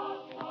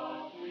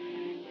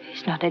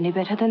 He's not any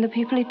better than the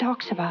people he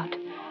talks about.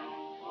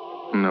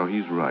 No,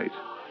 he's right.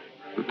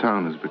 The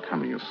town is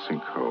becoming a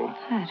sinkhole.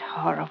 That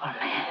horrible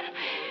man.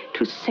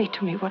 To say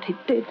to me what he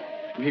did.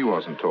 He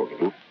wasn't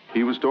talking.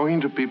 He was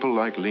talking to people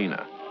like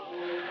Lena.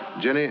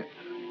 Jenny,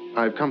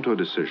 I've come to a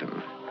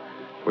decision.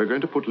 We're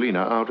going to put Lena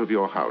out of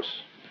your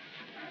house.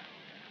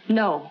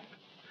 No.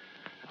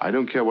 I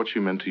don't care what she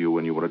meant to you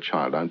when you were a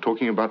child. I'm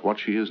talking about what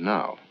she is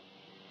now.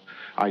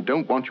 I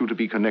don't want you to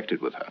be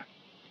connected with her.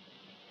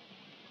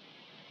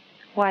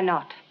 Why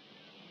not?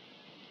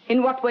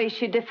 In what way is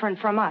she different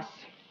from us?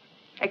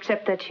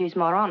 Except that she's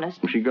more honest.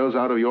 She goes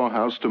out of your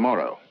house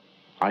tomorrow.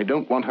 I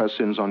don't want her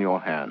sins on your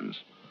hands.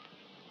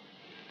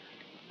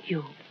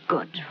 You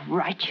good,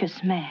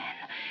 righteous man.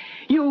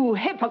 You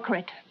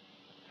hypocrite.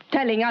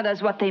 Telling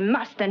others what they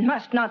must and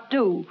must not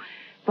do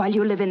while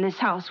you live in this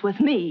house with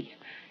me.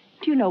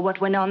 Do you know what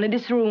went on in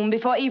this room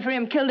before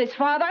Ephraim killed his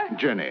father?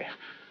 Jenny.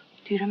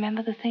 Do you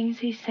remember the things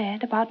he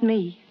said about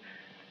me?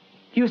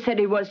 You said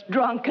he was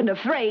drunk and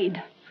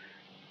afraid.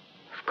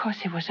 Of course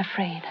he was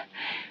afraid.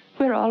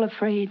 We're all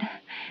afraid.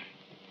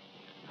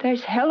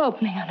 There's hell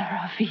opening under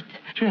our feet.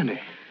 Jenny.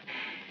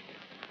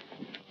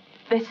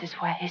 This is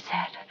where he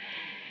sat.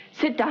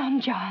 Sit down,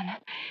 John,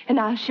 and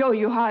I'll show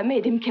you how I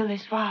made him kill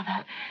his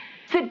father.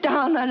 Sit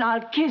down and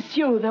I'll kiss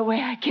you the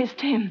way I kissed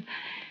him.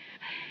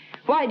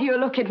 Why do you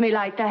look at me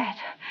like that?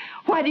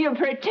 Why do you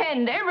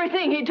pretend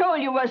everything he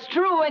told you was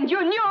true and you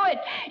knew it?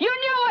 You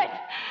knew it!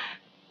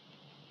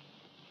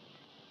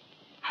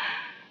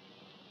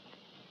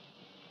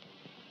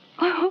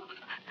 Oh,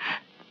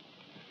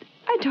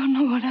 I don't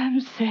know what I'm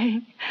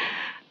saying.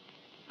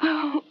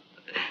 Oh,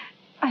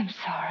 I'm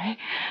sorry.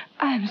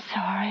 I'm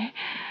sorry.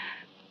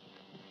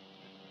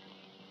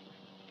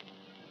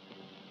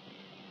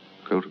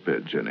 Go to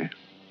bed, Jenny.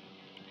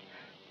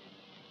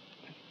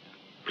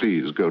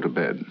 Please go to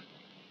bed.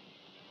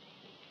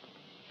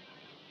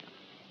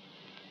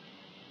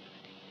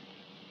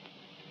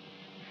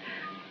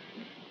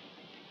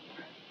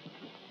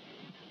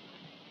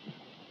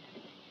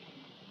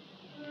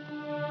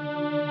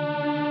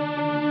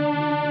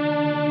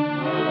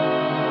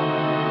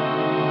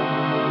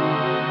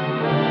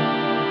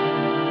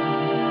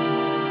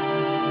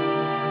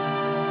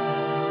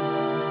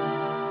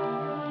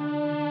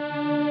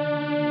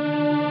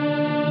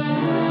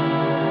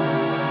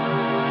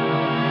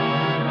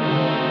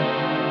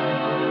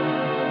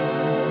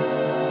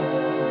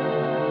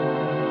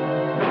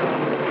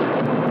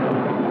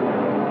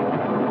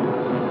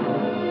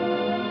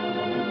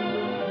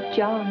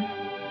 John,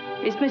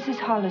 is Mrs.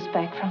 Hollis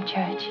back from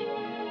church?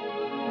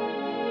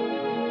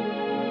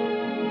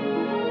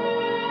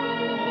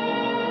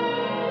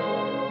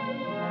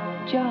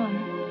 John,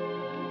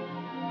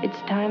 it's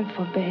time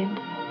for bed.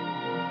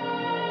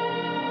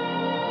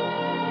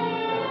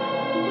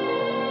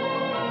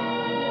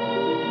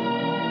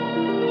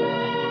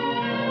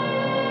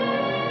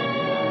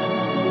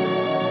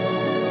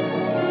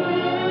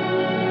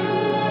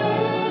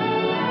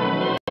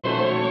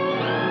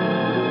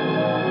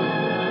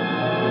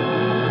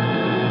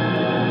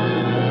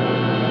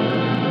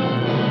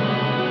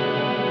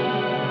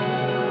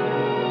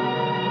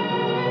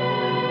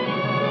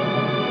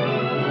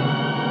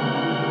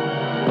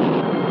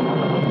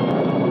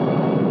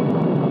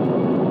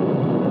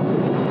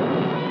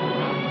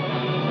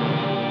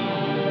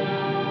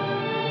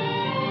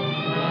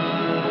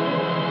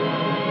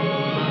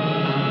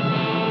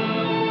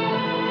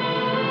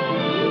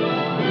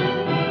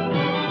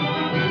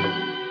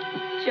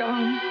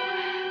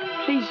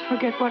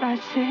 Forget what I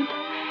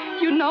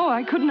said. You know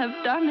I couldn't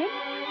have done it.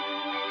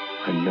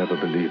 I never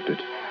believed it.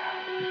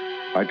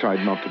 I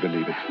tried not to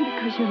believe it.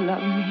 Because you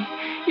love me.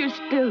 You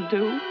still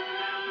do.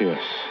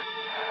 Yes.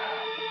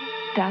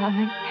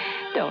 Darling,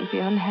 don't be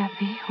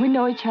unhappy. We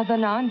know each other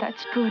now, and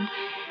that's good.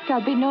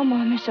 There'll be no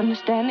more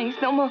misunderstandings,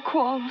 no more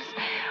quarrels.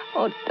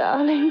 Oh,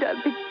 darling,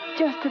 there'll be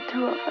just the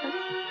two of us.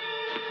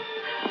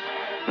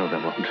 No, there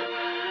won't.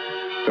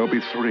 There'll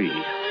be 3.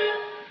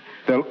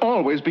 There'll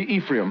always be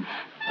Ephraim.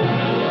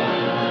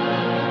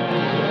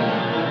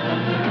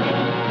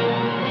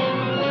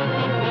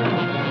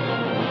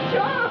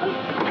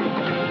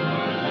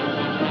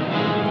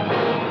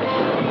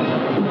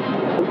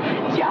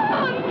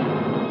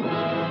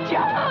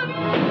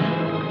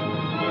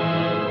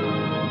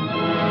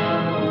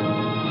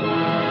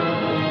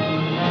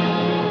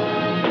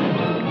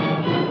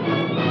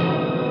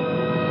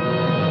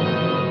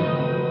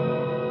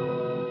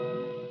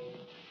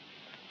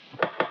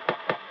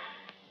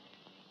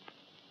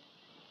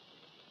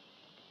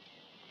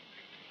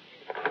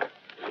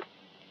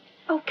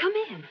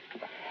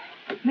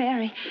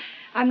 Mary,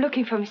 I'm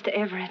looking for Mr.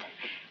 Everett.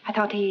 I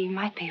thought he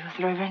might be with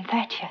Reverend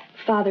Thatcher.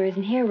 Father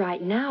isn't here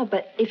right now,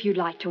 but if you'd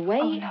like to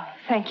wait... Oh, no,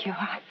 thank you.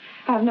 I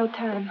have no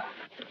time.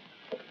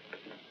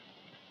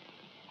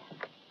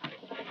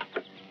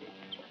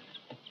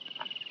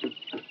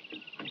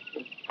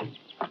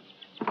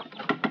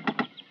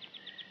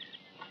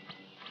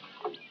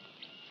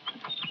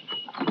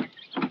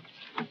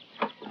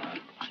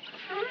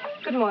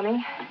 Good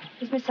morning.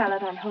 Is Miss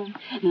Saladin home?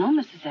 No,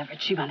 Mrs.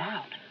 Everett. She went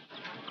out.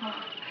 Oh.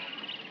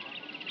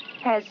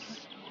 Has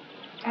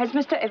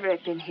Mr.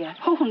 Everett been here?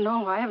 Oh,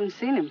 no, I haven't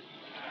seen him.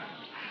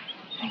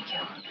 Thank you.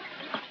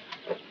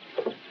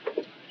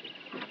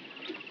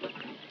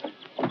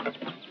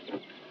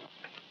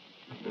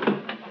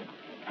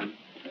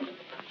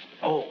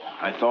 Oh,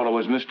 I thought it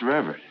was Mr.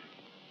 Everett.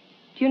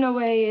 Do you know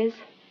where he is?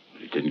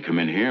 He didn't come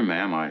in here,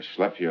 ma'am. I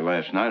slept here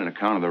last night on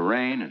account of the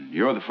rain, and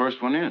you're the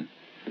first one in.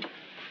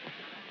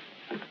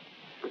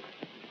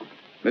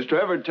 Mr.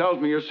 Everett tells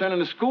me you're sending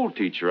a school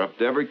teacher up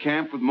to every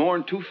camp with more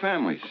than 2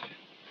 families.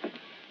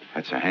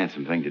 That's a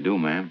handsome thing to do,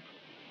 ma'am.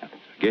 I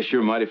guess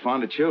you're mighty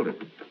fond of children.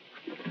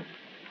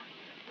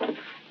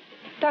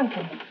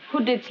 Duncan,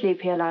 who did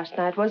sleep here last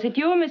night? Was it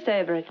you or Mr.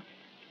 Everett?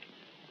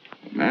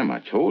 Ma'am,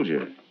 I told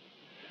you.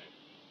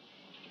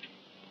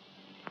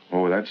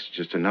 Oh, that's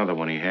just another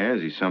one he has.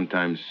 He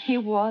sometimes... He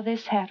wore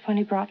this hat when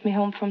he brought me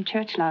home from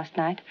church last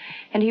night.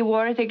 And he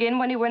wore it again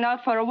when he went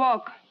out for a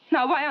walk.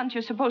 Now, why aren't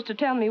you supposed to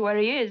tell me where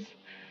he is?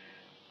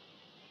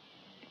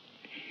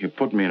 You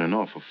put me in an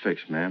awful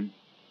fix, ma'am.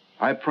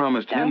 I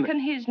promised him... Duncan,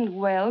 he isn't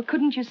well.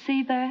 Couldn't you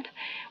see that?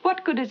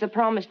 What good is a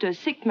promise to a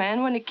sick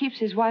man when it keeps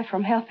his wife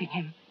from helping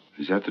him?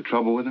 Is that the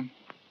trouble with him?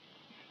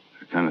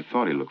 I kind of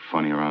thought he looked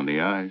funny around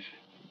the eyes.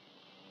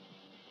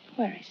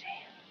 Where is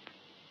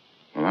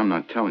he? Well, I'm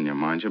not telling you,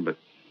 mind you, but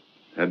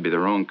that'd be the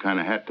wrong kind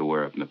of hat to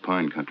wear up in the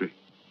pine country.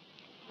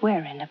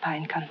 Where in the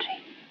pine country?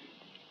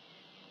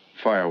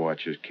 Fire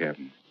watcher's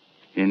cabin.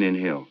 Indian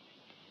Hill.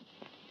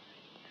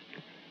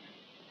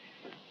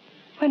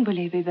 When will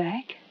he be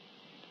back?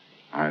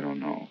 I don't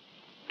know.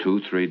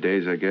 2, 3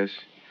 days, I guess.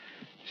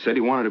 Said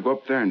he wanted to go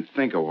up there and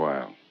think a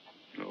while.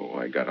 Oh,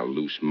 I got a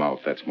loose mouth.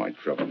 That's my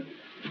trouble.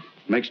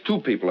 Makes 2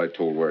 people I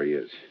told where he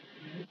is.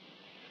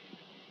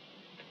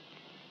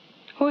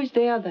 Who is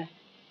the other?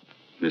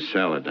 Miss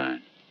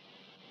Saladin.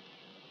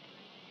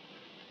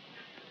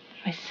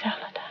 Miss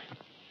Saladin.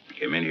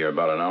 Came in here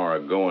about an hour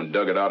ago and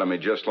dug it out of me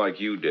just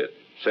like you did.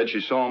 Said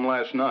she saw him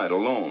last night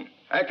alone.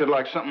 Acted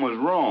like something was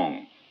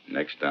wrong.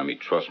 Next time he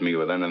trusts me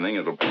with anything,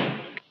 it'll...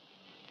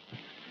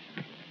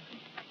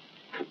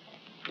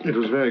 It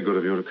was very good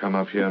of you to come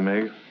up here,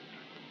 Meg.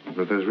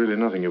 But there's really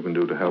nothing you can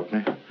do to help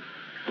me.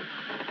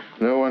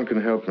 No one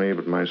can help me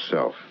but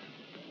myself.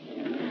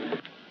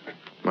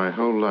 My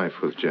whole life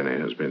with Jenny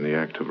has been the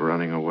act of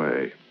running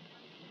away.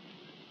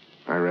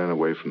 I ran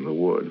away from the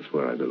woods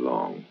where I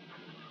belong.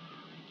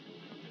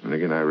 And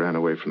again, I ran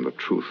away from the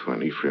truth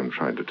when Ephraim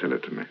tried to tell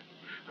it to me.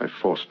 I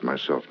forced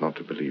myself not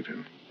to believe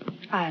him.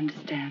 I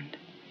understand.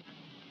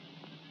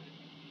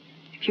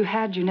 If you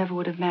had, you never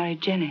would have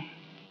married Jenny.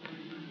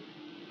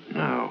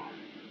 No.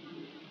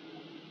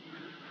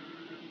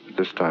 But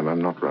this time,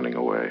 I'm not running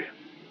away.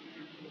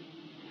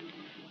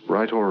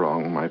 Right or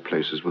wrong, my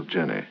place is with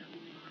Jenny.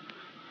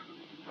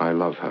 I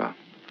love her,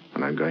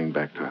 and I'm going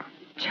back to her.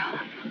 John,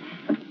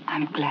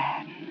 I'm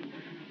glad.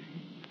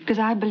 Because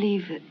I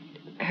believe that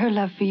her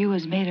love for you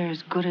has made her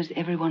as good as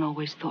everyone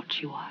always thought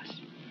she was.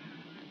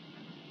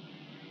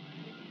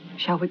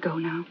 Shall we go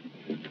now?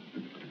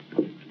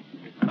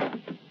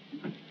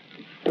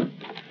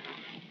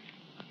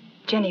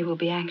 Jenny will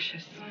be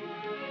anxious.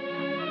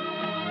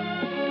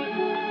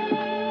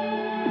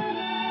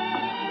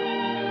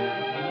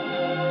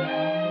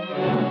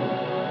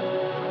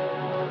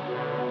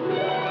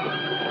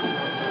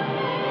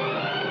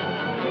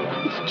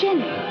 It's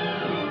Jenny.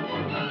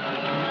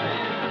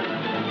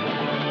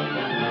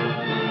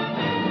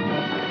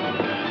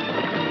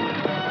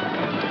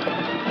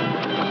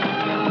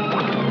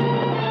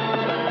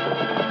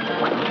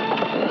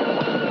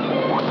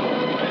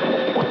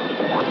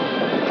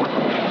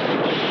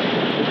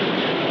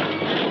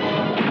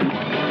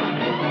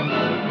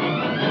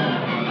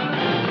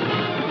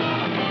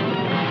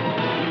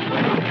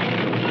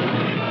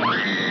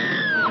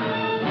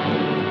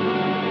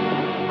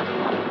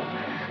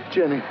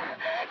 Jenny.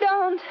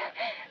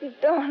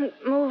 Don't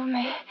move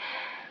me.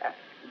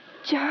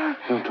 John.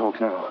 Don't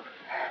talk now.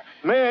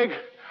 Meg,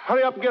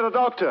 Hurry up and get a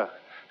doctor.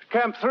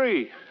 Camp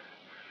 3.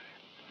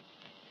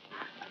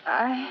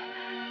 I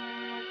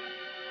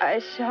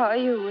saw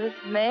you with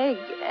Meg,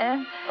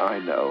 and I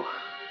know.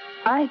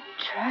 I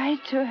tried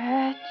to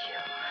hurt you.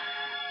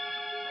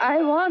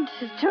 I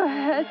wanted to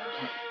hurt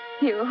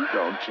you.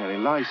 Don't, Jenny.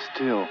 Lie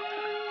still.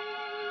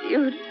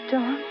 You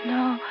don't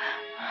know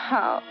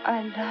how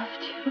I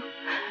loved you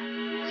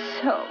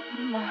so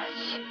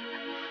much.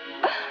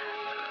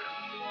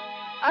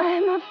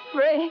 I'm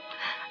afraid.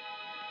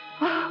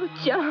 Oh,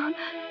 John,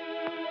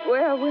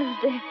 where will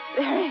they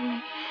bury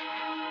me?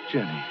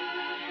 Jenny,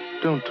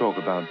 don't talk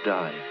about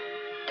dying.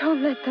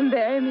 Don't let them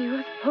bury me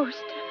with Poster.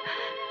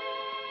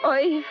 Or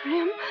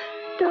Ephraim,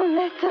 don't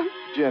let them.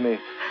 Jenny,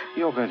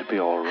 you're going to be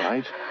all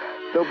right.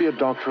 There'll be a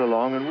doctor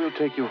along, and we'll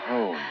take you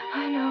home.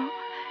 I know.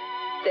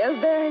 They'll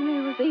bury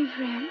me with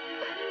Ephraim.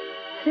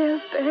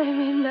 They'll bury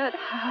me in that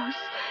house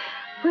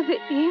with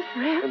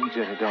Ephraim.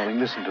 Jenny, darling,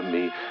 listen to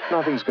me.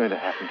 Nothing's going to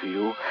happen to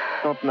you.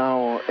 Not now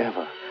or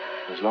ever.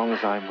 As long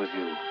as I'm with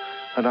you.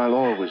 And I'll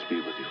always be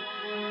with you.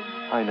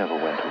 I never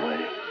went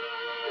away.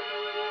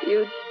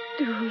 You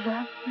do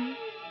love me.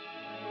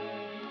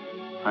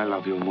 I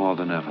love you more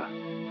than ever.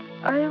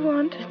 I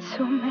wanted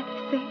so many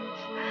things.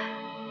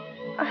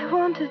 I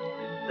wanted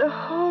the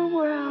whole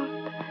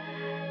world.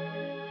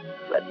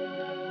 But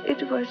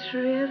it was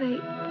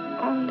really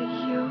only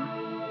you.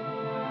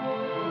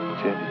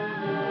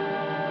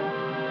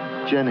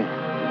 Jenny. Jenny.